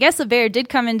 I guess a bear did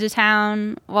come into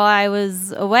town while I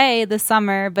was away this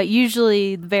summer, but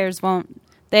usually the bears won't.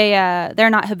 They're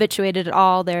not habituated at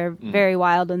all. They're very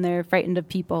wild, and they're frightened of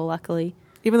people, luckily.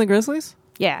 Even the grizzlies?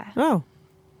 Yeah. Oh.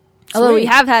 Although we Sweet.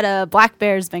 have had a black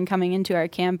bear's been coming into our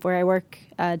camp where I work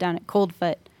down at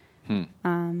Coldfoot.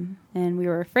 And we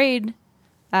were afraid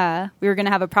we were going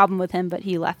to have a problem with him, but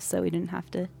he left, so we didn't have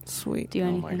to do anything.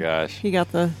 Oh, my gosh. He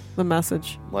got the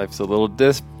message. Life's a little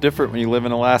different when you live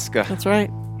in Alaska. That's right.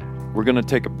 We're going to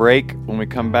take a break. When we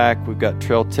come back, we've got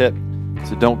Trail Tip,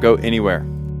 so don't go anywhere.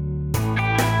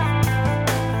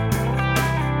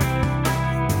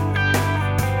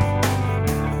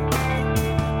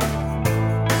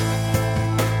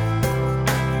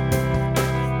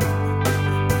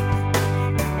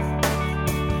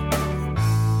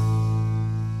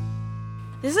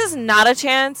 This is not a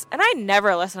chance, and I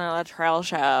never listen to the trail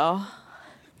show.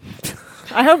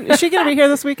 I hope, is she going to be here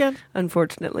this weekend?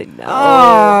 Unfortunately, no.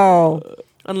 Oh.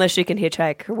 Unless she can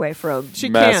hitchhike her way from She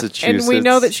Massachusetts. can't. And we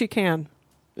know that she can.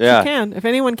 Yeah. She can. If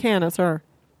anyone can, it's her.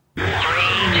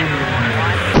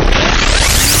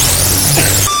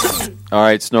 All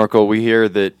right, Snorkel, we hear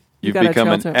that you've got a become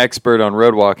an trail tip. expert on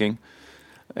road walking,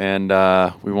 and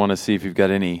we want to see if you've got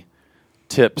any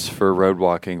tips for road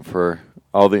walking for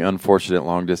all the unfortunate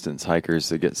long-distance hikers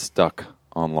that get stuck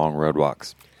on long road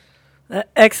walks.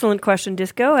 Excellent question,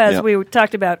 Disco. As Yep. we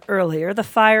talked about earlier, the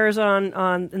fires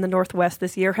on in the Northwest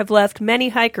this year have left many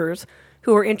hikers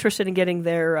who are interested in getting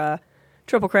their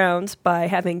Triple Crowns by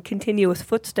having continuous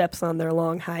footsteps on their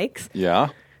long hikes Yeah?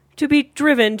 to be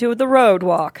driven to the road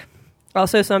walk.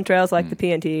 Also, some trails like the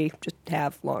PNT just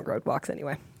have long road walks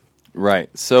anyway. Right.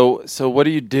 So what do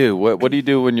you do? What do you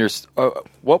do when you're...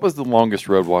 what was the longest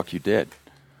road walk you did?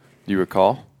 Do you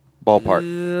recall? Ballpark.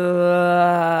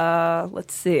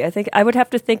 Let's see. I think I would have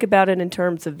to think about it in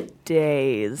terms of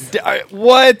days.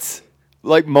 What?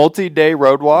 Like multi-day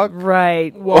road walk?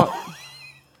 Right.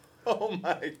 Oh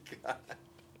my God.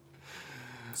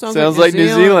 Sounds like New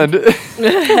Zealand.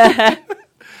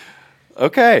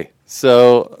 Okay.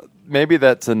 So maybe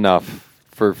that's enough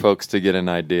for folks to get an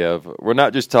idea of. We're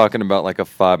not just talking about like a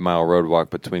 5-mile road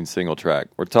walk between single track.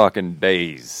 We're talking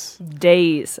days.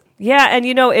 Days. Yeah, and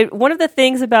you know, one of the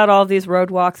things about all these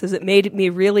road walks is it made me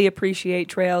really appreciate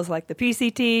trails like the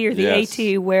PCT or the Yes.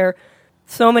 AT, where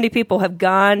so many people have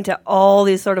gone to all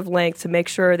these sort of lengths to make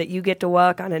sure that you get to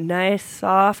walk on a nice,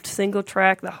 soft, single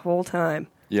track the whole time.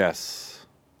 Yes.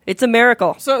 It's a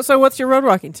miracle. So what's your road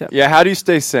walking tip? Yeah, how do you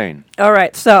stay sane? All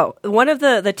right, so one of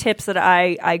the tips that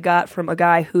I got from a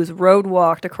guy who's road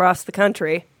walked across the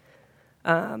country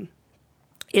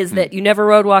is that you never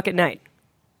road walk at night.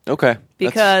 Okay.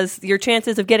 Because your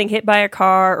chances of getting hit by a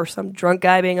car or some drunk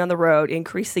guy being on the road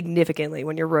increase significantly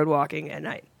when you're road walking at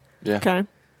night. Yeah. Okay.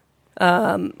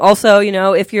 Also, you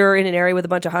know, if you're in an area with a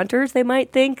bunch of hunters, they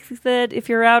might think that if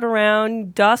you're out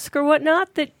around dusk or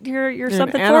whatnot, that you're an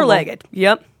something animal. four-legged.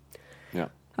 Yep. Yeah.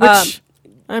 Which,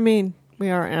 I mean, we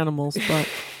are animals, but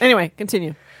anyway,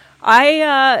 continue.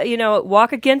 I,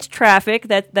 walk against traffic.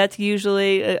 That's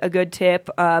usually a good tip.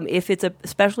 If it's a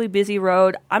especially busy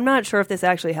road, I'm not sure if this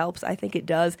actually helps. I think it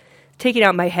does. Taking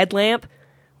out my headlamp,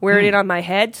 wearing it on my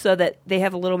head so that they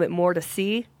have a little bit more to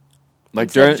see. Like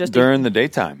Instead of just during the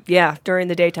daytime. Yeah, during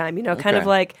the daytime. You know, kind of Okay.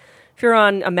 like if you're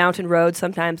on a mountain road,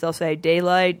 sometimes they'll say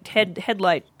daylight,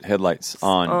 headlight. Headlights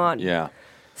on. On. Yeah.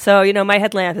 So, you know, my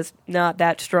headlamp is not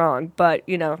that strong, but,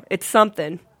 you know, it's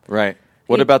something. Right.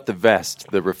 What about the vest,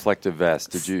 the reflective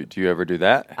vest? Do you ever do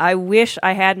that? I wish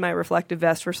I had my reflective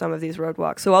vest for some of these road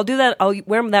walks. So I'll do that. I'll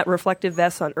wear that reflective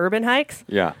vest on urban hikes,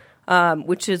 Yeah.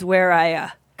 which is where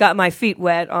I got my feet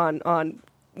wet on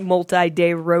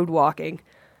multi-day road walking.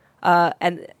 I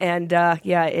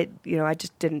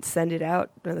just didn't send it out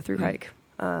on the through hike.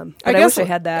 But I wish I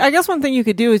had that. I guess one thing you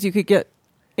could do is you could get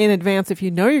in advance, if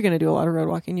you know you're going to do a lot of road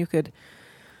walking, you could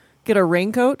get a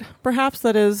raincoat, perhaps,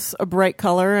 that is a bright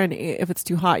color, and if it's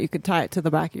too hot, you could tie it to the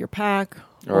back of your pack.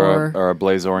 Or a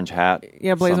blaze orange hat.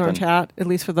 Yeah, blaze something. orange hat, at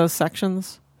least for those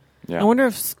sections. Yeah. I wonder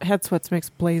if head sweats makes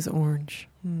blaze orange.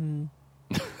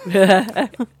 I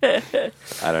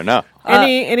don't know.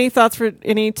 Any thoughts for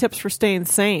any tips for staying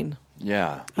sane?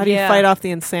 Yeah. How do you Yeah. fight off the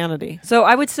insanity? So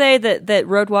I would say that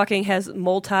road walking has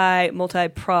multi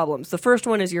problems. The first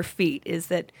one is your feet. Is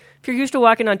that if you're used to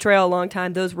walking on trail a long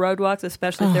time, those road walks,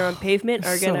 especially if they're on pavement,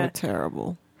 are So gonna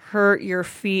terrible. hurt your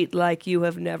feet like you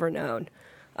have never known.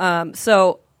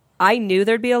 So I knew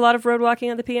there'd be a lot of road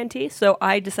walking on the PNT, so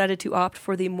I decided to opt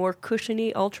for the more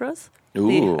cushiony ultras.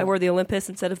 Ooh. I wore the Olympus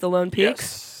instead of the Lone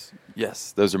Peaks,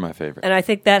 Yes, those are my favorite. and I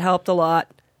think that helped a lot.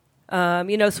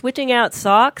 Switching out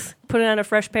socks, putting on a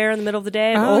fresh pair in the middle of the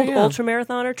day, an old yeah.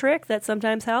 ultramarathoner trick that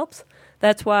sometimes helps.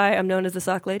 That's why I'm known as the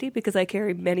sock lady, because I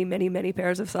carry many, many, many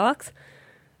pairs of socks.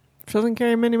 She doesn't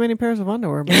carry many, many pairs of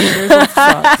underwear, but there's lots of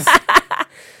socks.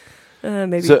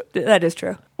 Maybe So- that is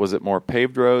true. Was it more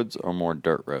paved roads or more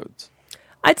dirt roads?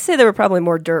 I'd say there were probably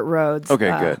more dirt roads.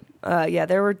 Okay, good. Yeah,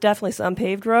 there were definitely some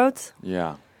paved roads.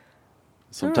 Yeah.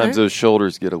 Sometimes right. those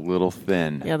shoulders get a little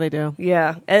thin. Yeah, they do.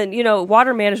 Yeah, and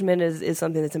water management is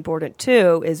something that's important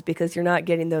too, is because you're not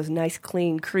getting those nice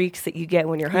clean creeks that you get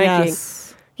when you're hiking.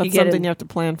 Yes. That's You get something in you have to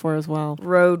plan for as well.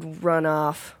 road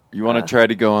runoff. You want to try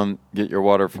to go and get your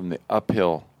water from the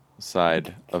uphill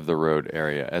side of the road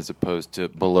area as opposed to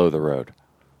below the road.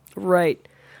 Right.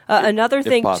 Another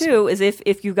thing possible. too is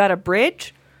if you've got a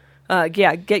bridge,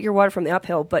 get your water from the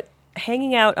uphill. But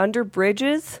hanging out under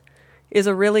bridges is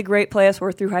a really great place where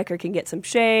a through hiker can get some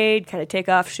shade, kind of take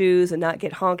off shoes, and not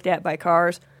get honked at by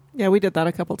cars. Yeah, we did that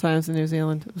a couple times in New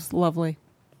Zealand. It was lovely.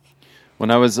 When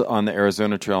I was on the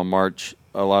Arizona Trail March,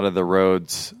 a lot of the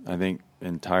roads, I think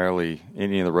entirely,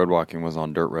 any of the road walking was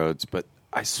on dirt roads. But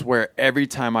I swear, every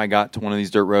time I got to one of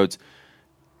these dirt roads,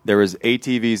 there was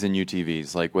ATVs and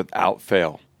UTVs, like without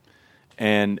fail.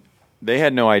 And they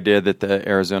had no idea that the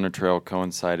Arizona Trail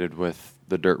coincided with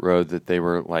the dirt road that they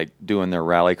were like doing their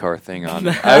rally car thing on.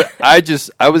 I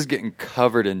was getting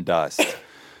covered in dust.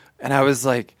 And I was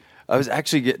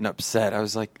actually getting upset. I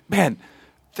was like, man,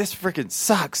 this freaking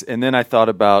sucks. And then I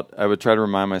would try to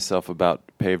remind myself about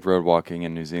paved road walking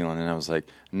in New Zealand. And I was like,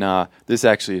 nah, this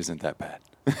actually isn't that bad.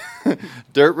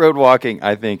 Dirt road walking,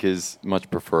 I think, is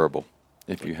much preferable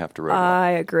if you have to road walk. I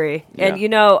agree. Yeah.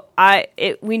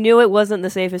 And, we knew it wasn't the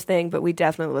safest thing, but we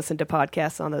definitely listened to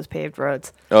podcasts on those paved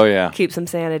roads. Oh, yeah. Keep some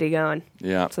sanity going.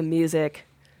 Yeah. Some music.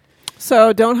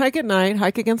 So don't hike at night.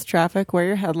 Hike against traffic. Wear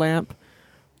your headlamp.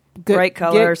 Bright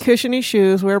colors. Get cushiony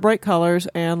shoes. Wear bright colors.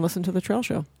 And listen to the trail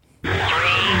show.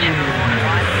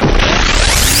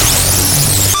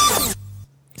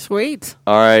 Sweet.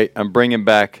 All right, I'm bringing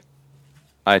back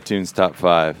iTunes Top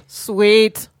 5.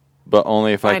 Sweet. But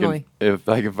only if Finally. I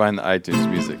can find the iTunes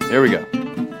music. Here we go.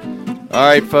 All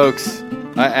right, folks.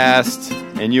 I asked,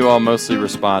 and you all mostly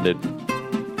responded.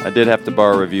 I did have to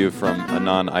borrow a review from a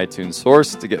non-iTunes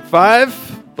source to get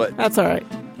 5, but That's all right.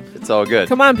 it's all good.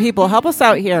 Come on, people. Help us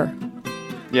out here.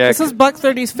 Yeah, This is Buck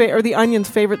 30's or the Onion's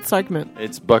favorite segment.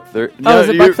 it's Buck 30. Oh, is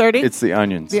it Buck 30? It's the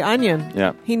Onions. The Onion.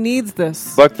 Yeah. He needs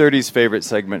this. Buck 30's favorite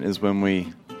segment is when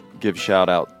we give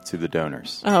shout-out to the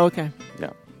donors. Oh, okay.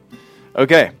 Yeah.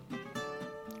 Okay.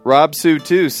 Rob Sue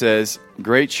 2 says,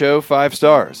 great show, 5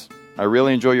 stars. I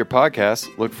really enjoy your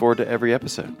podcast. Look forward to every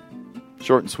episode.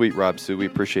 Short and sweet, Rob Sue. We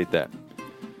appreciate that.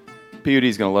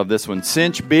 PUD's going to love this one.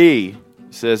 Cinch B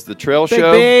says, the trail Big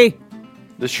show... B.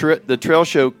 The trail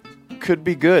show could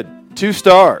be good. 2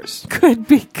 stars. Could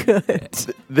be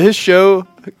good. This show...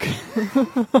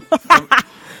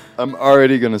 I'm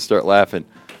already going to start laughing.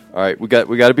 All right, we got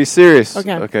to be serious.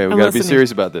 Okay, we I'm got to be listening.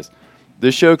 serious about this.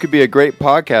 This show could be a great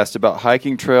podcast about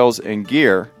hiking trails and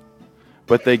gear,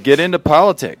 but they get into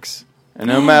politics. And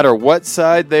no matter what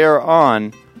side they are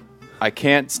on, I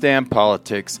can't stand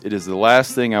politics. It is the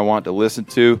last thing I want to listen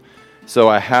to, so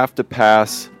I have to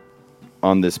pass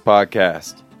on this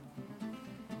podcast.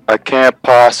 I can't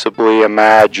possibly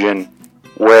imagine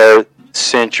where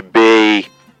Cinch B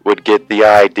would get the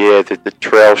idea that the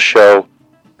trail show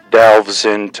delves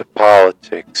into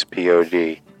politics,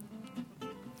 POD.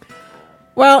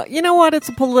 Well, you know what? It's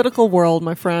a political world,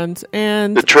 my friend.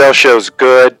 And The trail show's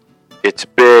good. It's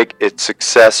big. It's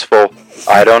successful.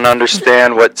 I don't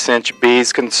understand what Cinch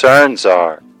B's concerns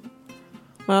are.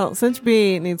 well, Cinch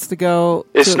B needs to go.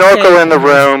 Is to a Snorkel cave. in the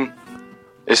room?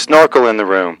 Is Snorkel in the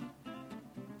room?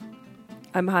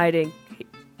 I'm hiding.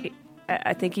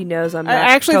 I think he knows I'm I not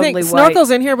actually totally think white.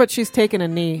 Snorkel's in here, but she's taking a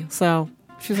knee, so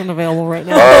she's unavailable right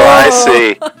now. Oh, I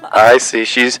see. I see.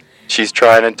 She's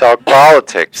trying to talk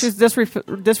politics. She's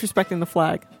disrespecting the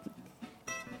flag.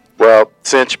 Well,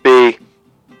 Cinch B,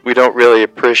 we don't really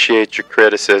appreciate your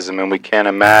criticism, and we can't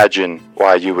imagine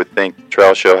why you would think the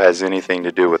trail show has anything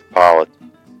to do with politics.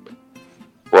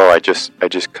 Well, I just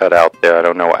cut out there. I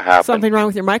don't know what happened. Something wrong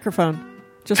with your microphone,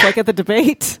 just like at the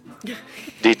debate.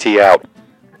 DT out.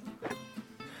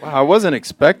 Wow, I wasn't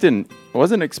expecting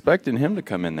him to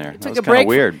come in there. That was kind of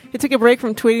weird. He took a break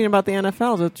from tweeting about the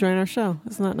NFL to join our show.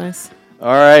 Isn't that nice?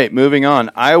 All right, moving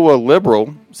on. Iowa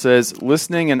Liberal says,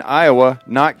 listening in Iowa,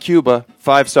 not Cuba,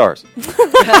 5 stars.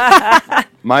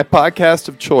 My podcast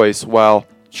of choice while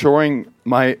choring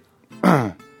my...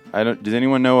 Does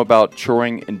anyone know about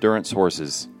choring endurance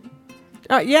horses?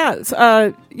 Yes.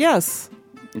 Yes.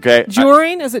 Okay.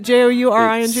 Jouring? Is it Jouring?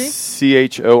 Choring.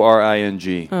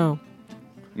 Oh.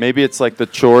 Maybe it's like the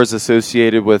chores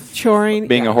associated with Choring.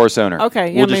 being a horse owner.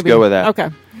 Okay, yeah, we'll just maybe. go with that. Okay.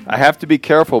 I have to be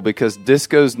careful because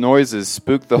disco's noises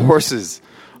spook the horses.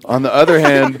 On the other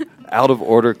hand, out of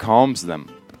order calms them.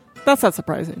 That's not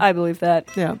surprising. I believe that.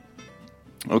 Yeah.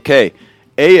 Okay.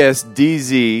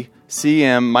 ASDZ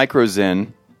CM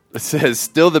Microzen says,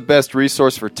 still the best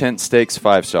resource for tent stakes,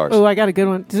 5 stars. Oh, I got a good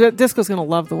one. Disco's going to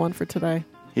love the one for today.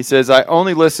 He says, I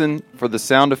only listen for the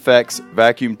sound effects,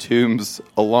 vacuum tubes,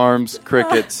 alarms,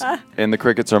 crickets, and the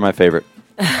crickets are my favorite.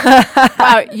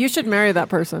 Wow, you should marry that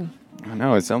person. I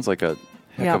know, it sounds like a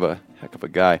heck of a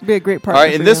guy. Be a great partner. All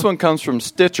right, and for this you. one comes from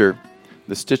Stitcher,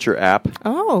 the Stitcher app.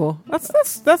 Oh,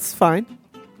 that's fine.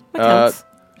 That counts.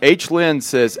 H. Lynn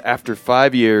says, after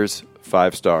 5 years,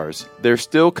 5 stars. They're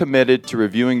still committed to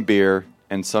reviewing beer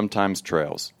and sometimes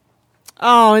trails.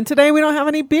 Oh, and today we don't have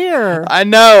any beer. I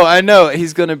know.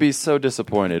 He's going to be so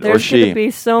disappointed. There's or she. going to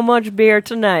be so much beer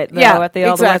tonight, though, Yeah, at the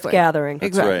All the West exactly. gathering.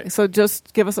 Exactly. right. So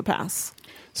just give us a pass.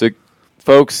 So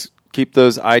folks, keep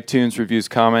those iTunes reviews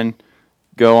coming.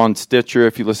 Go on Stitcher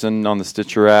if you listen on the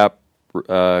Stitcher app.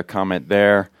 Comment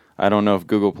there. I don't know if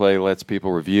Google Play lets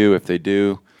people review. If they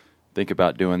do, think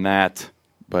about doing that.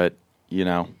 But,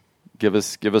 give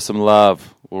us some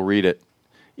love. We'll read it.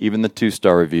 Even the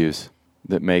 2-star reviews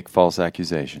that make false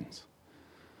accusations.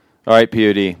 All right,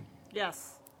 POD.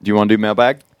 Yes. Do you want to do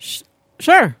mailbag?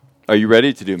 Sure. Are you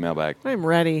ready to do mailbag? I'm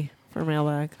ready for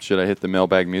mailbag. Should I hit the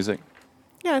mailbag music?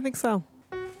 Yeah, I think so.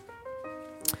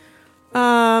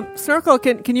 Snorkel,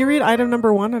 can you read item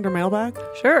number 1 under mailbag?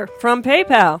 Sure. From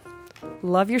PayPal.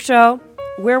 Love your show.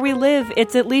 Where we live,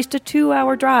 it's at least a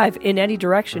 2-hour drive in any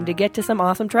direction to get to some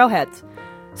awesome trailheads.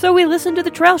 So we listen to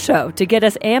the Trail Show to get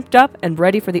us amped up and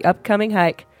ready for the upcoming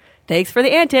hike. Thanks for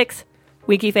the antics.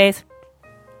 Winky face.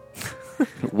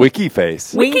 Wiki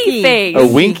face. Winky face.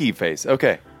 Oh, winky face.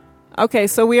 Okay. Okay,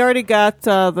 so we already got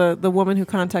the woman who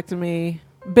contacted me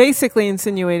basically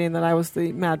insinuating that I was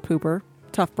the mad pooper.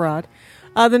 Tough broad.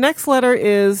 The next letter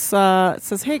is, it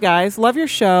says, "Hey guys, love your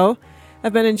show.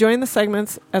 I've been enjoying the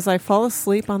segments as I fall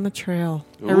asleep on the trail.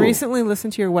 Ooh. I recently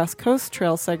listened to your West Coast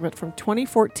Trail segment from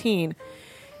 2014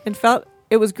 and felt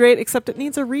it was great, except it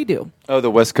needs a redo. Oh, the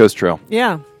West Coast Trail.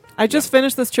 Yeah. I just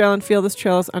finished this trail and feel this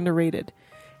trail is underrated.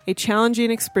 A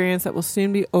challenging experience that will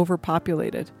soon be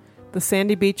overpopulated. The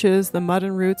sandy beaches, the mud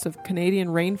and roots of Canadian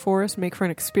rainforest make for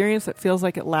an experience that feels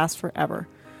like it lasts forever.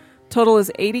 Total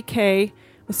is 80K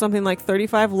with something like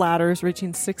 35 ladders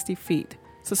reaching 60 feet.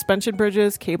 Suspension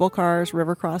bridges, cable cars,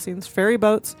 river crossings, ferry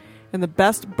boats, and the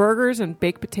best burgers and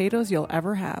baked potatoes you'll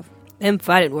ever have. Them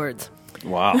fighting words.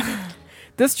 Wow.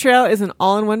 This trail is an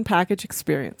all-in-one package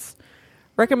experience.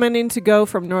 Recommending to go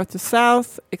from north to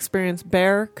south, experience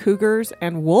bear, cougars,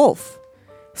 and wolf.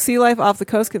 Sea life off the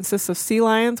coast consists of sea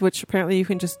lions, which apparently you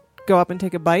can just go up and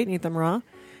take a bite and eat them raw,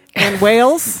 and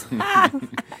whales.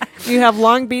 You have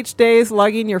long beach days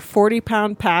lugging your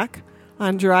 40-pound pack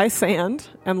on dry sand,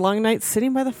 and long nights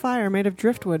sitting by the fire made of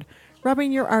driftwood,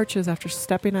 rubbing your arches after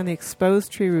stepping on the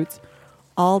exposed tree roots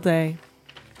all day.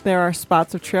 There are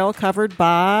spots of trail covered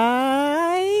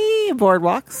by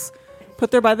boardwalks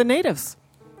put there by the natives.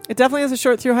 It definitely is a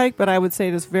short through hike, but I would say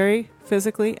it is very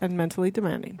physically and mentally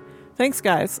demanding. Thanks,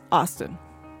 guys. Austin.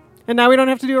 And now we don't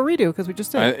have to do a redo because we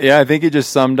just did. I think you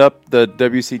just summed up the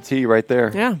WCT right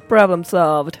there. Yeah. Problem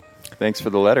solved. Thanks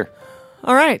for the letter.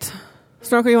 All right.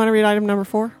 Snorkel, you want to read item number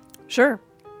 4? Sure.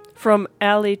 From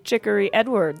Allie Chicory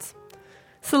Edwards.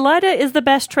 Salida is the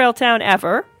best trail town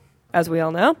ever, as we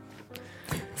all know.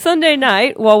 Sunday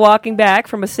night, while walking back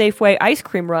from a Safeway ice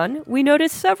cream run, we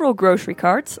noticed several grocery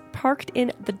carts parked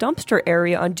in the dumpster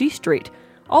area on G Street,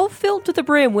 all filled to the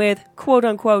brim with,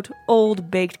 quote-unquote, old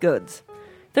baked goods.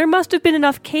 There must have been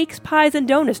enough cakes, pies, and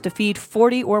donuts to feed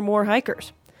 40 or more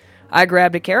hikers. I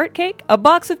grabbed a carrot cake, a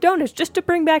box of donuts just to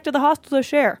bring back to the hostel to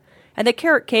share, and the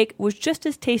carrot cake was just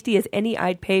as tasty as any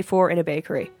I'd pay for in a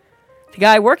bakery. The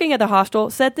guy working at the hostel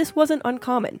said this wasn't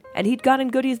uncommon, and he'd gotten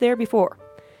goodies there before.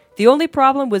 The only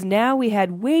problem was now we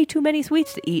had way too many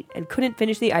sweets to eat and couldn't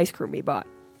finish the ice cream we bought.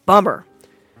 Bummer.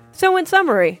 So in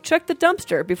summary, check the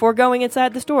dumpster before going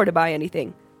inside the store to buy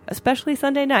anything, especially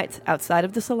Sunday nights outside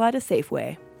of the Salida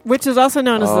Safeway. Which is also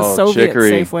known as the Soviet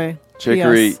Chicory. Safeway.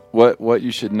 Chicory, Yes. what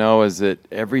you should know is that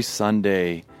every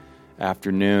Sunday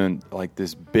afternoon, like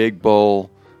this big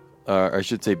bowl, or I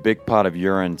should say big pot of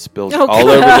urine spills all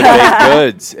over the baked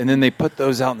goods, and then they put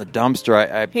those out in the dumpster.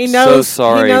 I'm so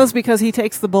sorry. He knows because he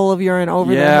takes the bowl of urine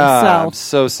over there I'm himself.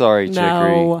 so sorry,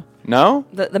 Chicory. No. No?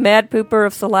 The mad pooper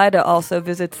of Salida also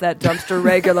visits that dumpster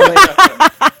regularly.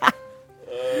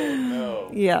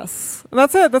 Yes.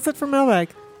 That's it. That's it for mailbag.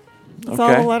 That's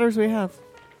all Okay. the letters we have.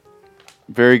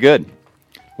 Very good.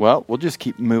 Well, we'll just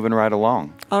keep moving right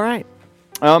along. All right.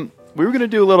 We were going to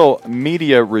do a little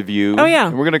media review. Oh, yeah.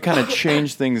 And we're going to kind of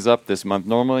change things up this month.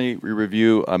 Normally, we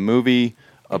review a movie,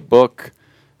 a book,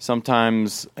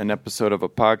 sometimes an episode of a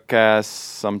podcast,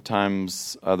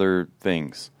 sometimes other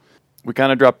things. We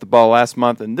kind of dropped the ball last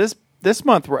month, and this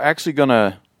month we're actually going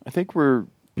to, I think we're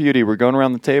going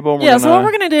around the table. And So what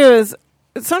we're going to do is,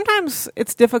 sometimes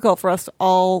it's difficult for us to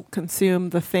all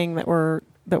consume the thing that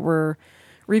we're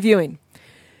reviewing.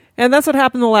 And that's what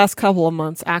happened the last couple of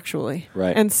months, actually.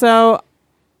 Right. And so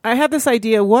I had this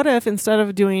idea, what if instead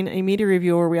of doing a media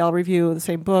review where we all review the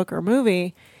same book or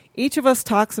movie, each of us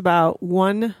talks about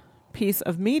one piece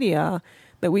of media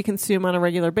that we consume on a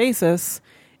regular basis,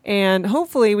 and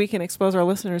hopefully we can expose our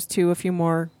listeners to a few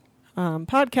more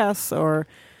podcasts or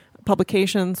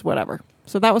publications, whatever.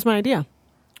 So that was my idea.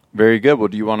 Very good. Well,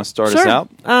 do you want to start us out?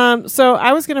 So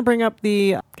I was going to bring up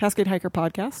the Cascade Hiker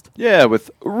podcast. Yeah,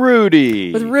 with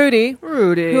Rudy. With Rudy,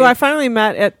 who I finally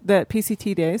met at the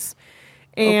PCT days.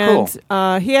 And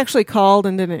he actually called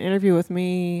and did an interview with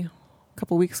me a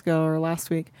couple weeks ago or last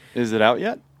week. Is it out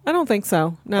yet? I don't think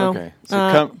so. No. Okay.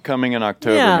 So coming in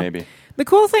October, maybe. The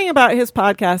cool thing about his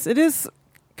podcast, it is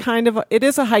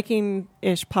a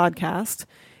hiking-ish podcast.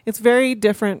 It's very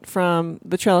different from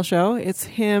the Trail Show. It's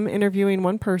him interviewing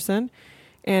one person,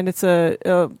 and it's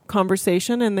a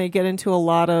conversation, and they get into a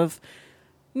lot of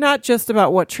not just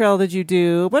about what trail did you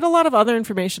do, but a lot of other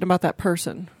information about that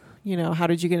person. You know, how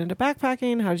did you get into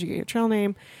backpacking? How did you get your trail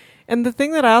name? And the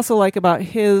thing that I also like about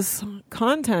his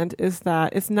content is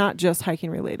that it's not just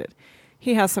hiking related.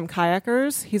 He has some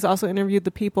kayakers. He's also interviewed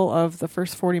the people of the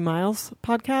First 40 Miles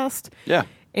podcast. Yeah.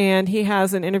 And he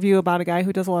has an interview about a guy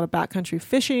who does a lot of backcountry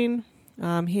fishing.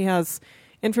 He has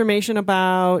information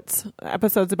about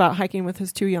episodes about hiking with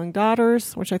his 2 young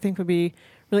daughters, which I think would be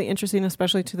really interesting,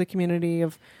 especially to the community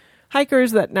of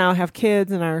hikers that now have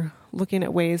kids and are looking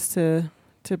at ways to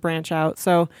branch out.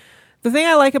 So the thing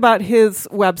I like about his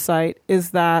website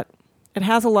is that it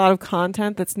has a lot of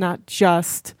content that's not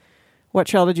just what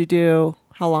trail did you do,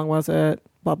 how long was it,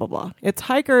 blah, blah, blah. It's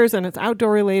hikers and it's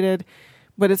outdoor related,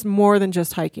 but it's more than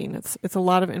just hiking. It's a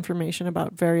lot of information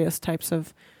about various types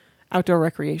of outdoor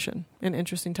recreation and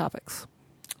interesting topics.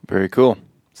 Very cool.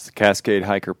 It's the Cascade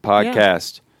Hiker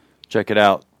Podcast. Yeah. Check it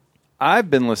out. I've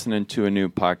been listening to a new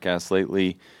podcast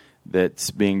lately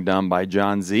that's being done by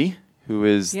John Z., who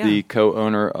is the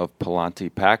co-owner of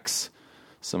Palante Packs.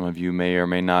 Some of you may or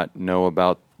may not know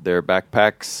about their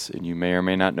backpacks, and you may or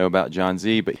may not know about John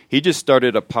Z., but he just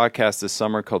started a podcast this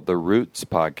summer called The Roots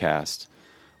Podcast,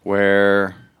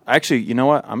 where, actually, you know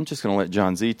what? I'm just going to let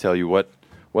John Z tell you what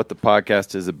the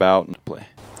podcast is about.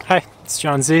 Hi, it's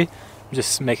John Z. I'm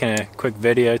just making a quick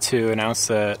video to announce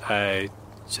that I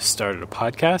just started a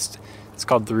podcast. It's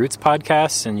called The Roots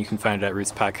Podcast, and you can find it at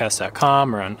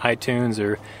rootspodcast.com or on iTunes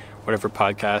or whatever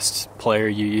podcast player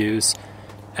you use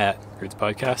at Roots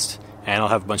Podcast. And I'll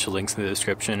have a bunch of links in the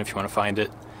description if you want to find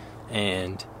it.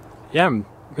 And yeah, I'm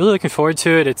really looking forward to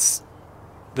it. It's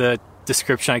the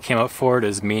description I came up for it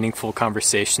is meaningful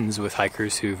conversations with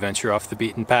hikers who venture off the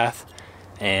beaten path.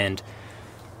 And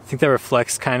I think that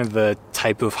reflects kind of the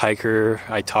type of hiker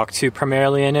I talk to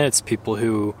primarily in it. It's people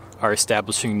who are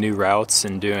establishing new routes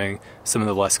and doing some of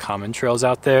the less common trails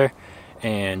out there.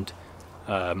 And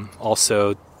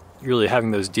also really having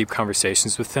those deep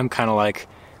conversations with them, kind of like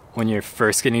when you're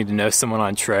first getting to know someone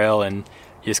on trail and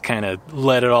you just kind of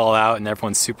let it all out and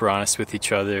everyone's super honest with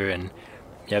each other and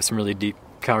you have some really deep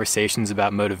conversations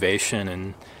about motivation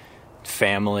and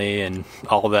family and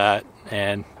all that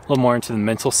and a little more into the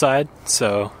mental side.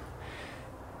 So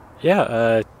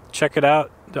yeah, check it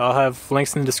out. I'll have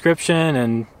links in the description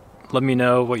and let me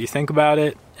know what you think about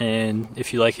it. And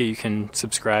if you like it, you can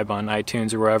subscribe on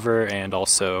iTunes or wherever and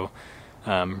also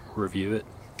review it.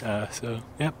 So,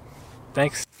 yep.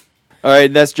 Thanks. All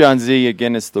right, that's John Z.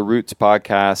 Again, it's the Roots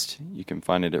Podcast. You can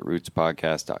find it at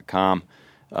rootspodcast.com.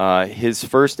 His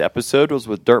first episode was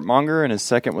with Dirtmonger, and his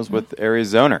second was with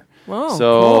Arizona. Whoa,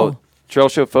 so, cool. Trail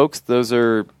Show folks, those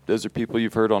are people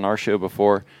you've heard on our show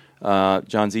before.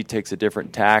 John Z takes a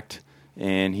different tact,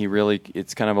 and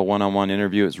it's kind of a one-on-one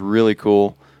interview. It's really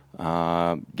cool.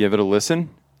 Give it a listen.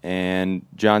 And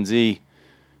John Z,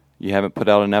 you haven't put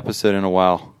out an episode in a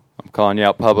while. I'm calling you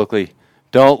out publicly.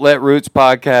 Don't let Roots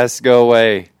Podcasts go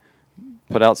away.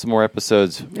 Put out some more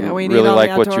episodes. Yeah, we really need all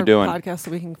like the what you're doing. podcasts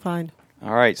that we can find.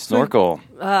 All right, Snorkel.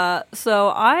 So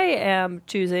I am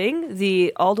choosing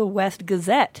the Alda West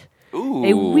Gazette, Ooh.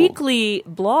 a weekly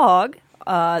blog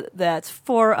that's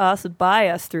for us, by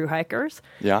us, through hikers.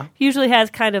 Yeah. Usually has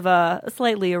kind of a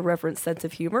slightly irreverent sense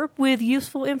of humor with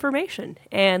useful information.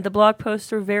 And the blog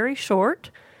posts are very short.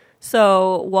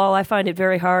 So while I find it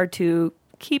very hard to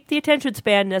keep the attention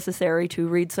span necessary to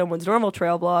read someone's normal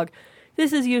trail blog,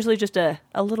 this is usually just a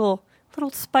little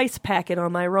spice packet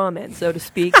on my ramen, so to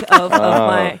speak, of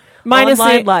my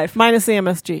online life. Minus the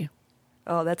MSG.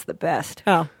 Oh, that's the best.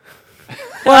 Oh.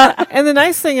 Well, and the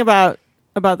nice thing about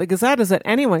the Gazette is that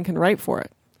anyone can write for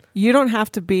it. You don't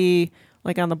have to be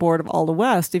like on the board of Alda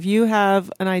West. If you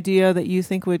have an idea that you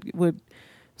think would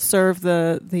serve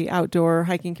the outdoor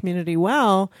hiking community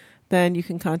well, then you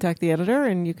can contact the editor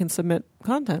and you can submit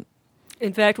content.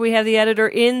 In fact, we have the editor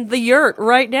in the yurt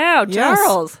right now,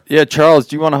 Charles. Yes. Yeah, Charles,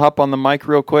 do you want to hop on the mic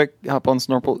real quick? Hop on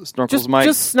Snorkel's mic?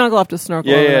 Just snuggle up to Snorkel.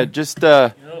 Yeah, just...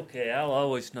 okay, I'll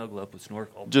always snuggle up with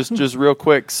Snorkel. Just real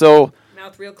quick. So...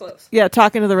 Mouth real close. Yeah,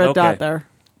 talking to the red dot there.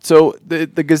 So the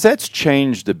Gazette's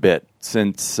changed a bit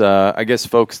since, I guess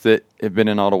folks that have been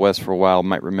in Alda West for a while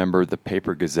might remember the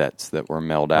paper Gazettes that were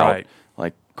mailed out. Right.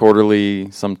 Like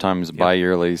quarterly, sometimes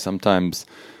bi-yearly, sometimes...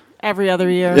 Every other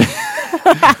year.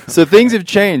 So things have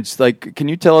changed. Like, can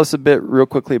you tell us a bit real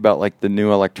quickly about like the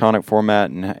new electronic format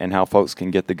and how folks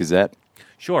can get the Gazette?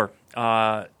 Sure.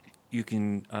 You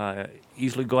can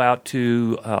easily go out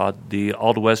to the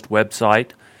All the West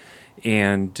website,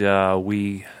 and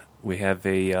we have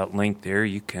a link there.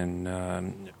 You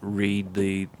can read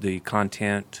the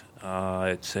content.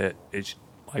 It's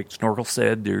like Snorkel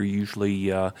said, they're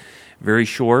usually very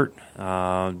short,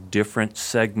 different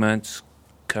segments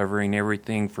covering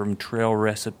everything from trail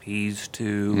recipes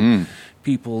to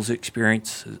people's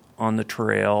experiences on the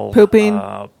trail.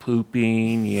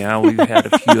 Pooping. Yeah, we've had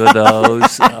a few of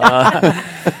those.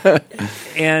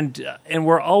 And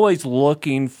we're always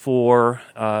looking for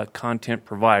content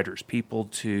providers, people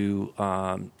to,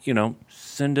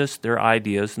 send us their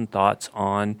ideas and thoughts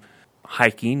on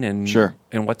hiking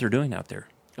and what they're doing out there.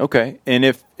 Okay. And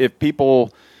if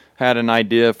people had an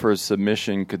idea for a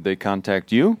submission, could they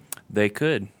contact you? They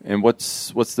could. And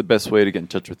what's the best way to get in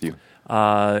touch with you?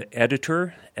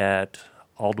 Editor at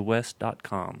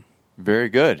aldwest.com. Very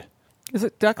good. Is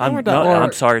it .com or .org?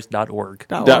 I'm sorry, it's .org.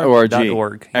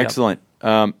 .org. Yep. Excellent.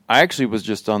 I actually was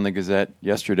just on the Gazette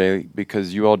yesterday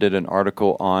because you all did an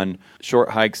article on short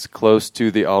hikes close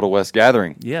to the All the West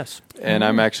gathering. Yes. And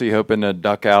I'm actually hoping to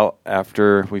duck out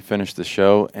after we finish the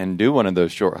show and do one of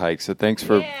those short hikes. So thanks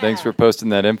for posting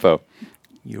that info.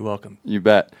 You're welcome. You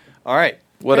bet. All right.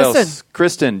 What else?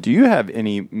 Kristen, do you have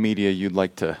any media you'd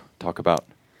like to talk about?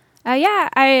 Yeah,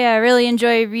 I really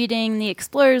enjoy reading the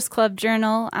Explorers Club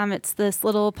Journal. It's this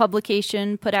little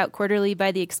publication put out quarterly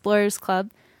by the Explorers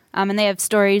Club, and they have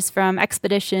stories from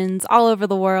expeditions all over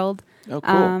the world. Oh,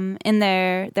 cool. In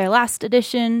their last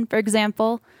edition, for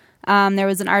example, there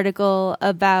was an article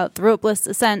about the ropeless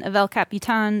ascent of El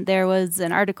Capitan. There was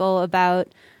an article about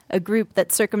a group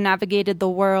that circumnavigated the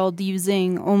world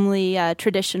using only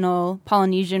traditional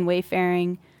Polynesian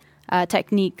wayfaring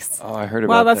techniques. Oh, I heard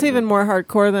about that. Wow, that's that even more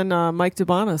hardcore than Mike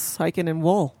Dubonis hiking in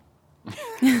wool.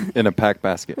 In a pack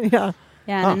basket. Yeah.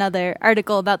 Yeah, and another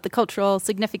article about the cultural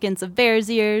significance of bear's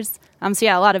ears. So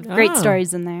yeah, a lot of great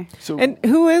stories in there. And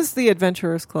who is the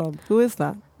Adventurers Club? Who is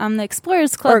that? The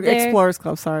Explorers Club. Explorers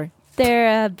Club, sorry.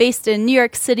 They're based in New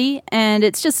York City, and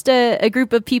it's just a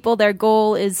group of people. Their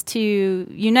goal is to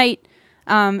unite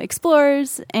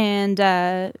explorers and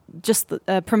just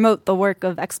promote the work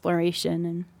of exploration.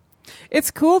 And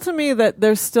it's cool to me that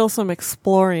there's still some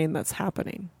exploring that's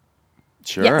happening.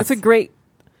 Sure. Yeah, it's a great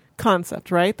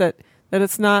concept, right? That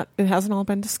it's not, it hasn't all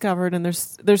been discovered, and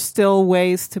there's still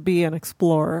ways to be an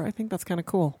explorer. I think that's kind of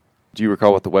cool. Do you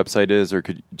recall what the website is, or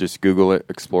could you just Google it,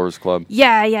 Explorers Club?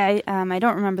 Yeah. I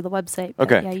don't remember the website.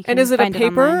 Okay. Yeah, you can and is it a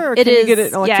paper, or can you get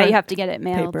it electronic? Yeah, you have to get it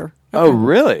mailed. Paper. Okay. Oh,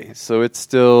 really? So it's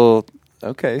still,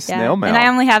 snail mail. And I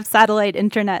only have satellite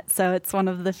internet, so it's one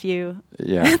of the few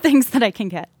things that I can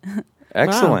get.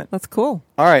 Excellent. Wow, that's cool.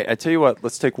 All right, I tell you what,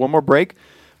 let's take one more break.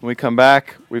 When we come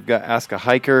back, we've got Ask a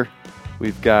Hiker.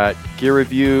 We've got gear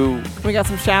review. We got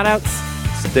some shout-outs.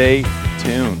 Stay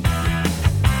tuned.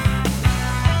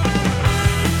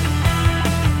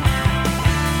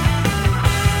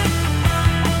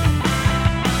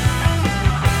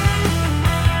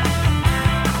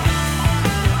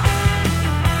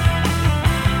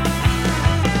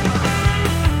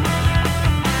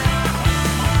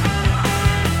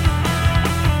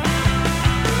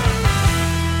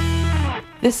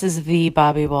 This is the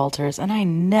Bobby Walters, and I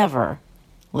never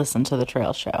listen to the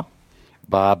Trail Show.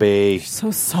 Bobby.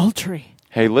 So sultry.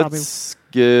 Hey, let's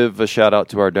give a shout out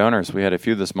to our donors. We had a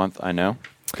few this month, I know.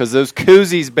 Because those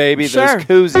koozies, baby, those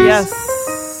koozies.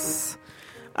 Yes.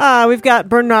 We've got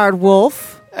Bernard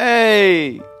Wolf.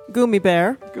 Hey. Goomy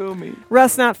Bear. Goomy.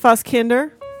 Russ Not Fuss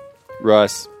Kinder.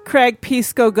 Russ. Craig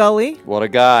Pisco Gully. What a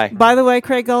guy. By the way,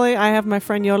 Craig Gully, I have my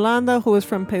friend Yolanda, who is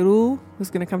from Peru,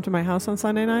 who's going to come to my house on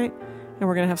Sunday night. And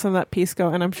we're going to have some of that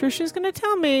pisco. And I'm sure she's going to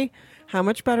tell me how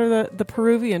much better the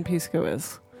Peruvian pisco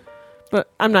is. But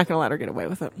I'm not going to let her get away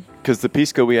with it. Because the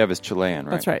pisco we have is Chilean,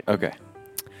 right? That's right. Okay.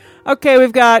 Okay,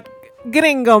 we've got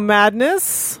Gringo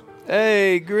Madness.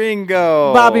 Hey,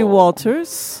 Gringo. Bobby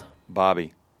Walters.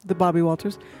 Bobby. The Bobby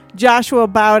Walters. Joshua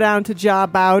Bow Down to Ja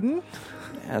Bowden.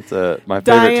 That's my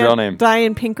favorite trail name.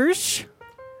 Diane Pinkersh.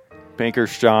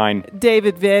 Pinkerstein.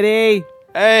 David Vitti.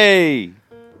 Hey.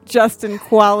 Justin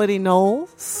Quality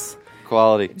Knowles.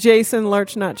 Quality. Jason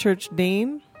Lurch Not Church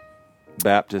Dean.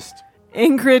 Baptist.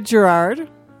 Ingrid Gerard.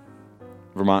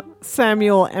 Vermont.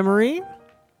 Samuel Emery.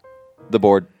 The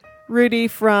board. Rudy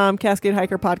from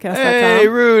CascadeHikerPodcast.com. Hey,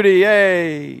 Rudy.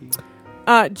 Hey.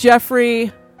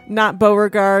 Jeffrey Not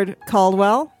Beauregard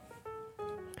Caldwell.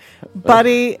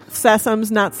 Buddy Sessoms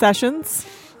Not Sessions.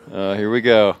 Here we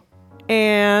go.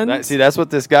 And that's what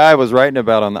this guy was writing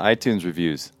about on the iTunes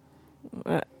reviews.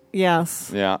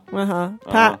 Yes. Yeah.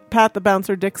 Pat the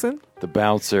Bouncer Dixon. The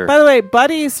bouncer. By the way,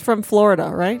 Buddy's from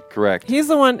Florida, right? Correct. He's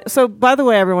the one. So, by the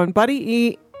way, everyone,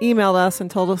 Buddy emailed us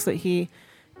and told us that he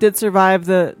did survive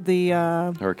the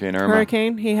Hurricane Irma.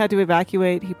 Hurricane. He had to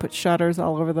evacuate. He put shutters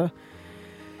all over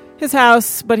his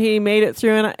house, but he made it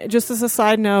through. And just as a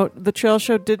side note, the Trail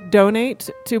Show did donate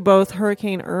to both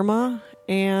Hurricane Irma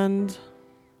and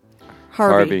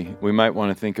Harvey. We might want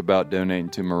to think about donating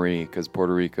to Marie because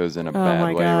Puerto Rico's in a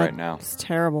bad way right now. It's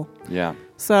terrible. Yeah.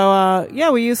 So,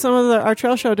 we use some of our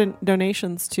Trail Show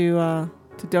donations to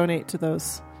donate to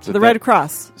those. So the Red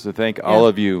Cross. So thank all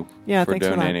of you for thanks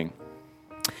donating.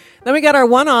 For then we got our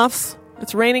one-offs.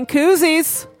 It's raining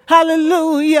koozies.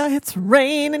 Hallelujah, it's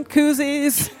raining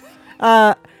koozies.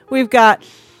 We've got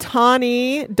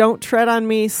Tawny, Don't Tread on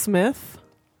Me Smith.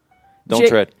 Don't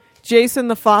tread. Jason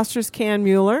the Foster's Can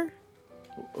Mueller.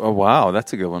 Oh, wow,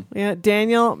 that's a good one. Yeah,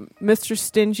 Daniel, Mr.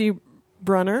 Stingy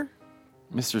Brunner.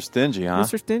 Mr. Stingy, huh?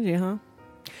 Mr. Stingy, huh?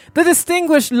 The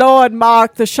distinguished Lord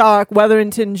Mark the Shark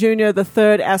Wetherington Jr. the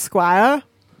Third Esquire.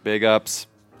 Big ups.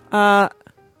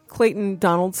 Clayton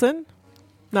Donaldson,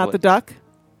 not the duck.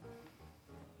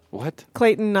 What?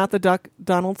 Clayton, not the duck,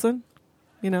 Donaldson.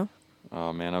 You know?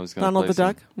 Oh, man, I was going to Donald the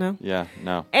Duck? No? Yeah,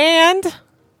 no. And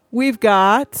we've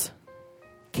got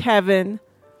Kevin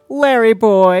Larry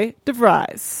Boy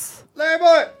DeVries. Larry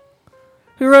Boy!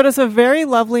 Who wrote us a very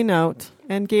lovely note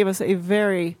and gave us a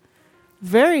very,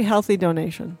 very healthy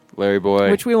donation. Larry Boy.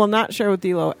 Which we will not share with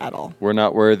D-Lo at all. We're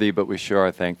not worthy, but we sure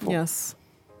are thankful. Yes.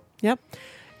 Yep.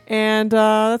 And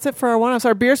that's it for our one-offs.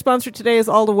 Our beer sponsor today is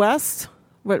Alda West,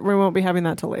 but we won't be having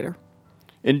that till later.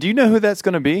 And do you know who that's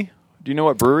going to be? Do you know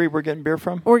what brewery we're getting beer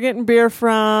from? We're getting beer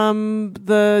from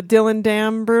the Dillon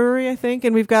Dam Brewery, I think.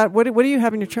 And we've got, what do you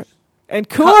have in your truck? And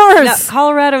Coors!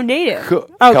 Colorado Native.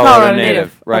 Colorado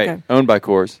Native. Right. Okay. Owned by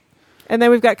Coors. And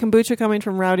then we've got kombucha coming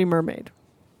from Rowdy Mermaid.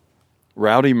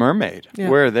 Rowdy Mermaid? Yeah.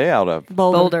 Where are they out of?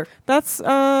 Boulder. That's,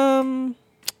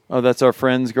 Oh, that's our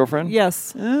friend's girlfriend?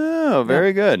 Yes. Oh,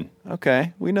 very good.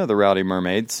 Okay. We know the Rowdy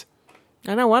Mermaids.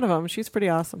 I know one of them. She's pretty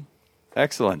awesome.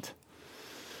 Excellent.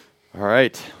 All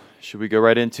right. Should we go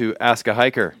right into Ask a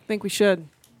Hiker? I think we should.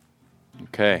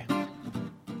 Okay.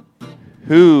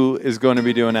 Who is going to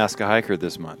be doing Ask a Hiker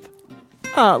this month?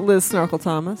 Liz Snorkel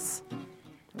Thomas.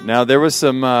 Now, there was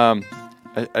some...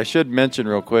 I should mention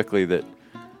real quickly that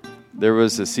there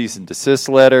was a cease and desist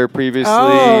letter previously.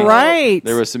 Oh, right.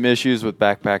 There was some issues with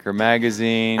Backpacker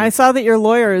Magazine. I saw that your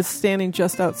lawyer is standing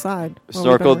just outside.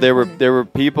 Snorkel, there were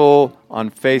people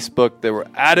on Facebook that were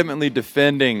adamantly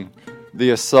defending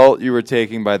the assault you were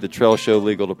taking by the Trail Show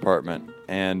legal department.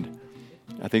 And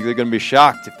I think they're going to be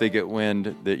shocked if they get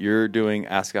wind that you're doing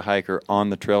Ask a Hiker on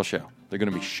the Trail Show. They're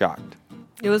going to be shocked.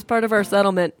 It was part of our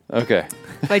settlement. Okay.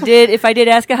 If I did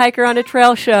Ask a Hiker on a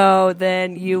Trail Show,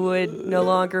 then you would no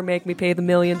longer make me pay the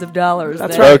millions of dollars.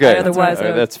 That's right. Okay. Otherwise,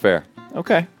 That's fair.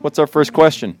 Okay. What's our first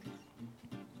question?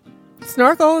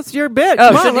 Snorkel, it's your bit. Oh,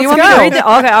 Come on, so let's you want go. me to read that?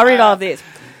 Okay, I'll read all of these.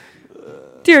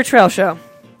 Dear Trail Show,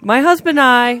 my husband and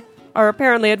I are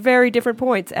apparently at very different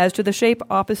points as to the shape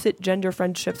opposite gender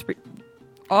friendships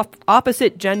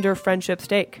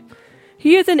take.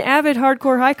 He is an avid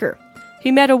hardcore hiker.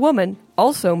 He met a woman,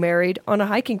 also married, on a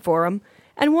hiking forum,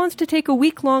 and wants to take a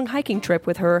week-long hiking trip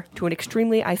with her to an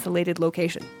extremely isolated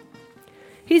location.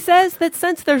 He says that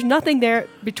since there's nothing there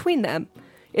between them,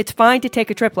 it's fine to take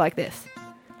a trip like this.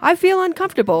 I feel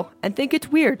uncomfortable and think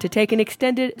it's weird to take an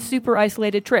extended, super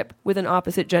isolated trip with an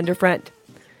opposite gender friend.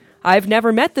 I've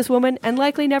never met this woman and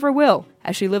likely never will,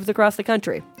 as she lives across the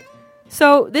country.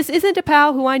 So this isn't a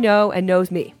pal who I know and knows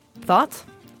me. Thoughts?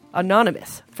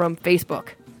 Anonymous from Facebook.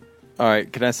 All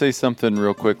right, can I say something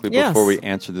real quickly Yes. before we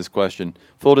answer this question?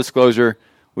 Full disclosure,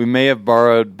 we may have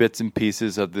borrowed bits and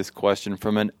pieces of this question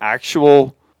from an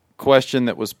actual question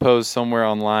that was posed somewhere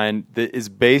online that is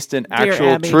based in actual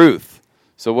Abby. truth.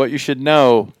 So what you should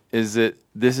know is that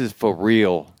this is for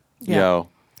real, yo.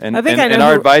 And, I think I know and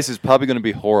our who- advice is probably going to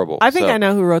be horrible. I think so. I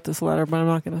know who wrote this letter, but I'm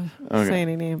not going to Okay. say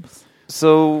any names.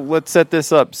 So let's set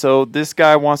this up. So this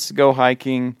guy wants to go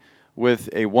hiking with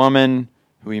a woman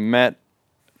who he met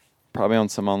probably on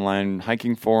some online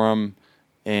hiking forum,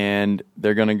 and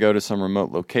they're going to go to some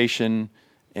remote location,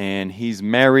 and he's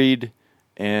married,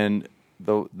 and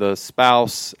the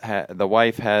spouse, the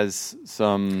wife has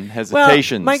some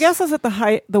hesitations. Well, my guess is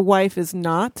that the wife is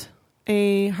not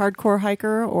a hardcore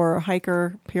hiker or a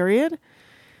hiker, period.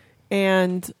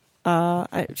 And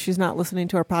she's not listening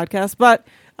to our podcast, but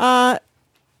I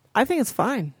think it's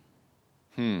fine.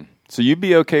 So you'd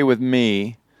be okay with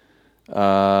me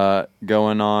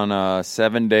going on a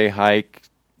 7-day hike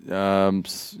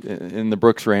in the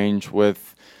Brooks Range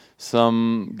with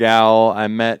some gal I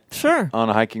met Sure. on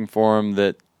a hiking forum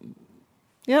that,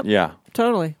 Yep. yeah.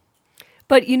 Totally.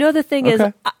 But you know the thing is,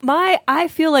 Okay. I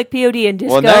feel like POD and Disco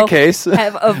Well, in that case,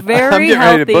 have a very I'm getting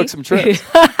healthy, ready to book some trips.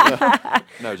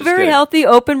 No, just very kidding. healthy,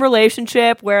 open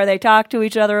relationship where they talk to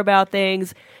each other about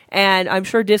things. And I'm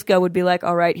sure Disco would be like,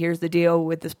 all right, here's the deal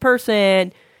with this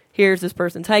person. Here's this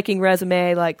person's hiking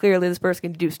resume. Like, clearly this person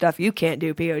can do stuff you can't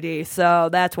do, POD. So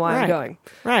that's why I'm Right. going.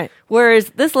 Right. Whereas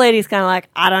this lady's kind of like,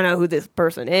 I don't know who this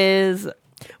person is.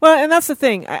 Well, and that's the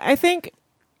thing. I think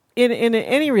in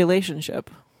any relationship,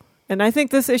 and I think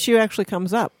this issue actually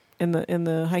comes up in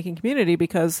the hiking community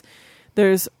because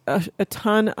there's a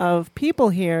ton of people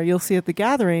here you'll see at the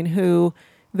gathering who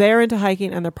they're into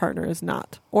hiking and their partner is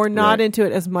not, or not Right. into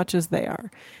it as much as they are.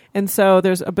 And so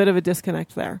there's a bit of a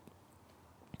disconnect there.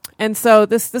 And so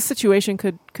this situation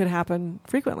could happen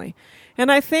frequently.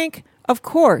 And I think, of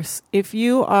course, if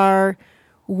you are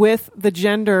with the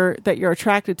gender that you're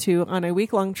attracted to on a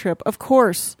week-long trip, of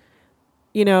course,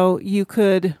 you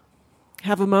could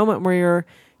have a moment where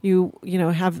you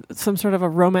have some sort of a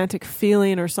romantic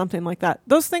feeling or something like that.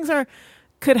 Those things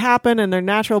could happen and they're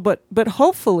natural, but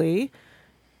hopefully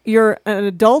you're an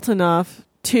adult enough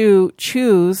to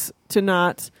choose to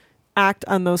not act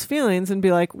on those feelings and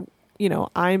be like,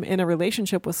 I'm in a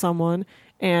relationship with someone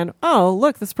and, oh,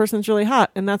 look, this person's really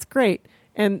hot and that's great.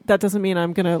 And that doesn't mean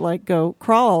I'm going to go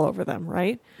crawl all over them.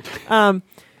 Right.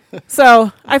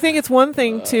 So I think it's one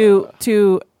thing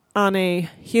to on a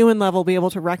human level be able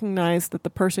to recognize that the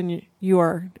person you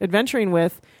are adventuring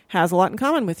with has a lot in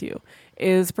common with you,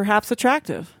 is perhaps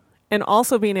attractive, and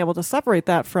also being able to separate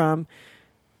that from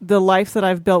the life that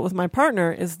I've built with my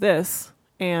partner is this,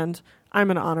 and I'm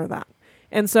going to honor that.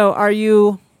 And so are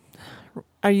you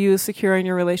secure in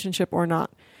your relationship or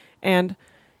not? And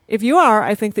if you are,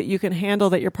 I think that you can handle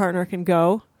that your partner can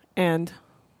go and,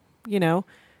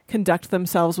 conduct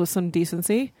themselves with some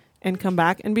decency and come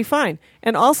back and be fine.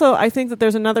 And also, I think that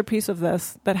there's another piece of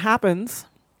this that happens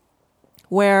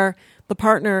where the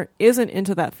partner isn't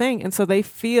into that thing, and so they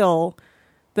feel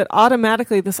that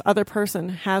automatically this other person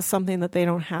has something that they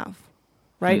don't have,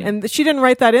 right? And she didn't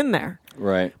write that in there.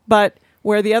 Right. But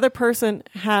where the other person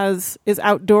is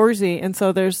outdoorsy, and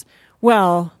so they're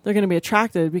going to be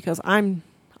attracted because I'm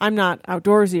not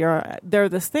outdoorsy, or they're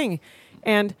this thing.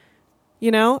 And,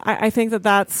 I think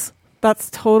that's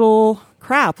total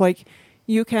crap. Like,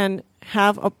 you can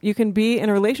be in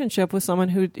a relationship with someone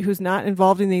who's not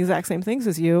involved in the exact same things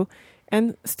as you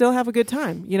and still have a good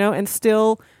time, and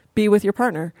still be with your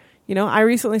partner. I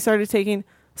recently started taking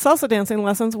salsa dancing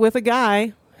lessons with a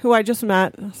guy who I just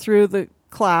met through the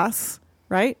class,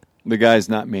 right? The guy's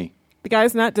not me. The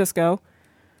guy's not Disco.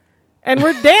 And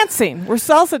we're dancing. We're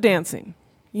salsa dancing,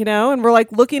 and we're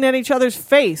looking at each other's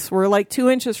face. We're 2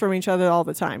 inches from each other all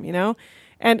the time,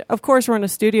 And of course we're in a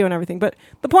studio and everything. But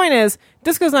the point is,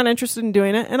 Disco's not interested in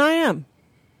doing it, and I am.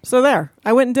 So there.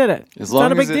 I went and did it. As long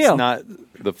not a big as it's deal. not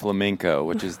the flamenco,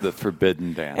 which is the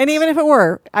forbidden dance. And even if it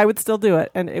were, I would still do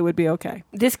it, and it would be okay.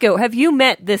 Disco, have you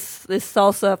met this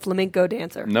salsa flamenco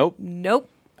dancer? Nope. Nope.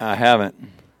 I haven't.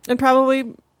 And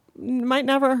probably might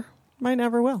never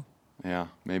will. Yeah,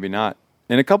 maybe not.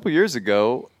 And a couple years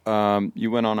ago, you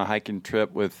went on a hiking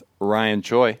trip with Ryan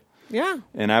Choi. Yeah.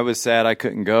 And I was sad I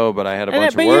couldn't go, but I had a bunch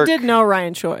of but work. you did know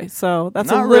Ryan Choi, so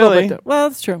that's Not a little really. bit. Well,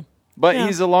 that's true. But Yeah.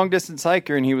 he's a long-distance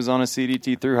hiker, and he was on a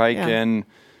CDT through hike, Yeah. and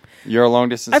you're a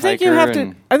long-distance I think hiker. you have to.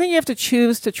 and- I think you have to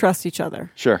choose to trust each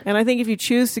other. Sure. And I think if you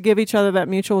choose to give each other that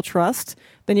mutual trust,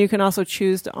 then you can also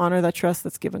choose to honor that trust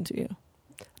that's given to you.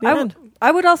 The end.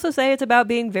 I would also say it's about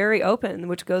being very open,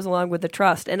 which goes along with the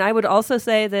trust. And I would also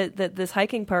say that this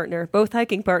hiking partner, both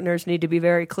hiking partners need to be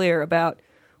very clear about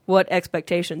what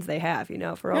expectations they have.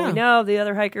 For all we know, the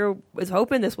other hiker is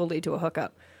hoping this will lead to a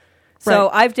hookup. So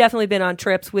Right. I've definitely been on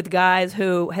trips with guys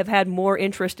who have had more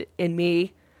interest in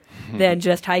me than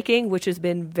just hiking, which has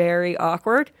been very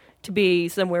awkward to be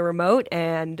somewhere remote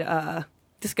and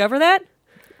discover that.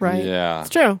 Right. Yeah. It's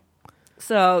true.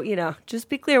 So, just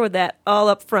be clear with that all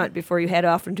up front before you head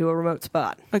off into a remote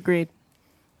spot. Agreed.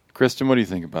 Kristen, what do you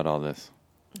think about all this?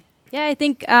 Yeah, I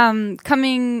think not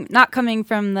coming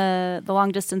from the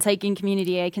long distance hiking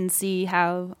community, I can see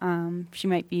how she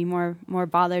might be more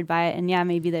bothered by it. And yeah,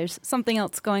 maybe there's something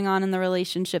else going on in the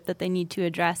relationship that they need to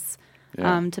address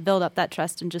to build up that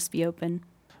trust and just be open.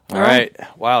 All right.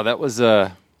 Wow, that was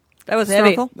That was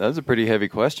heavy. Snorkel? that was a pretty heavy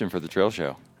question for the trail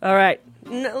show. All right.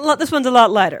 This one's a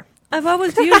lot lighter. I've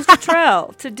always used a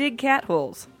trowel to dig cat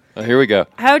holes. Oh, here we go.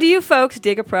 How do you folks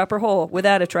dig a proper hole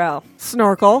without a trowel?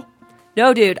 Snorkel.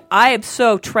 No, dude, I am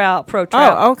so pro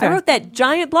trowel. Oh, okay. I wrote that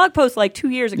giant blog post 2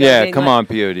 years ago. Yeah, being come like, on,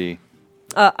 POD.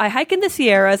 I hike in the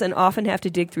Sierras and often have to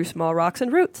dig through small rocks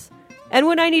and roots. And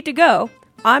when I need to go,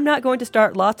 I'm not going to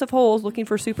start lots of holes looking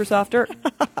for super soft dirt.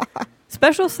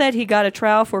 Special said he got a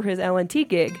trowel for his LNT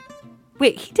gig.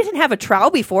 Wait, he didn't have a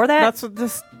trowel before that? That's what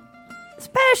this...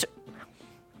 Special...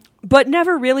 But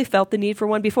never really felt the need for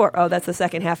one before. Oh, that's the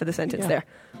second half of the sentence there.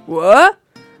 What?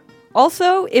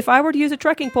 Also, if I were to use a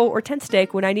trekking pole or tent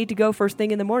stake when I need to go first thing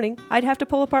in the morning, I'd have to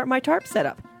pull apart my tarp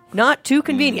setup. Not too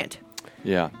convenient.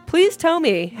 Yeah. Please tell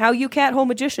me how you cat hole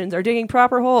magicians are digging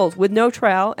proper holes with no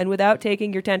trowel and without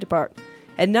taking your tent apart.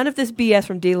 And none of this BS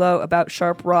from D-Lo about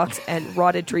sharp rocks and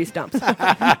rotted tree stumps.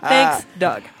 Thanks,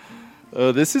 Doug.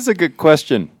 This is a good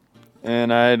question.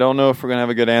 And I don't know if we're going to have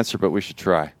a good answer, but we should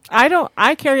try.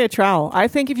 I carry a trowel. I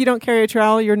think if you don't carry a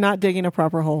trowel, you're not digging a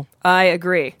proper hole. I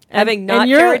agree. Having not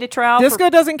carried a trowel... Disco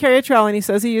doesn't carry a trowel, and he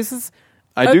says he uses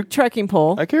a trekking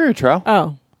pole. I carry a trowel.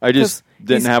 Oh. I just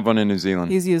didn't have one in New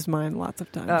Zealand. He's used mine lots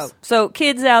of times. Oh. So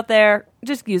kids out there,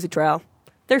 just use a trowel.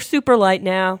 They're super light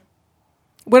now.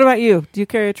 What about you? Do you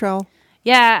carry a trowel?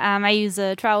 Yeah, I use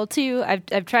a trowel too.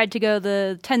 I've tried to go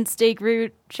the tent stake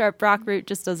route. Sharp rock route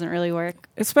just doesn't really work.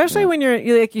 Especially when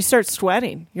you start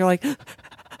sweating. You're like,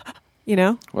 you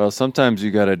know? Well, sometimes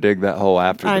you got to dig that hole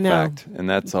after the fact. And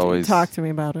that's always... Talk to me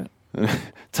about it.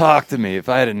 Talk to me if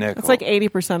I had a nickel. It's like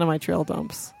 80% of my trail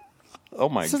dumps. Oh,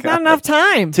 my God. There's not enough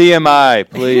time. TMI,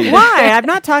 please. Why? I'm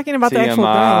not talking about the actual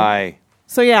TMI. route.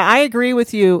 So, yeah, I agree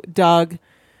with you, Doug.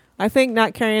 I think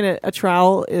not carrying a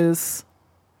trowel is...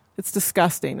 It's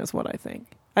disgusting is what I think.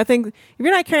 I think if you're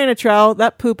not carrying a trowel,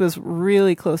 that poop is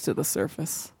really close to the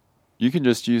surface. You can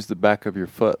just use the back of your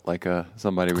foot like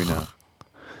somebody we know.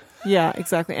 Yeah,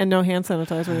 exactly. And no hand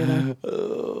sanitizer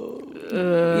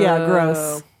either. Yeah,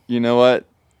 gross. You know what?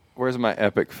 Where's my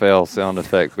epic fail sound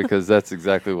effect? Because that's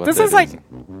exactly what this is. Like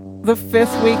the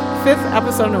fifth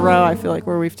episode in a row, I feel like,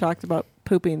 where we've talked about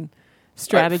pooping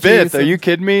strategies. Fifth? Are you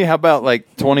kidding me? How about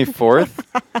like 24th?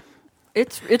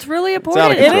 It's really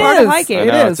important. It's part of hiking. I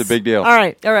know, it's a big deal. All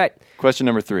right. Question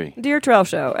number 3. Dear Trail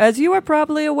Show, as you are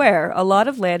probably aware, a lot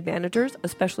of land managers,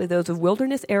 especially those of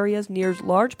wilderness areas near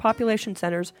large population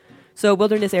centers, so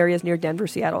wilderness areas near Denver,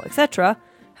 Seattle, etc.,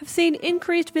 have seen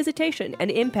increased visitation and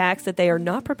impacts that they are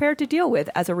not prepared to deal with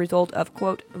as a result of,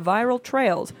 quote, viral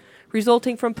trails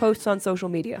resulting from posts on social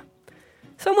media.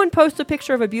 Someone posts a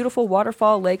picture of a beautiful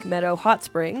waterfall, lake, meadow, hot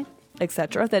spring,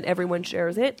 etc., then everyone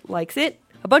shares it, likes it.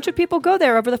 A bunch of people go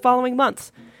there over the following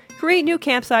months, create new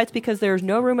campsites because there is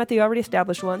no room at the already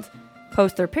established ones,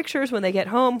 post their pictures when they get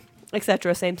home,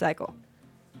 etc. Same cycle.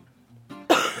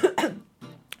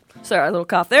 Sorry, a little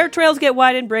cough there. Trails get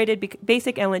wide and braided.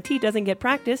 Basic LNT doesn't get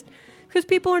practiced because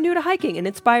people are new to hiking and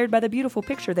inspired by the beautiful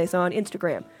picture they saw on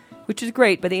Instagram, which is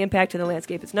great, but the impact to the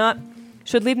landscape is not.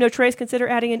 Should Leave No Trace consider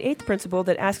adding an 8th principle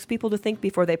that asks people to think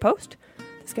before they post?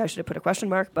 This guy should have put a question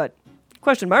mark, but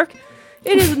question mark.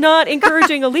 It is not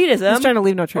encouraging elitism. He's trying to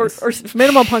leave no trace. Or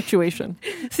minimal punctuation.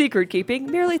 Secret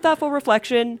keeping, merely thoughtful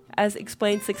reflection, as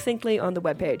explained succinctly on the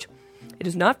webpage. It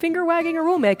is not finger wagging or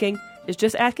rulemaking. It's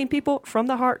just asking people from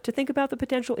the heart to think about the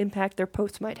potential impact their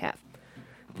posts might have.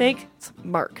 Thanks,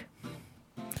 Mark.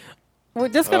 Well,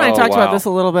 Jessica and I talked about this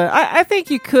a little bit. I think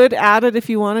you could add it if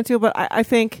you wanted to, but I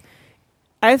think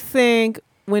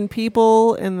when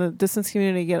people in the distance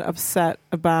community get upset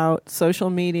about social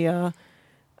media,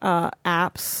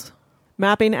 apps,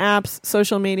 mapping apps,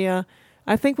 social media,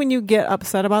 I think when you get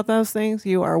upset about those things,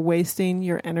 you are wasting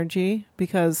your energy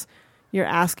because you're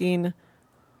asking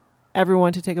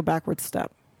everyone to take a backward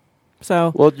step.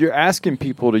 So, well, you're asking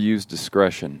people to use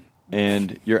discretion,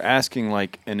 and you're asking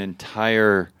like an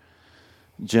entire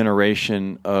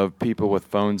generation of people with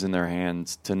phones in their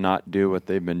hands to not do what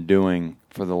they've been doing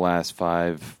for the last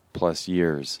 5+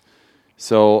 years.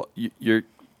 So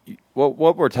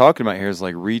what we're talking about here is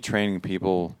like retraining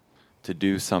people to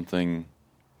do something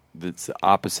that's the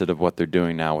opposite of what they're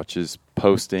doing now, which is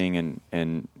posting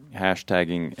and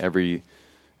hashtagging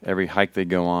every hike they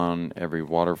go on, every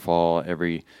waterfall,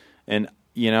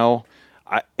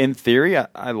 in theory,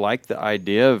 I like the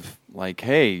idea of like,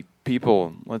 hey,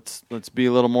 people, let's be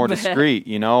a little more discreet.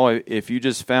 If you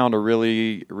just found a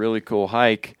really, really cool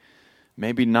hike,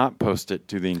 maybe not post it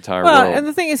to the entire world. And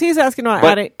the thing is, he's asking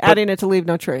about adding it to Leave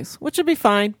No Trace, which would be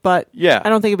fine, but I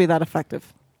don't think it'd be that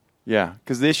effective. Yeah,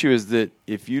 because the issue is that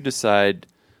if you decide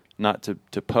not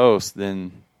to post,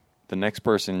 then the next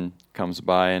person comes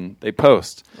by and they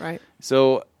post. Right.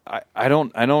 So I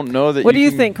don't know that. What do you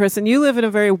think, Kristen? You live in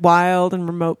a very wild and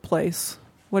remote place.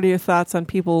 What are your thoughts on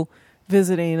people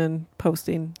visiting and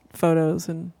posting photos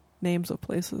and names of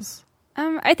places?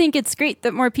 I think it's great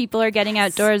that more people are getting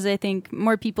outdoors. I think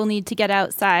more people need to get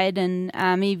outside, and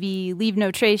maybe Leave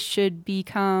No Trace should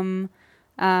become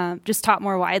just taught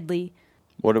more widely.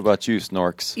 What about you,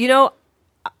 Snorks? You know,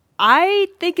 I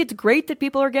think it's great that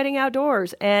people are getting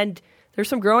outdoors, and there's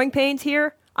some growing pains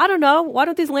here. I don't know. Why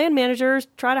don't these land managers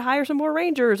try to hire some more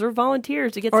rangers or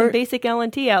volunteers to get some basic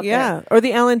LNT out there? Yeah, or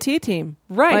the LNT team.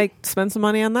 Right. Like, spend some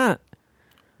money on that.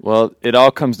 Well, it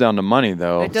all comes down to money,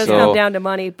 though. It does come down to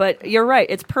money, but you're right.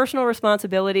 It's personal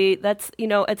responsibility. That's,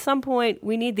 at some point,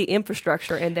 we need the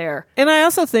infrastructure in there. And I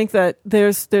also think that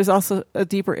there's also a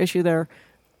deeper issue there.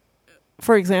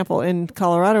 For example, in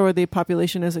Colorado, where the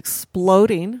population is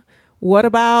exploding, what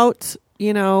about,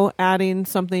 adding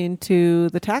something to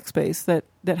the tax base that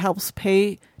helps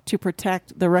pay to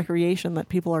protect the recreation that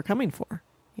people are coming for,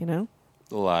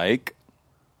 Like?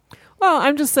 Well,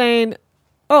 I'm just saying,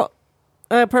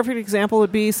 a perfect example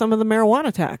would be some of the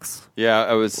marijuana tax. Yeah,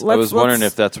 I was wondering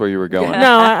if that's where you were going.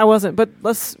 No, I wasn't. But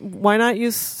why not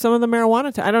use some of the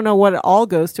marijuana tax? I don't know what it all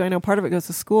goes to. I know part of it goes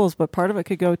to schools, but part of it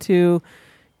could go to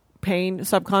paying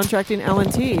subcontracting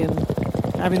L&T and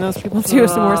having those people do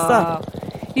some more stuff.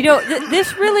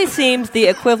 This really seems the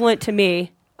equivalent to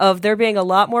me of there being a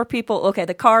lot more people. Okay,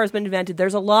 the car has been invented.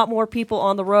 There's a lot more people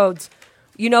on the roads.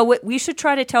 You know what? We should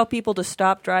try to tell people to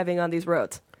stop driving on these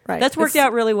roads. Right. That's worked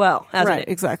out really well, hasn't it?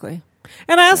 Exactly.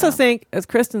 And I also think, as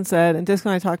Kristen said, and Disco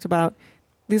and I talked about,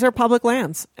 these are public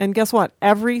lands. And guess what?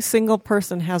 Every single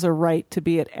person has a right to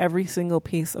be at every single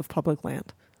piece of public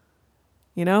land.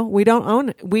 We don't own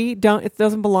it. It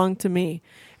doesn't belong to me.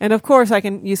 And of course, I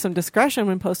can use some discretion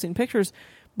when posting pictures.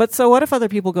 But so what if other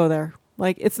people go there?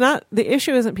 Like, the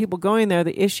issue isn't people going there.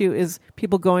 The issue is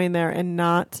people going there and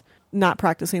not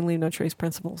practicing leave no trace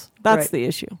principles. That's the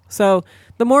issue. So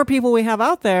the more people we have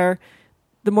out there,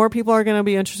 the more people are going to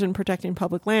be interested in protecting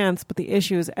public lands, but the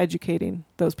issue is educating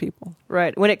those people.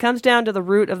 Right. When it comes down to the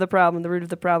root of the problem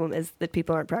is that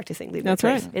people aren't practicing leave no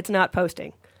trace. Right. It's not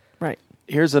posting. Right.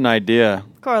 Here's an idea.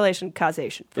 Correlation,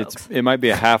 causation, folks. It might be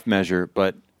a half measure,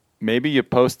 but maybe you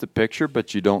post the picture,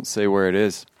 but you don't say where it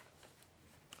is.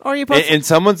 Or you post and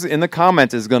someone's in the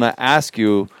comment is going to ask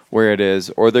you where it is,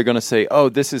 or they're going to say, "Oh,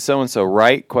 this is so and so,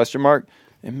 right?" ?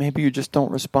 And maybe you just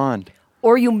don't respond.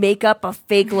 Or you make up a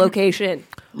fake location.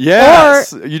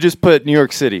 Yes, or you just put New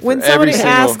York City. For when somebody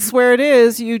asks where it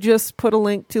is, you just put a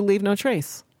link to Leave No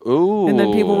Trace. Ooh, and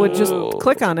then people would just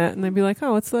click on it and they'd be like,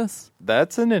 "Oh, what's this?"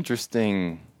 That's an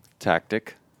interesting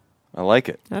tactic. I like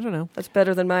it. I don't know. That's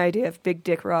better than my idea of Big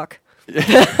Dick Rock.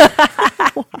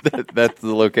 That's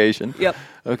the location. Yep.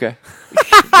 Okay.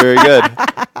 Very good.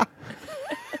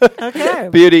 Okay.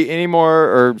 Beauty, any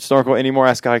more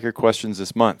Ask a Hiker questions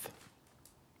this month?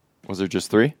 Was there just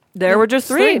 3? There were just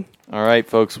 3. All right,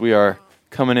 folks, we are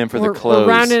coming in for the close.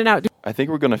 We're rounding it out. I think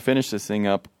we're going to finish this thing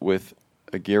up with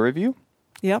a gear review.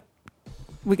 Yep.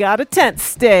 We got a tent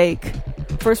stake.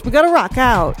 First, we got to rock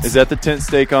out. Is that the tent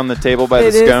stake on the table by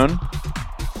the scone?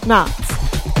 Not.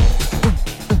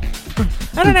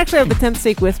 I don't actually have the tent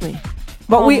stake with me.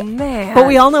 But But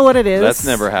we all know what it is. That's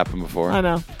never happened before. I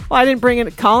know. Well, I didn't bring it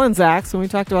at Colin's axe when we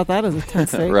talked about that as a tent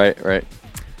stake. Right.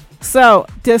 So,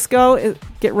 Disco,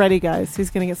 get ready, guys. He's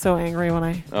going to get so angry when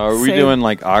I Are we doing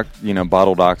like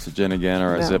bottled oxygen again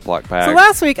or a Ziploc bag? So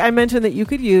last week I mentioned that you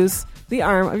could use the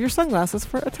arm of your sunglasses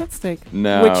for a tent stake.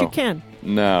 No. Which you can.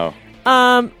 No.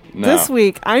 This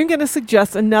week I'm going to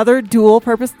suggest another dual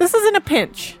purpose. This isn't a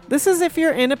pinch. This is if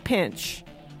you're in a pinch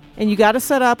and you got to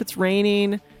set up, it's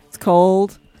raining, it's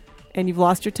cold, and you've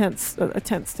lost your tent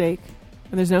stake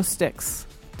and there's no sticks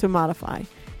to modify.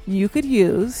 You could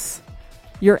use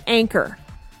your anchor,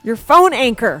 your phone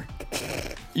anchor.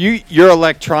 Your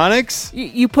electronics?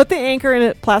 You put the anchor in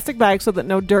a plastic bag so that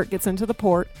no dirt gets into the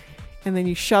port, and then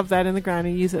you shove that in the ground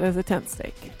and use it as a tent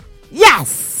stake.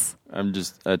 Yes! I'm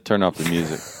just turn off the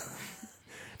music.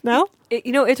 No?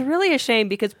 It's really a shame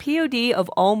because POD of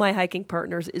all my hiking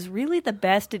partners is really the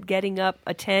best at getting up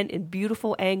a tent in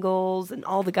beautiful angles and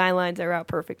all the guidelines are out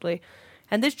perfectly.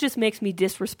 And this just makes me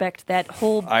disrespect that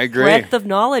whole breadth of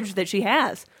knowledge that she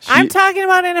has. I'm talking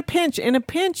about in a pinch. In a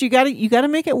pinch, you got to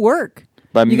make it work.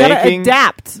 By you got to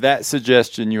adapt. That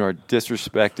suggestion, you are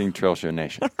disrespecting Trail Show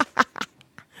Nation.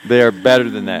 They are better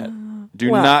than that.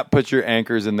 Do not put your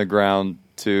anchors in the ground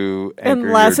to anchor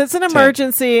unless your it's an tent.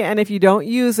 emergency, and if you don't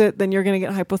use it, then you're going to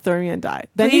get hypothermia and die.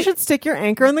 Then you should stick your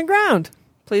anchor in the ground.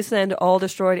 Please send all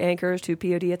destroyed anchors to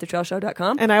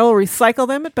pod@thetrailshow.com. And I will recycle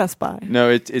them at Best Buy. No,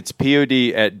 it's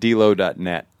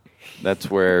pod@dlo.net. That's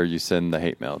where you send the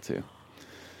hate mail to.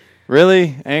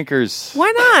 Really? Anchors?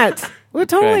 Why not? It would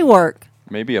totally work.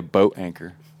 Maybe a boat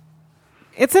anchor.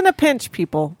 It's in a pinch,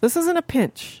 people. This isn't a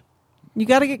pinch. You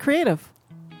got to get creative.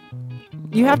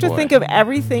 You have to think of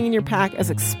everything in your pack as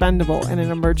expendable in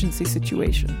an emergency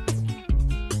situation.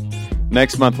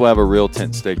 Next month we'll have a real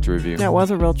tent steak to review. That was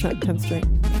a real 10 steak.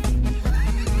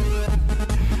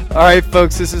 All right,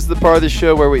 folks, this is the part of the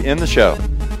show where we end the show.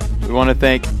 We want to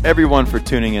thank everyone for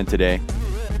tuning in today.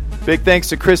 Big thanks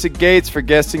to Krista Gates for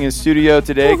guesting in studio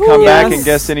today. Woo-hoo. Come back Yes. and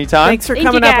guest anytime. Thanks for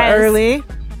coming up early.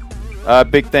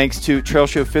 Big thanks to Trail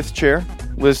Show 5th Chair,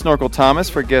 Liz Snorkel Thomas,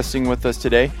 for guesting with us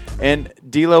today. And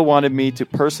D'Lo wanted me to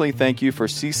personally thank you for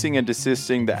ceasing and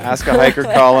desisting the Ask a Hiker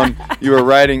column you were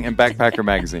writing in Backpacker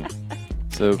Magazine.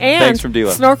 So thanks from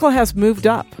D'Lo. Snorkel has moved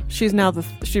up. She's now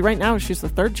right now she's the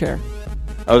 3rd chair.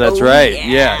 Oh, that's right.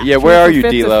 Yeah. Where are you,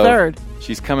 Fifth to D'Lo? 3rd.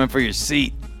 She's coming for your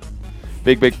seat.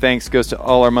 Big thanks goes to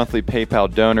all our monthly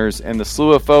PayPal donors and the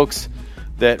slew of folks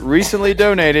that recently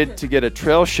donated to get a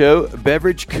Trail Show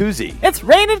beverage koozie. It's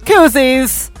raining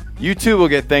koozies. You too will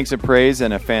get thanks and praise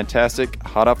and a fantastic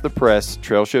hot off the press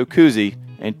Trail Show koozie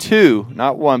and 2,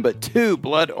 not 1, but 2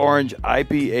 Blood Orange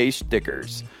IPA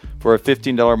stickers for a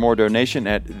 $15 more donation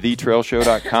at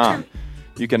thetrailshow.com.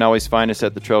 You can always find us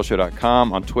at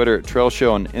thetrailshow.com, on Twitter at Trail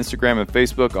Show, on Instagram and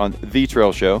Facebook on The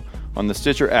Trail Show, on the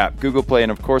Stitcher app, Google Play,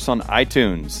 and of course on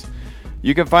iTunes.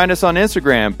 You can find us on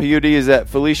Instagram. PUD is at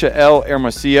Felicia L.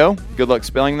 Hermosillo. Good luck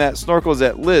spelling that. Snorkel is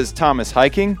at Liz Thomas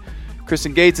Hiking.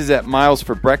 Kristen Gates is at Miles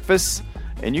for Breakfast.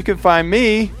 And you can find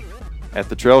me at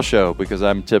The Trail Show because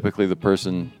I'm typically the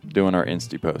person doing our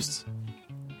Insta posts.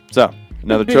 So,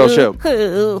 another Trail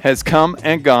Show has come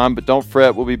and gone, but don't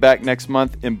fret. We'll be back next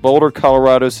month in Boulder,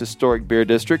 Colorado's historic beer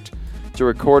district to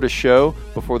record a show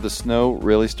before the snow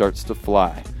really starts to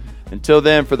fly. Until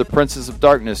then, for the Princess of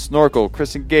Darkness, Snorkel,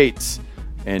 Kristen Gates,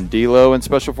 and D'Lo and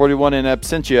Special 41 in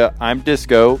absentia, I'm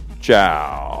Disco.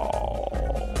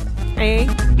 Ciao.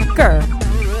 Anchor.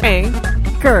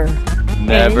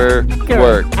 Never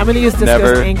work. I'm going to use Disco's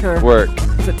Never anchor. work.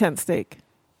 As a tent stake.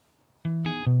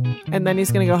 And then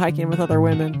he's going to go hiking with other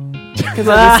women. Because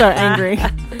I'll be so angry.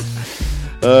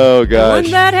 Oh, gosh.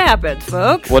 When that happens,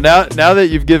 folks. Well, now that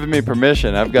you've given me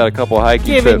permission, I've got a couple hiking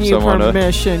Giving tips you I want to...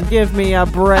 permission. Give me a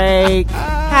break.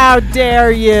 How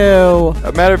dare you?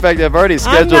 A matter of fact, I've already I'm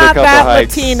scheduled not a couple that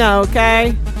hikes. Latino,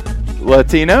 okay?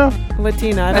 Latino?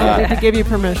 Latina. I don't need to give you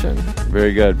permission.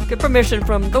 Very good. Get permission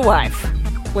from the wife.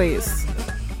 Please.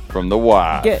 From the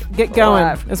wife. Get going,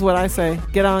 is what I say.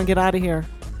 Get on, get out of here.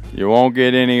 You won't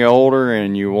get any older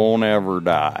and you won't ever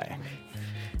die.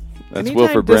 That's Anytime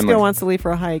Wilford Disco Brimley. wants to leave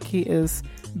for a hike, he is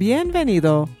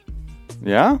bienvenido.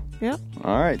 Yeah? Yeah.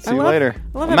 All right. See you later.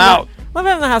 I'm I'm out. Love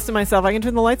having the house to myself. I can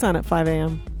turn the lights on at 5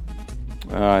 a.m.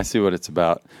 I see what it's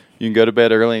about. You can go to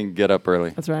bed early and get up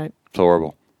early. That's right. It's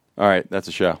horrible. All right. That's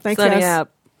a show. Thanks, Sunny guys.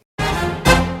 up.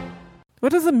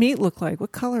 What does the meat look like?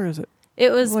 What color is it?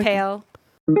 It was pale.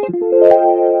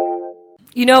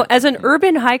 You know, as an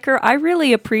urban hiker, I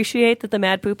really appreciate that the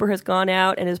Mad Pooper has gone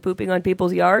out and is pooping on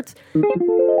people's yards.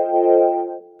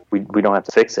 We don't have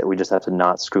to fix it. We just have to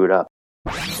not screw it up.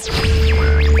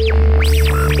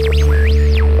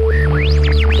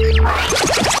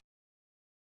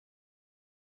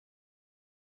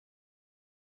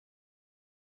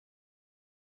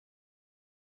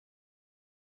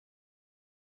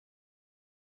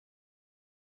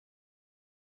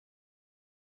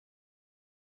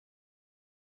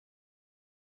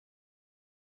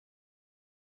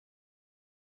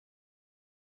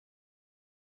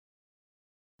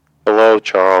 Hello,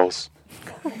 Charles.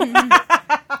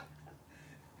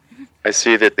 I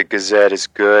see that the Gazette is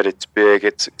good, it's big,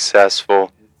 it's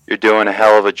successful. You're doing a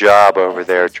hell of a job over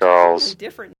there, Charles.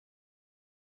 Different.